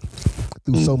that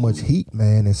through so much heat,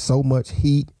 man, and so much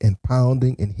heat and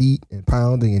pounding and heat and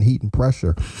pounding and heat and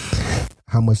pressure.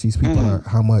 How much these people are,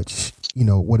 how much,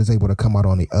 what is able to come out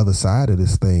on the other side of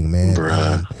this thing, man.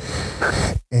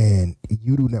 And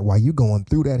you do that while you going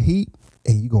through that heat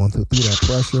and you going through that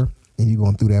pressure and you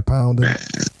going through that pounding,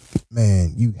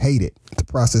 man, you hate it. The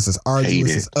process is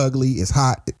arduous, it's ugly, it's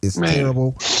hot, it's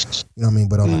terrible. You know what I mean?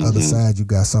 But on the other side, you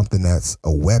got something that's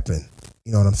a weapon.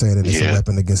 You know what I'm saying? And it's a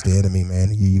weapon against the enemy,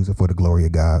 man. You use it for the glory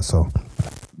of God. So,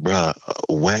 bruh,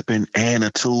 a weapon and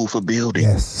a tool for building.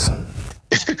 Yes.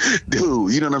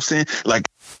 Dude, you know what I'm saying? Like,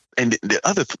 And the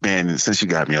other man, since you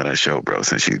got me on that show, bro,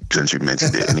 since you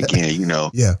mentioned it, and again,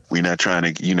 we're not trying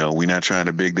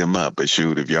to big them up, but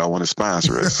shoot, if y'all want to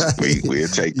sponsor us, we'll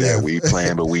take that. We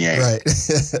playing, but we ain't. Right.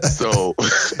 So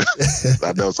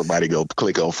I know somebody go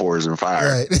click on Forest and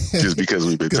Fire, right, just because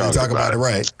we've been talking about it.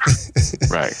 Right.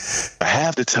 Right. But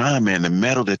half the time, man, the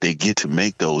metal that they get to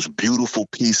make those beautiful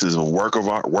pieces of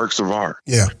works of art,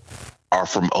 yeah, are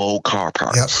from old car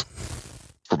parts, yep,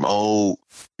 from old,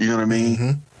 you know what I mean?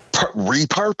 Mm-hmm.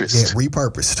 Repurposed. Yeah,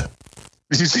 repurposed.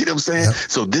 You see what I'm saying? Yep.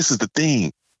 So this is the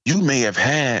thing. You may have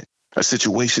had a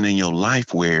situation in your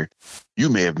life where you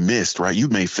may have missed, right? You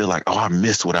may feel like, oh, I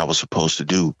missed what I was supposed to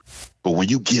do. But when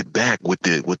you get back when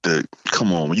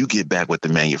you get back with the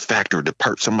manufacturer,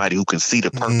 somebody who can see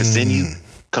the purpose in you,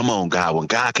 come on, God. When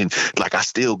God can, like,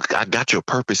 I got your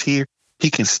purpose here.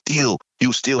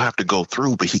 You still have to go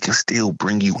through, but he can still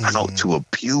bring you out to a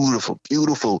beautiful,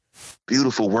 beautiful,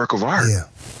 beautiful work of art. Yeah.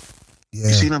 Yeah.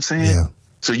 You see what I'm saying? Yeah.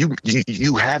 So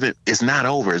you haven't, it's not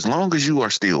over. As long as you are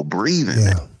still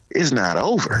breathing, it's not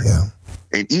over. Yeah.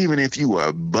 And even if you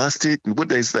are busted, what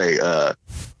they say,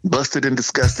 busted and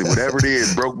disgusted, whatever it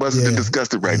is, broke, busted, and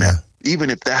disgusted right now, even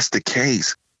if that's the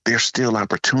case, there's still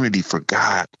opportunity for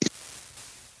God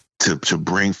to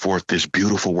bring forth this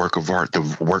beautiful work of art, the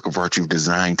work of art you've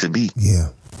designed to be. Yeah.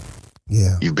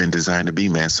 Yeah. You've been designed to be,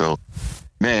 man. So,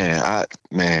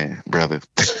 brother.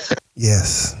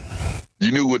 Yes.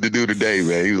 You knew what to do today,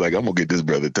 man. He was like, I'm going to get this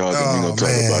brother talking. We're going to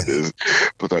talk about this.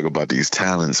 We'll talk about these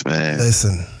talents, man.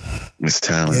 Listen. It's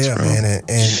talents, bro. Man. And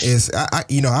it's, I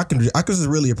can just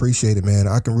really appreciate it, man.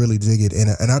 I can really dig it. And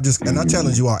I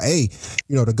challenge you all,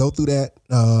 to go through that,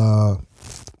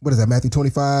 what is that, Matthew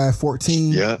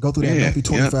 25:14? Yeah. Go through that Matthew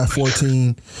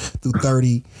 25:14 through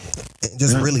 30 and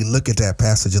just really look at that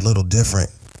passage a little different.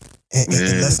 And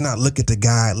let's not look at the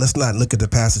guy. Let's not look at the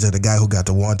passage of the guy who got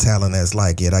the one talent as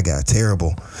like, yeah, that guy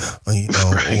terrible,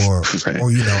 or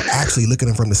actually look at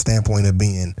him from the standpoint of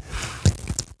being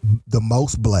the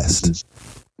most blessed.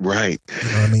 Right.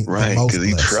 You know what I mean? Right. Because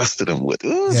he trusted him with.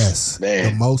 Yes.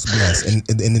 Man. The most blessed, and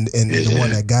the one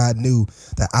that God knew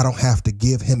that I don't have to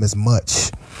give him as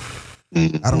much.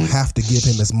 Mm-hmm. I don't have to give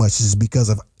him as much. It's because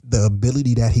of the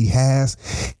ability that he has.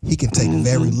 He can take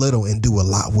very little and do a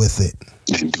lot with it.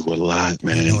 You can do a lot,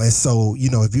 man. And so,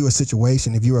 if you're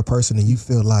if you're a person and you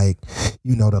feel like,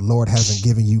 the Lord hasn't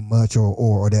given you much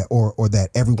or that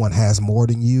everyone has more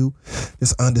than you,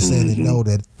 just understand and know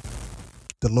that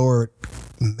the Lord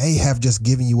may have just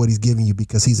given you what he's giving you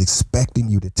because he's expecting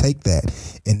you to take that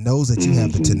and knows that you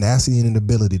have the tenacity and an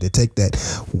ability to take that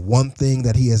one thing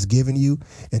that he has given you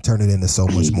and turn it into so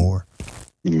much more.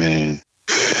 Man,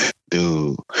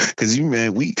 dude, because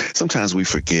sometimes we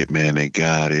forget, man, that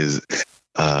God is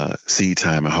seed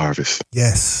time and harvest.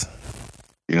 Yes.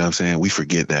 You know what I'm saying? We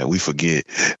forget that. We forget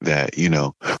that,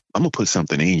 I'm going to put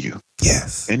something in you.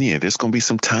 Yes. And there's going to be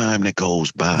some time that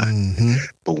goes by. Mm-hmm.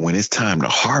 But when it's time to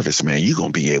harvest, man, you're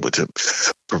going to be able to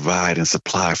provide and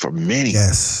supply for many.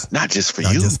 Yes. Not just for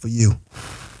you. Not just for you.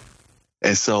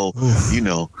 And so,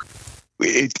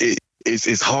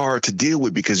 it's hard to deal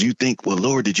with because you think, well,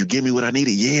 Lord, did you give me what I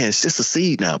needed? Yeah, it's just a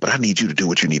seed now, but I need you to do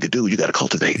what you need to do. You got to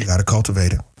cultivate it. You got to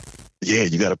cultivate it. Yeah,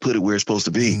 you got to put it where it's supposed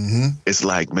to be. Mm-hmm. It's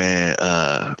like, man,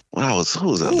 who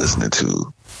was I listening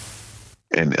to?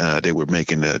 And they were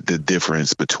making the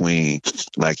difference between,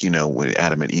 like, when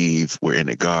Adam and Eve were in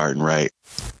the garden, right?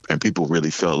 And people really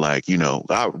felt like,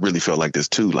 I really felt like this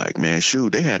too. Like, man,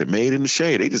 shoot, they had it made in the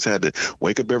shade. They just had to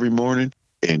wake up every morning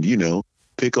and,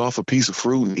 pick off a piece of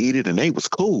fruit and eat it. And they was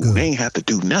cool. Good. They ain't have to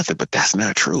do nothing, but that's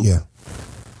not true. Yeah.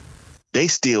 They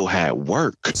still had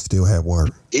work.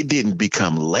 It didn't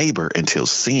become labor until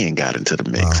sin got into the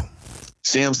mix. Wow.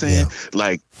 See what I'm saying? Yeah.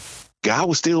 Like, God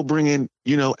was still bringing,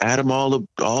 Adam all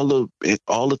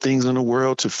the things in the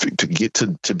world to get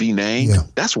to be named. Yeah.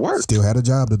 That's work. Still had a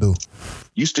job to do.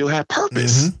 You still had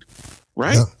purpose,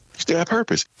 right? Yep. You still had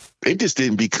purpose. It just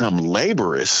didn't become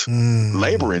labor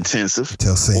intensive,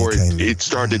 until sin came. It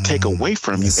started to take away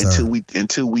from you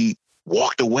until we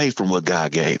walked away from what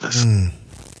God gave us.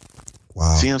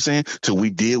 Wow. See what I'm saying? Till we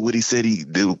did what he said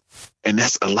he'd do. And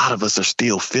that's, a lot of us are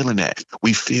still feeling that.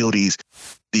 We feel this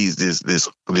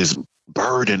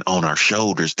burden on our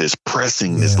shoulders, this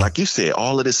pressing, this, like you said,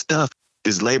 all of this stuff,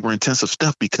 this labor intensive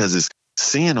stuff, because it's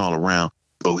sin all around.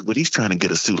 But what he's trying to get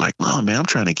us to, like, no, man, I'm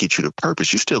trying to get you to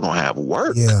purpose. You still gonna have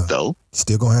work, though.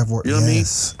 Still gonna have work. You know what I mean?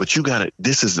 But you gotta,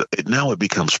 now it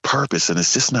becomes purpose, and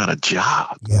it's just not a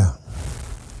job. Yeah.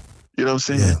 You know what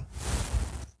I'm saying? Yeah.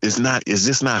 It's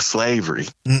just not slavery.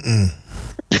 Yeah,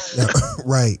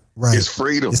 right. It's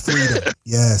freedom.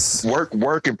 Yes.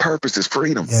 Work and purpose is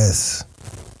freedom. Yes.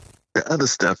 the other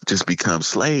stuff just becomes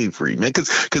slavery, man.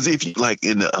 Because if you like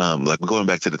in the like going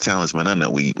back to the talents, man, I know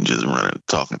we just running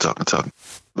talking,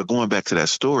 but going back to that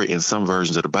story in some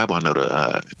versions of the Bible, I know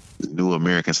the New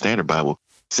American Standard Bible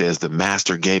says the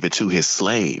master gave it to his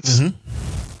slaves. Mm-hmm.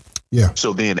 Yeah.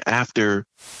 So then after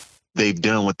they've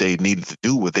done what they needed to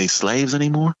do, were they slaves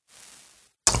anymore?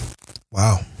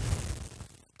 Wow,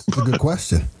 that's a good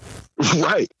question.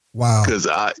 Right. Wow.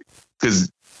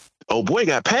 Because old boy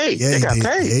got paid. Yeah, they got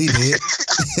paid. Yeah, he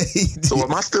did. So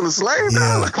am I still a slave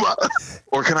now? Like,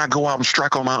 or can I go out and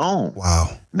strike on my own? Wow.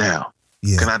 Now.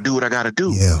 Yeah. Can I do what I got to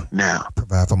do? Yeah. Now.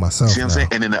 Provide for myself. See what I'm saying?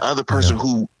 And then the other person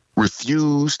who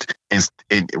refused and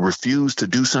refused to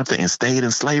do something and stayed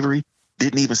in slavery,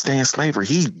 didn't even stay in slavery.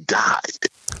 He died.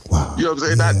 Wow. You know what I'm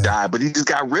saying? Yeah. Not died, but he just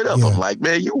got rid of him. Like,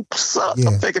 man, you suck. Yeah.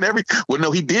 I'm thinking well,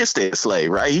 no, he did stay a slave,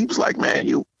 right? He was like, man,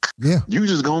 you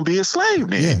just gonna be a slave,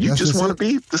 man. Yeah, you just want to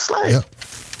be the slave. Yep.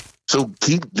 So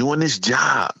keep doing this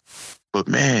job. But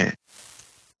man,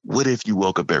 what if you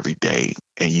woke up every day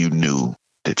and you knew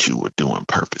that you were doing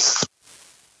purpose?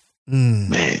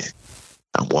 Man,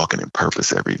 I'm walking in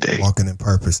purpose every day. Walking in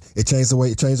purpose. It changed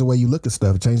the way you look at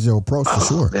stuff. It changed your approach for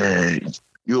sure. Man,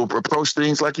 you'll approach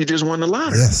things like you just won the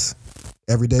lottery. Yes.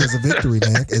 Every day is a victory,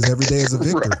 man. Every day is a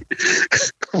victory.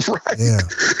 Right. Yeah.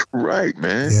 Right,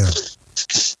 man. Yeah.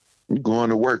 You going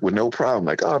to work with no problem.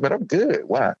 Like, oh, man, I'm good.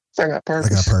 Why? I got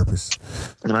purpose. I got purpose.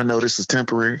 And I know this is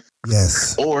temporary.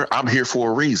 Yes. Or I'm here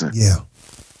for a reason. Yeah.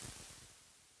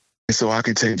 And so I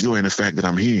can take joy in the fact that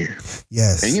I'm here.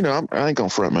 Yes. And, I ain't going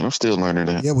to front, man. I'm still learning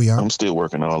that. Yeah, we are. I'm still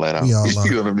working all that out. We all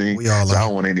You know what I mean? We all so are. I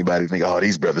don't want anybody to think, oh,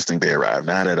 these brothers think they arrived.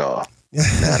 Not at all.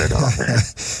 Not at all, man.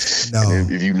 No.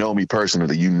 And if you know me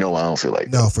personally, I don't feel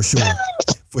like that. No, for sure.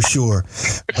 For sure.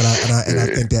 But I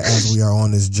think that as we are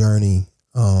on this journey,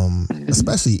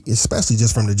 especially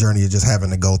just from the journey of just having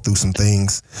to go through some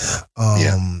things,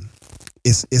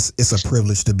 it's a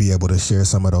privilege to be able to share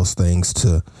some of those things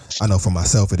I know for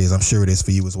myself it is. I'm sure it is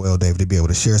for you as well, Dave, to be able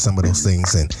to share some of those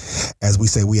things. And as we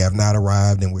say, we have not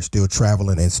arrived and we're still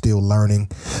traveling and still learning.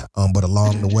 But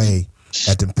along the way,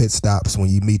 at them pit stops, when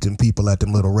you meet them people at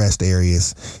them little rest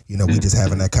areas, we just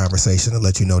having that conversation to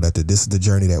let you know that this is the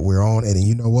journey that we're on. And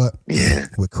you know what? Yeah.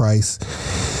 With Christ,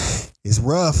 it's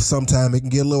rough. Sometimes it can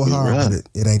get a little hard, but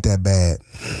it ain't that bad.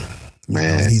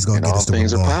 Man, and he's going to get us to where we're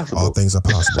going. All things are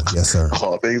possible. Yes, sir.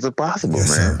 All things are possible,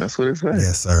 yes, man. Sir. That's what it says.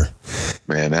 Yes, sir.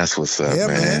 Man, that's what's up, yeah,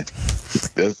 man.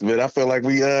 I feel like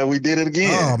we did it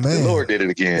again. Oh, man. The Lord did it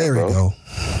again, there bro. We go.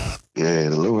 Yeah,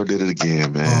 the Lord did it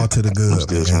again, man. All to the good, I'm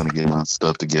still man. trying to get my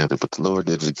stuff together, but the Lord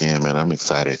did it again, man. I'm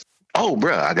excited. Oh,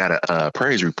 bro, I got a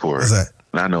praise report. What's that?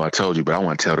 And I know I told you, but I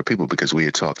want to tell the people because we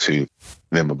had talked to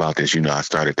them about this. I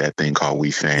started that thing called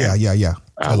We Fam. Yeah.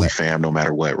 We fam no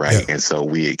matter what, right? Yeah. And so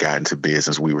we had gotten to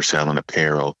business. We were selling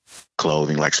apparel,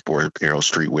 clothing, like sport apparel,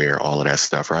 streetwear, all of that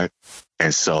stuff, right?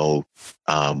 And so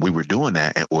we were doing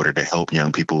that in order to help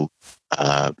young people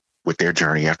with their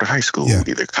journey after high school,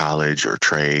 either college or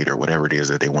trade or whatever it is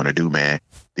that they want to do, man.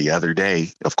 The other day,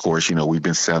 of course, we've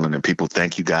been selling and people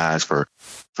thank you guys for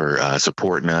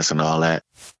supporting us and all that.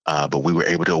 But we were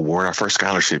able to award our first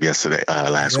scholarship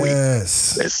last week.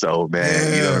 Yes. And so,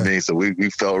 man, you know what I mean? So we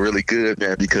felt really good,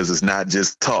 man, because it's not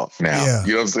just talk now. Yeah.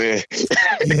 You know what I'm saying?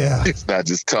 Yeah. It's not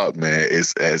just talk, man.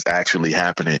 It's actually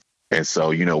happening. And so,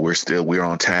 we're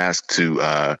on task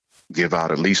to give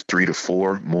out at least 3 to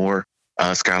 4 more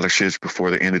scholarships before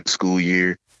the end of the school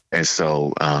year. And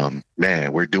so,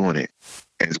 man, we're doing it.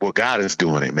 And God is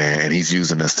doing it, man. And he's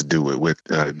using us to do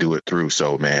it through.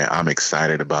 So, man, I'm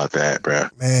excited about that, bro.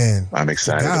 Man, I'm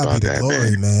excited about that,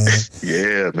 glory, man.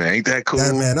 Yeah, man. Ain't that cool?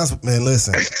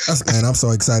 Listen, man, I'm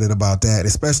so excited about that,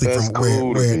 especially that's from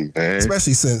cool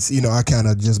especially since, I kind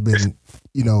of just been,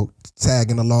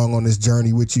 tagging along on this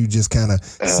journey with you, just kind of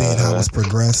seeing how it's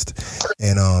progressed.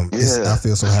 And I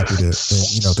feel so happy to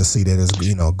see that as,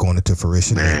 going into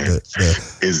fruition. Man,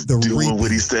 it's doing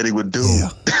what he said he would do.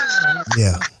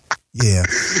 Yeah.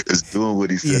 It's doing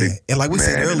what he said. And like we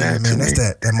said earlier, man, that's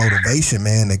that motivation,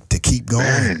 man, to keep going,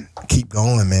 man. Keep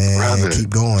going, man, brother. And keep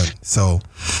going. So,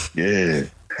 yeah.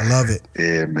 I love it.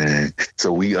 Yeah, man.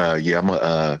 So I'm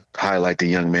gonna highlight the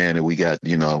young man that we got.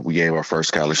 We gave our first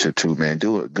scholarship to, man.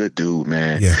 Good dude,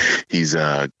 man. Yeah. He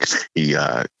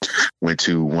went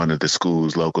to one of the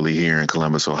schools locally here in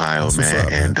Columbus, Ohio, That's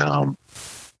man. Up, and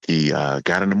he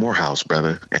got into Morehouse,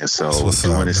 brother. And so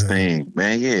doing his thing,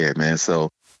 man. Yeah, man. So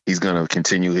he's gonna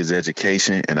continue his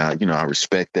education, and I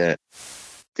respect that.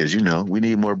 Because, we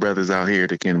need more brothers out here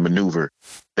that can maneuver,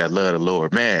 that love the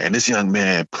Lord. Man, and this young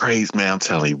man, praise, man, I'm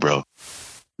telling you, bro.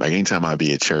 Like, anytime I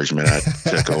be at church, man, I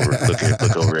look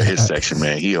over at his section,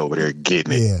 man. He over there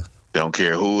getting it. Don't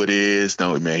care who it is.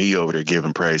 No, man, he over there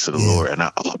giving praise to the Lord. And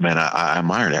I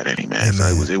admire that in him, man. So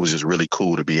it was just really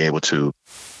cool to be able to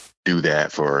do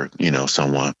that for,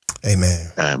 someone.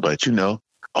 Amen. But,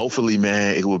 hopefully,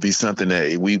 man, it will be something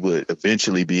that we would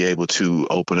eventually be able to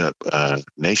open up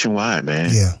nationwide,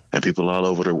 man. Yeah. And people all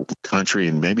over the country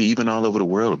and maybe even all over the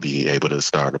world will be able to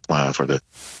start applying for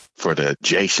the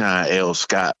J. Sean L.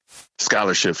 Scott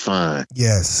Scholarship Fund.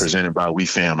 Yes. Presented by We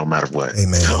Fam No Matter What.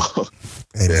 Amen. So,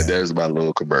 Amen. There's my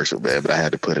little commercial, man, but I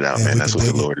had to put it out, man. That's what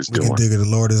the Lord is doing. We can dig it. The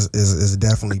Lord is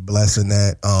definitely blessing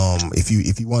that. If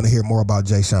you want to hear more about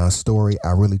Jay Sean's story,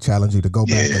 I really challenge you to go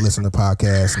back and listen to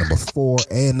podcast number 4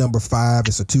 and number 5.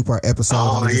 It's a 2-part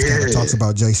episode. It just kind of talks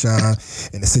about Jay Sean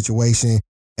and the situation.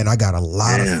 And I got a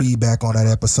lot of feedback on that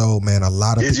episode, man. A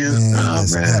lot of people,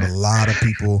 I had a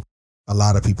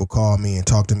lot of people call me and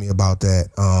talk to me about that.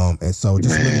 And so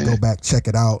just really go back, check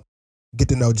it out, get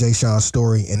to know Jay Sean's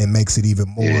story, and it makes it even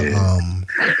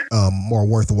more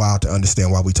worthwhile to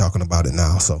understand why we're talking about it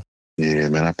now. So yeah,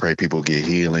 man, I pray people get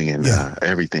healing and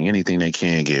anything they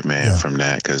can get, man, from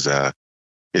that, because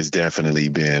it's definitely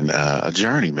been a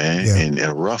journey, man, and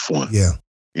a rough one. Yeah.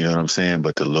 You know what I'm saying?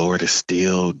 But the Lord is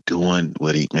still doing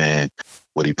what he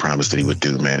promised that he would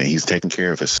do, man. And he's taking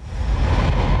care of us.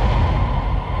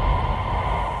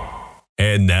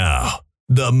 And now,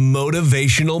 the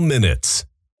Motivational Minutes.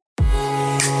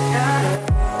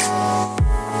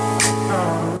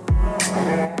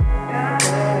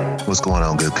 What's going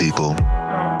on, good people?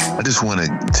 I just want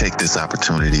to take this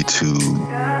opportunity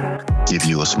to give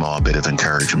you a small bit of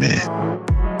encouragement.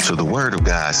 So the word of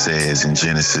God says in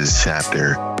Genesis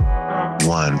chapter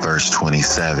 1, verse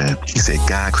 27, he said,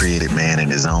 God created man in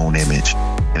his own image,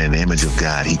 and in the image of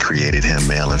God, he created him,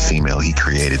 male and female, he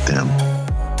created them.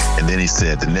 And then he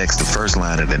said, the first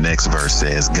line of the next verse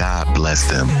says, God blessed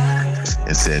them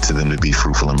and said to them to be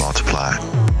fruitful and multiply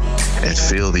and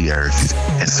fill the earth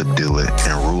and subdue it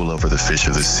and rule over the fish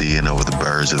of the sea and over the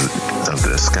birds of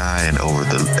the sky and over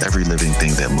every living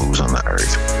thing that moves on the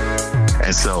earth.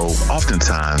 And so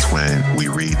oftentimes when we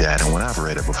read that, and when I've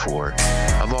read it before,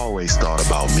 I've always thought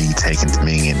about me taking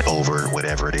dominion over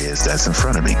whatever it is that's in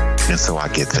front of me. And so I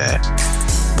get that.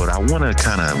 But I want to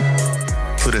kind of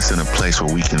put us in a place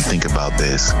where we can think about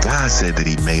this. God said that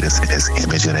he made us in his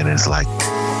image and in his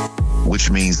likeness,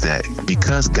 which means that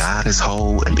because God is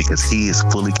whole and because he is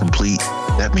fully complete,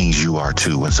 that means you are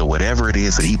too. And so whatever it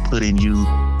is that he put in you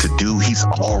to do, he's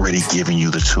already given you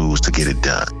the tools to get it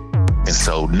done. And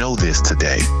so know this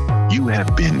today, you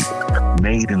have been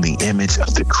made in the image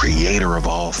of the creator of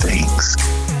all things.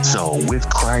 So with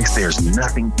Christ, there's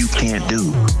nothing you can't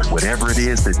do. Whatever it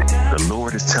is that the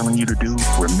Lord is telling you to do,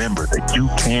 remember that you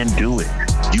can do it.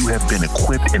 You have been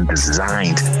equipped and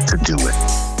designed to do it.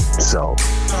 So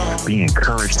be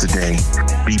encouraged today,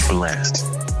 be blessed.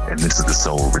 And this is the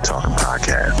Soul We're Talking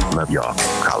podcast. Love y'all.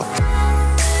 Holla.